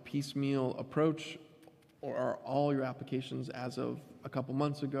a kind of piecemeal approach, or are all your applications as of a couple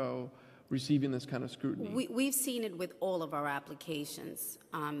months ago receiving this kind of scrutiny? We've seen it with all of our applications.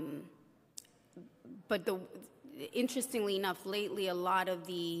 But interestingly enough, lately a lot of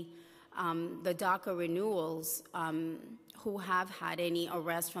the DACA renewals who have had any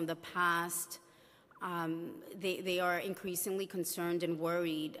arrests from the past, they are increasingly concerned and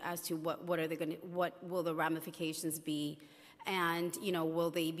worried as to what will the ramifications be, and will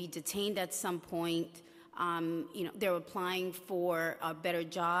they be detained at some point? They're applying for better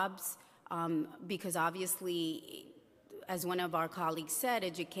jobs because obviously, as one of our colleagues said,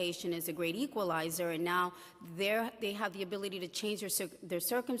 education is a great equalizer, and now they have the ability to change their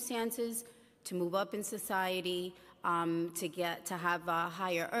circumstances, to move up in society, to have a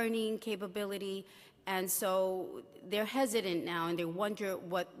higher earning capability, and so they're hesitant now, and they wonder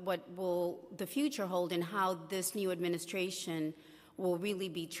what will the future hold and how this new administration will really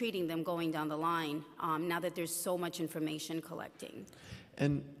be treating them going down the line. Now that there's so much information collecting.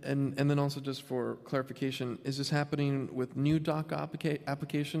 And then also, just for clarification, is this happening with new DACA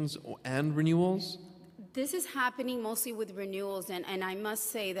applications and renewals? This is happening mostly with renewals, and I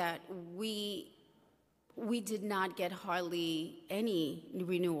must say that we did not get hardly any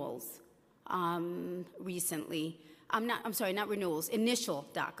renewals recently. I'm sorry, not renewals, initial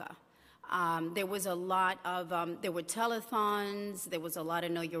DACA. There was a lot of, there were telethons, there was a lot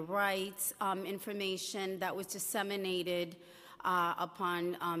of Know Your Rights information that was disseminated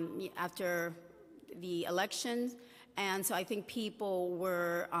after the elections. And so I think people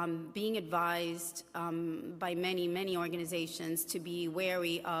were being advised by many organizations to be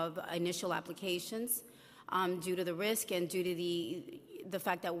wary of initial applications due to the risk and due to the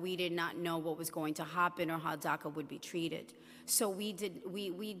fact that we did not know what was going to happen or how DACA would be treated. So we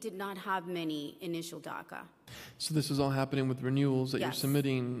did not have many initial DACA. So this is all happening with renewals that you're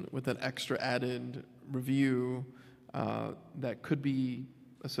submitting with that extra added review that could be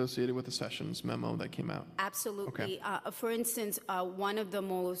associated with the Sessions memo that came out? Absolutely. Okay. For instance, one of the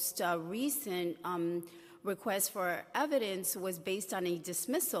most recent requests for evidence was based on a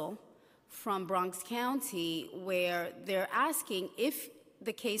dismissal from Bronx County, where they're asking, if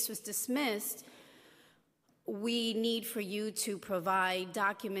the case was dismissed, we need for you to provide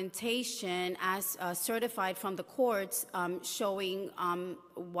documentation as certified from the courts showing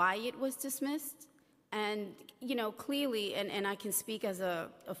why it was dismissed. And, clearly, and I can speak as a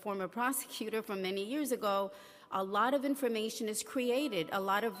former prosecutor from many years ago, a lot of information is created, a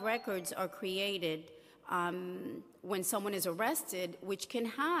lot of records are created when someone is arrested, which can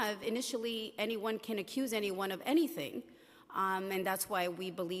have, initially, anyone can accuse anyone of anything. And that's why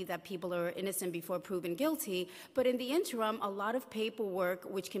we believe that people are innocent before proven guilty. But in the interim, a lot of paperwork,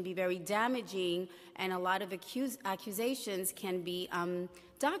 which can be very damaging, and a lot of accusations can be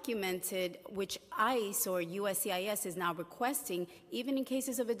documented, which ICE or USCIS is now requesting, even in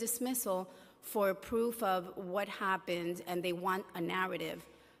cases of a dismissal, for proof of what happened, and they want a narrative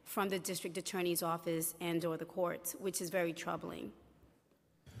from the district attorney's office and or the courts, which is very troubling.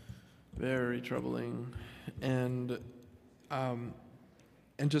 Very troubling. And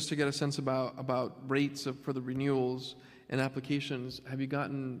just to get a sense about rates for the renewals and applications, have you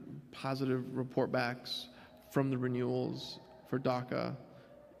gotten positive report backs from the renewals for DACA?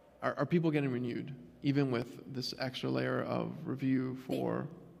 Are people getting renewed, even with this extra layer of review for?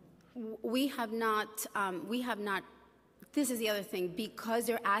 We have not, this is the other thing, because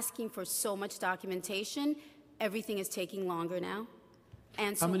they're asking for so much documentation, everything is taking longer now.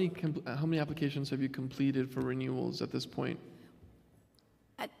 And so, how many applications have you completed for renewals at this point?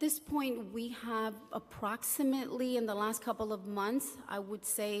 At this point, we have approximately, in the last couple of months, I would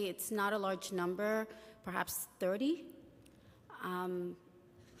say it's not a large number, perhaps 30.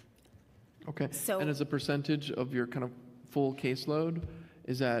 Okay. So, and as a percentage of your kind of full caseload,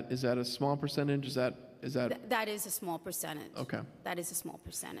 is that a small percentage? Is that that is a small percentage. Okay. That is a small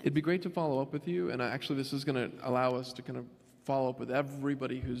percentage. It'd be great to follow up with you, and actually this is going to allow us to kind of follow up with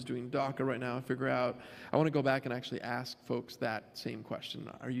everybody who's doing DACA right now and figure out. I want to go back and actually ask folks that same question.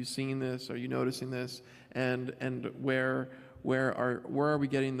 Are you seeing this? Are you noticing this? And where are we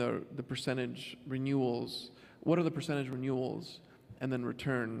getting the percentage renewals? What are the percentage renewals? And then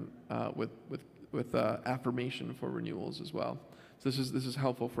return with affirmation for renewals as well. So this is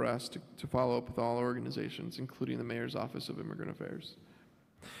helpful for us to follow up with all organizations, including the Mayor's Office of Immigrant Affairs.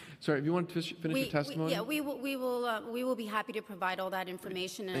 Sorry, if you want to finish your testimony. We will be happy to provide all that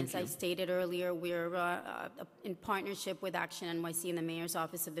information. And as I stated earlier, we're in partnership with Action NYC and the Mayor's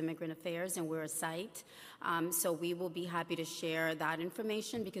Office of Immigrant Affairs, and we're a site. So we will be happy to share that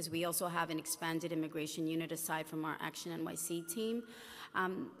information because we also have an expanded immigration unit aside from our Action NYC team.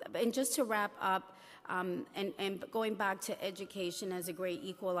 And just to wrap up, and going back to education as a great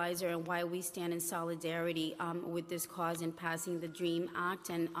equalizer and why we stand in solidarity with this cause in passing the DREAM Act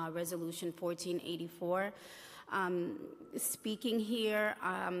and Resolution 1484. Speaking here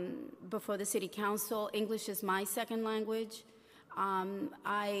before the City Council, English is my second language.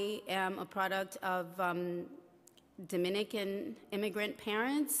 I am a product of Dominican immigrant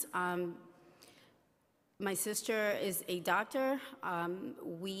parents. My sister is a doctor.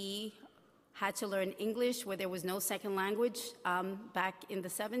 We had to learn English where there was no second language back in the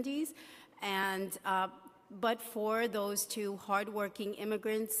 70s. And, but for those two hardworking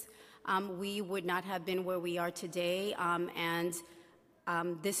immigrants, we would not have been where we are today.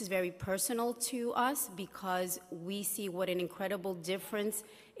 This is very personal to us because we see what an incredible difference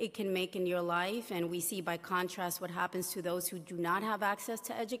it can make in your life. And we see by contrast what happens to those who do not have access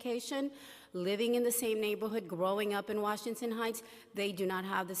to education. Living in the same neighborhood, growing up in Washington Heights, they do not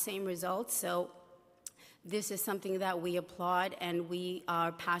have the same results. So this is something that we applaud and we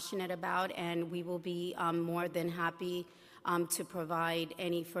are passionate about, and we will be more than happy to provide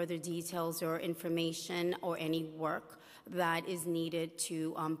any further details or information or any work that is needed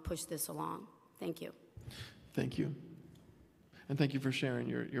to push this along. Thank you. Thank you. And thank you for sharing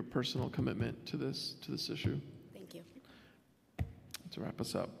your personal commitment to this issue. Thank you. To wrap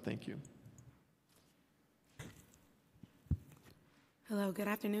us up, thank you. Hello, good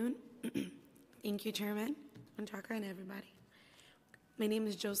afternoon. Thank you, Chairman Menchaca, and everybody. My name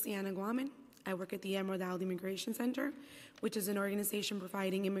is Josiana Guaman. I work at the Emerald Isle Immigration Center, which is an organization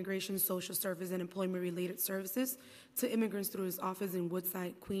providing immigration, social service, and employment-related services to immigrants through its office in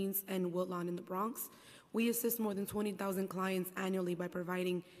Woodside, Queens, and Woodlawn in the Bronx. We assist more than 20,000 clients annually by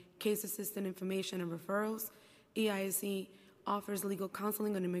providing case assistant information and referrals. EISC offers legal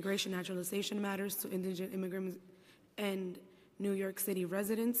counseling on immigration naturalization matters to indigent immigrants and New York City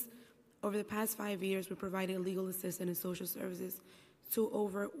residents. Over the past 5 years, we provided legal assistance and social services to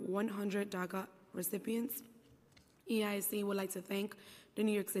over 100 DACA recipients. EISC would like to thank the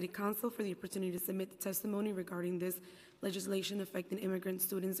New York City Council for the opportunity to submit the testimony regarding this legislation affecting immigrant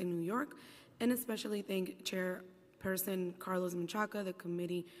students in New York, and especially thank Chairperson Carlos Menchaca, the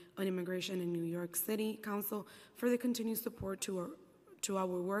Committee on Immigration in New York City Council, for the continued support to our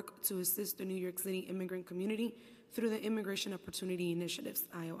work to assist the New York City immigrant community through the Immigration Opportunity Initiatives,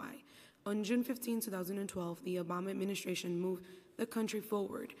 IOI. On June 15, 2012, the Obama administration moved the country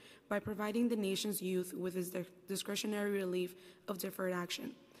forward by providing the nation's youth with its discretionary relief of deferred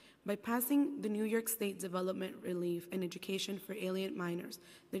action. By passing the New York State Development, Relief, and Education for Alien Minors,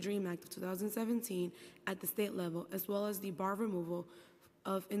 the DREAM Act of 2017, at the state level, as well as the bar removal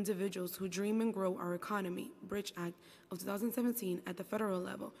of individuals who dream and grow our economy, Bridge Act of 2017, at the federal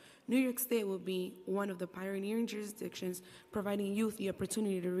level, New York State will be one of the pioneering jurisdictions providing youth the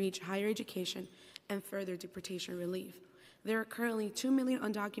opportunity to reach higher education and further deportation relief. There are currently 2 million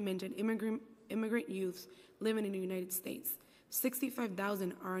undocumented immigrant youths living in the United States.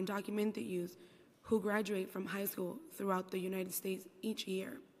 65,000 are undocumented youth who graduate from high school throughout the United States each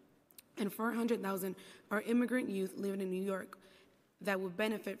year. And 400,000 are immigrant youth living in New York that will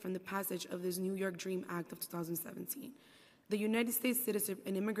benefit from the passage of this New York DREAM Act of 2017. The United States Citizenship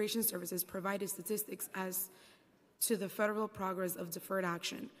and Immigration Services provided statistics as to the federal progress of deferred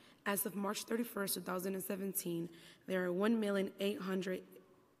action. As of March 31st, 2017, there are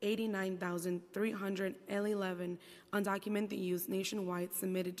 1,889,311 undocumented youth nationwide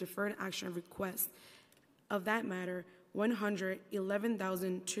submitted deferred action requests. Of that matter,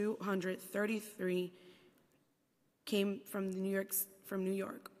 111,233 came from New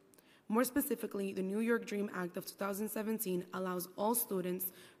York. More specifically, the New York DREAM Act of 2017 allows all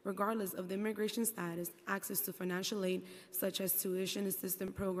students, regardless of the immigration status, access to financial aid such as tuition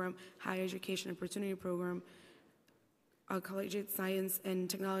assistance program, higher education opportunity program, collegiate science and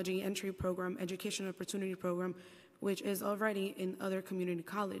technology entry program, education opportunity program, which is already in other community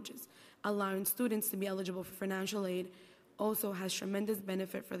colleges. Allowing students to be eligible for financial aid also has tremendous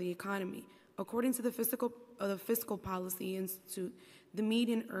benefit for the economy. According to the Fiscal Policy Institute, the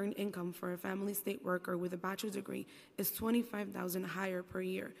median earned income for a family state worker with a bachelor's degree is $25,000 higher per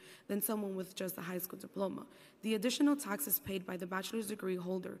year than someone with just a high school diploma. The additional taxes paid by the bachelor's degree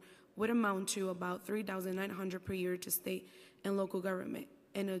holder would amount to about $3,900 per year to state and local government,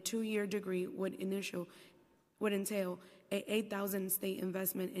 and a 2-year degree would entail a $8,000 state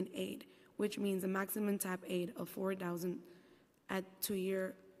investment in aid, which means a maximum tap aid of $4,000 at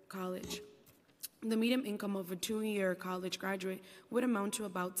 2-year college. The median income of a 2-year college graduate would amount to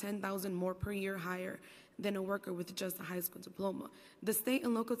about $10,000 more per year higher than a worker with just a high school diploma. The state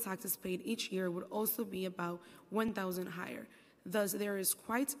and local taxes paid each year would also be about $1,000 higher. Thus, there is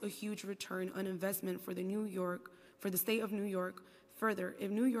quite a huge return on investment for the state of New York. Further,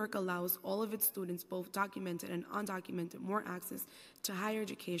 if New York allows all of its students, both documented and undocumented, more access to higher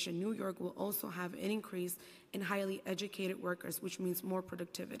education, New York will also have an increase in highly educated workers, which means more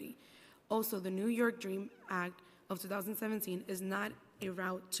productivity. Also, the New York DREAM Act of 2017 is not a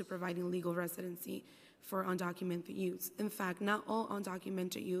route to providing legal residency for undocumented youth. In fact, not all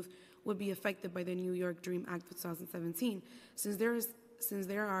undocumented youth would be affected by the New York DREAM Act of 2017, since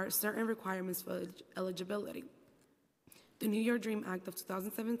there are certain requirements for eligibility. The New York DREAM Act of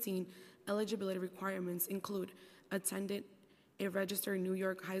 2017 eligibility requirements include attended a registered New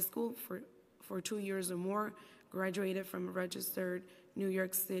York high school for 2 years or more, graduated from a registered New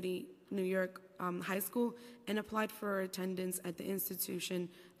York high school, and applied for attendance at the institution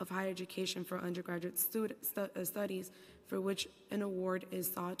of higher education for undergraduate studies for which an award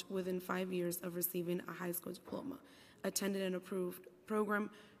is sought within 5 years of receiving a high school diploma, attended an approved program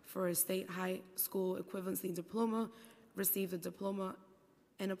for a state high school equivalency diploma, received a diploma,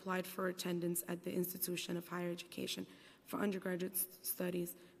 and applied for attendance at the institution of higher education for undergraduate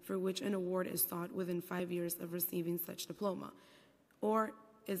studies for which an award is sought within 5 years of receiving such diploma, or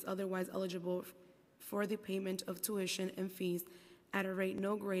is otherwise eligible for the payment of tuition and fees at a rate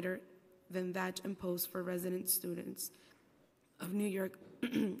no greater than that imposed for resident students of New York,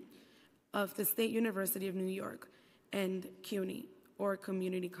 of the State University of New York and CUNY or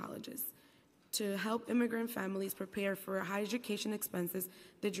community colleges. To help immigrant families prepare for higher education expenses,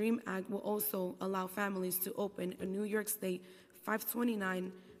 the DREAM Act will also allow families to open a New York State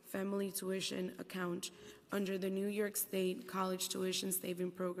 529 family tuition account under the New York State College Tuition Saving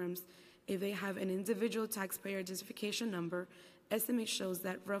Programs if they have an individual taxpayer identification number. Estimate shows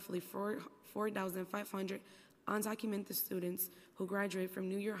that roughly 4,500 undocumented students who graduate from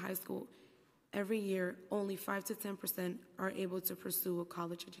New York High School every year, only 5 to 10% are able to pursue a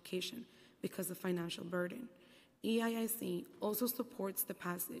college education because of financial burden. EIIC also supports the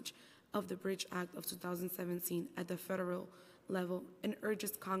passage of the Bridge Act of 2017 at the federal level and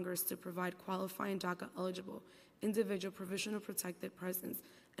urges Congress to provide qualifying DACA-eligible individual provisional protected presence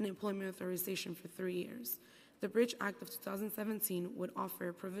and employment authorization for 3 years. The Bridge Act of 2017 would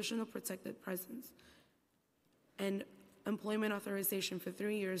offer provisional protected presence and employment authorization for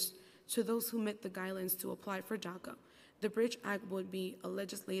 3 years to those who met the guidelines to apply for DACA. The Bridge Act would be a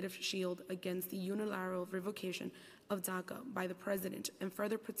legislative shield against the unilateral revocation of DACA by the president and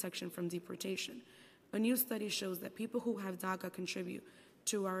further protection from deportation. A new study shows that people who have DACA contribute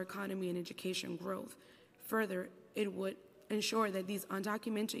to our economy and education growth. Further, it would ensure that these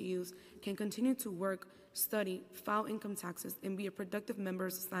undocumented youth can continue to work, study, file income taxes, and be a productive member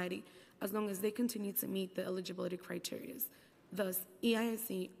of society as long as they continue to meet the eligibility criteria. Thus,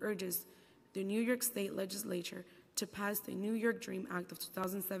 EISC urges the New York State Legislature to pass the New York Dream Act of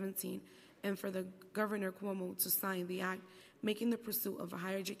 2017 and for the Governor Cuomo to sign the act, making the pursuit of a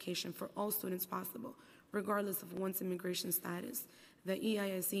higher education for all students possible, regardless of one's immigration status. The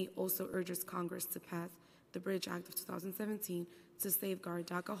EISC also urges Congress to pass the Bridge Act of 2017 to safeguard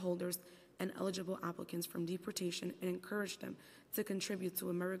DACA holders and eligible applicants from deportation and encourage them to contribute to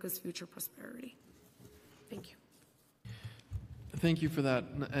America's future prosperity. Thank you. Thank you for that,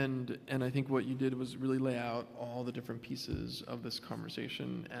 and I think what you did was really lay out all the different pieces of this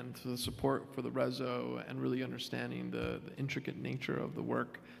conversation and the support for the reso and really understanding the intricate nature of the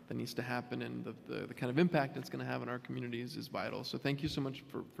work that needs to happen and the kind of impact it's going to have on our communities is vital. So thank you so much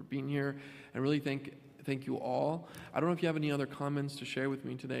for being here, and really thank you all. I don't know if you have any other comments to share with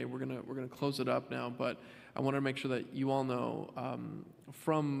me today. We're gonna close it up now, but I want to make sure that you all know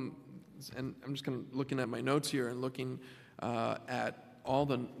and I'm just kind of looking at my notes here and looking at all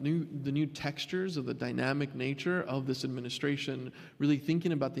the new textures of the dynamic nature of this administration, really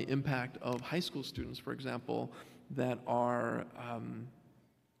thinking about the impact of high school students, for example, that are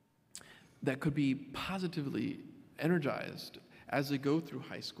that could be positively energized as they go through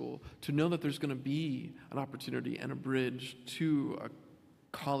high school, to know that there's going to be an opportunity and a bridge to a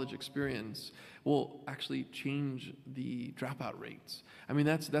college experience will actually change the dropout rates. I mean,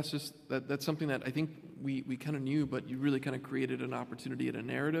 that's something that I think we kind of knew, but you really kind of created an opportunity and a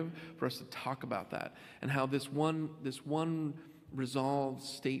narrative for us to talk about that, and how this one resolved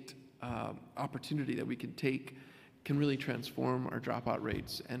state opportunity that we can take can really transform our dropout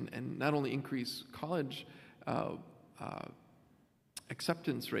rates and not only increase college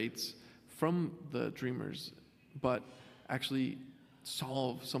acceptance rates from the Dreamers, but actually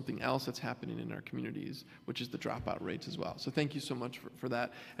solve something else that's happening in our communities, which is the dropout rates as well. So thank you so much for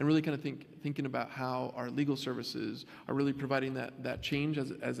that, and really kind of thinking about how our legal services are really providing that change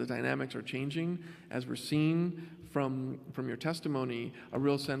as the dynamics are changing, as we're seeing from your testimony, a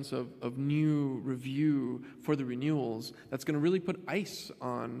real sense of new review for the renewals that's going to really put ice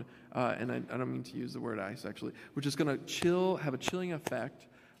on, and I don't mean to use the word ice actually, which is going to have a chilling effect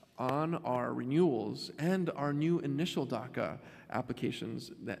on our renewals and our new initial DACA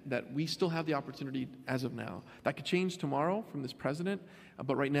applications that we still have the opportunity as of now. That could change tomorrow from this president,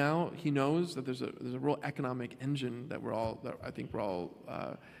 but right now he knows that there's a real economic engine that I think we're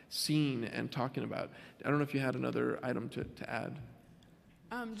all seeing and talking about. I don't know if you had another item to add.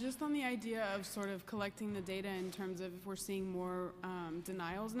 Just on the idea of sort of collecting the data in terms of if we're seeing more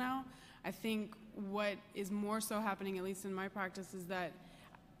denials now, I think what is more so happening, at least in my practice, is that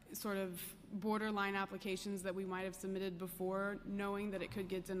sort of borderline applications that we might have submitted before, knowing that it could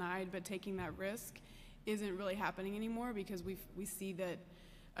get denied, but taking that risk isn't really happening anymore because we see that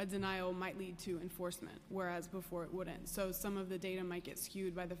a denial might lead to enforcement, whereas before it wouldn't. So some of the data might get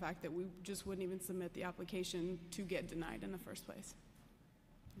skewed by the fact that we just wouldn't even submit the application to get denied in the first place.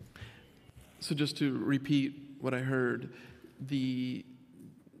 So just to repeat what I heard, the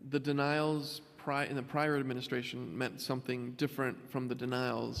denials in the prior administration meant something different from the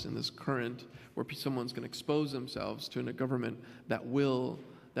denials in this current, where someone's going to expose themselves to a government that will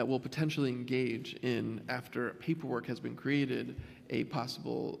potentially engage in, after paperwork has been created, a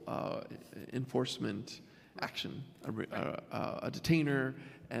possible enforcement action, a detainer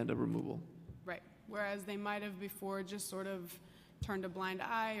and a removal. Right. Whereas they might have before just sort of turned a blind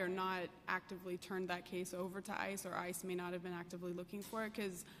eye or not actively turned that case over to ICE, or ICE may not have been actively looking for it,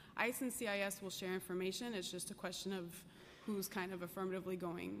 because ICE and CIS will share information. It's just a question of who's kind of affirmatively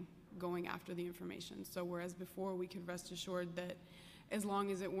going after the information. So whereas before we could rest assured that as long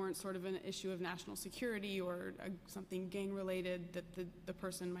as it weren't sort of an issue of national security or something gang related, that the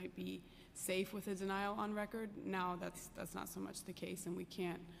person might be safe with a denial on record, now that's not so much the case, and we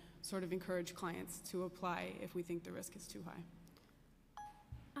can't sort of encourage clients to apply if we think the risk is too high.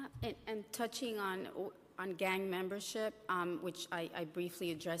 And touching on gang membership, which I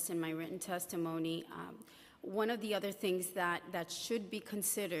briefly addressed in my written testimony, one of the other things that should be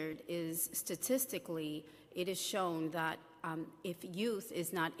considered is statistically, it is shown that if youth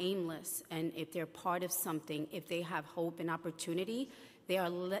is not aimless and if they're part of something, if they have hope and opportunity, they are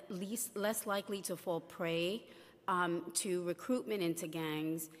less likely to fall prey to recruitment into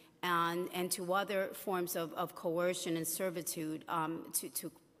gangs and to other forms of coercion and servitude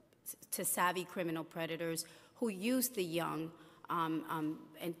to savvy criminal predators who use the young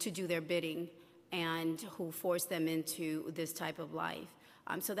and to do their bidding and who force them into this type of life.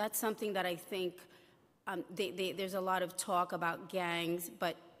 So that's something that I think there's a lot of talk about gangs,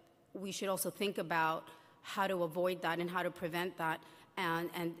 but we should also think about how to avoid that and how to prevent that.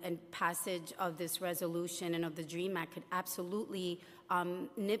 And passage of this resolution and of the DREAM Act could absolutely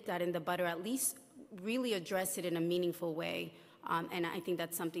nip that in the bud, or at least really address it in a meaningful way. And I think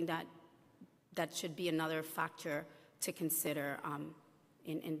that's something that should be another factor to consider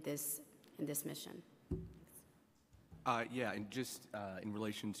in this mission. Yeah, and just in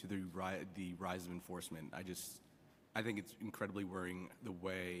relation to the rise of enforcement, I think it's incredibly worrying the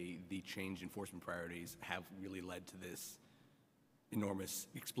way the changed enforcement priorities have really led to this enormous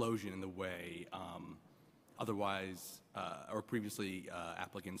explosion in the way otherwise or previously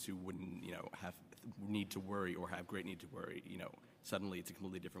applicants who wouldn't have need to worry or have great need to worry, suddenly it's a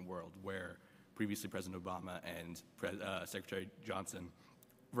completely different world where previously President Obama and Secretary Johnson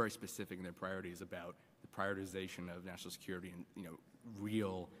were very specific in their priorities about the prioritization of national security and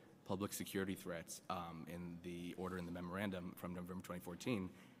real public security threats in the order in the memorandum from November 2014.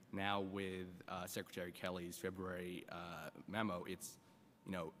 Now with Secretary Kelly's February memo,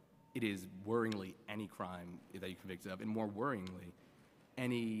 it is worryingly any crime that you're convicted of, and more worryingly,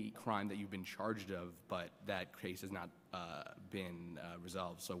 any crime that you've been charged of, but that case has not been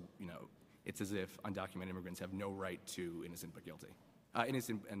resolved. So, it's as if undocumented immigrants have no right to innocent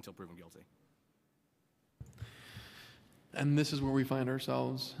until proven guilty. And this is where we find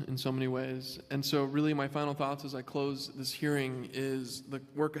ourselves in so many ways. And so really my final thoughts as I close this hearing is the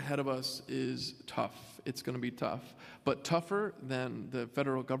work ahead of us is tough. It's going to be tough. But tougher than the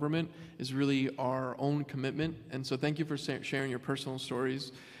federal government is really our own commitment. And so thank you for sharing your personal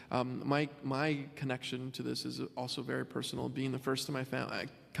stories. My connection to this is also very personal. Being the first in my family,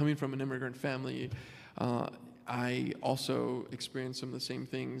 coming from an immigrant family, I also experienced some of the same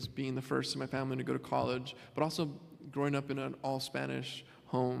things, being the first in my family to go to college, but also growing up in an all-Spanish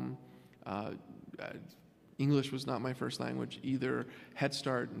home. English was not my first language either. Head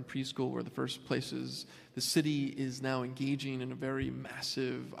Start and preschool were the first places. The city is now engaging in a very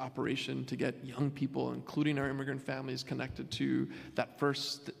massive operation to get young people, including our immigrant families, connected to that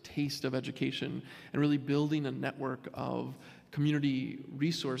first taste of education and really building a network of community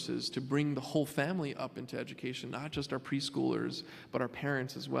resources to bring the whole family up into education, not just our preschoolers, but our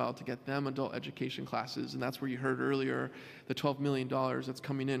parents as well, to get them adult education classes. And that's where you heard earlier the $12 million that's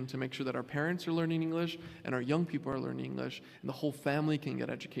coming in to make sure that our parents are learning English and our young people are learning English and the whole family can get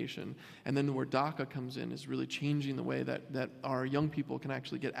education. And then where DACA comes in is really changing the way that our young people can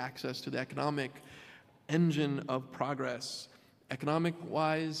actually get access to the economic engine of progress,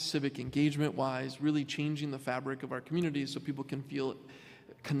 economic-wise, civic engagement-wise, really changing the fabric of our communities so people can feel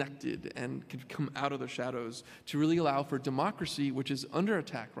connected and can come out of the shadows to really allow for democracy, which is under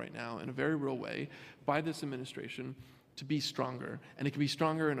attack right now in a very real way by this administration, to be stronger. And it can be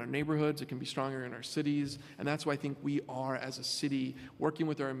stronger in our neighborhoods, it can be stronger in our cities, and that's why I think we are, as a city, working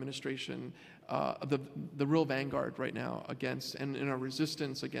with our administration, the real vanguard right now against, and in our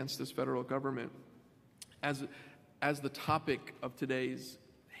resistance against this federal government. As the topic of today's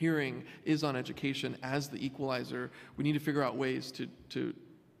hearing is on education as the equalizer, we need to figure out ways to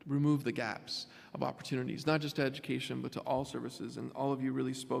remove the gaps of opportunities, not just to education, but to all services, and all of you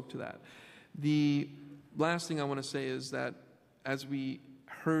really spoke to that. The last thing I want to say is that as we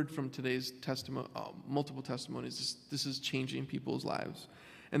heard from today's multiple testimonies, this is changing people's lives.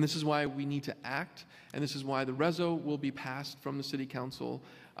 And this is why we need to act, and this is why the reso will be passed from the City Council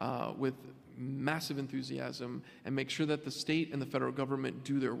with massive enthusiasm and make sure that the state and the federal government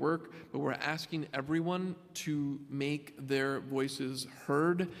do their work, but we're asking everyone to make their voices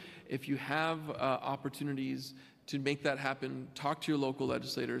heard. If you have opportunities to make that happen, talk to your local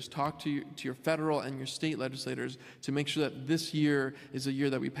legislators, talk to your federal and your state legislators to make sure that this year is a year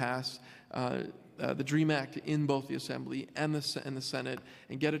that we pass the DREAM Act in both the Assembly and the Senate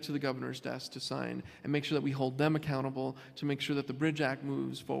and get it to the governor's desk to sign and make sure that we hold them accountable to make sure that the Bridge Act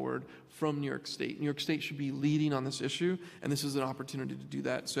moves forward from New York State. New York State should be leading on this issue, and this is an opportunity to do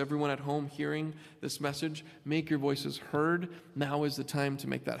that. So everyone at home hearing this message, make your voices heard. Now is the time to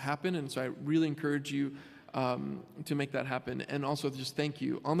make that happen, and so I really encourage you to make that happen. And also just thank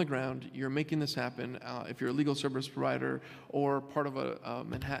you. On the ground, you're making this happen. If you're a legal service provider or part of a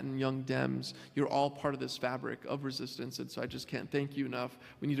Manhattan Young Dems, you're all part of this fabric of resistance. And so I just can't thank you enough.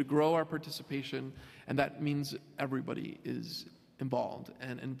 We need to grow our participation, and that means everybody is involved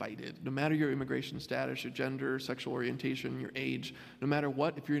and invited, no matter your immigration status, your gender, sexual orientation, your age, no matter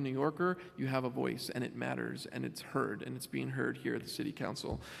what. If you're a New Yorker, you have a voice, and it matters, and it's heard, and it's being heard here at the City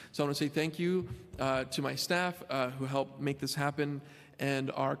Council. So I want to say thank you to my staff who helped make this happen, and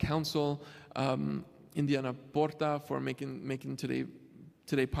our council, Indiana Porta, for making today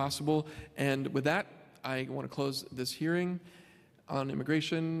today possible. And with that, I want to close this hearing on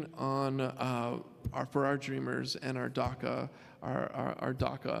immigration for our dreamers and our DACA, our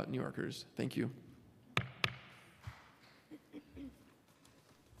DACA New Yorkers. Thank you.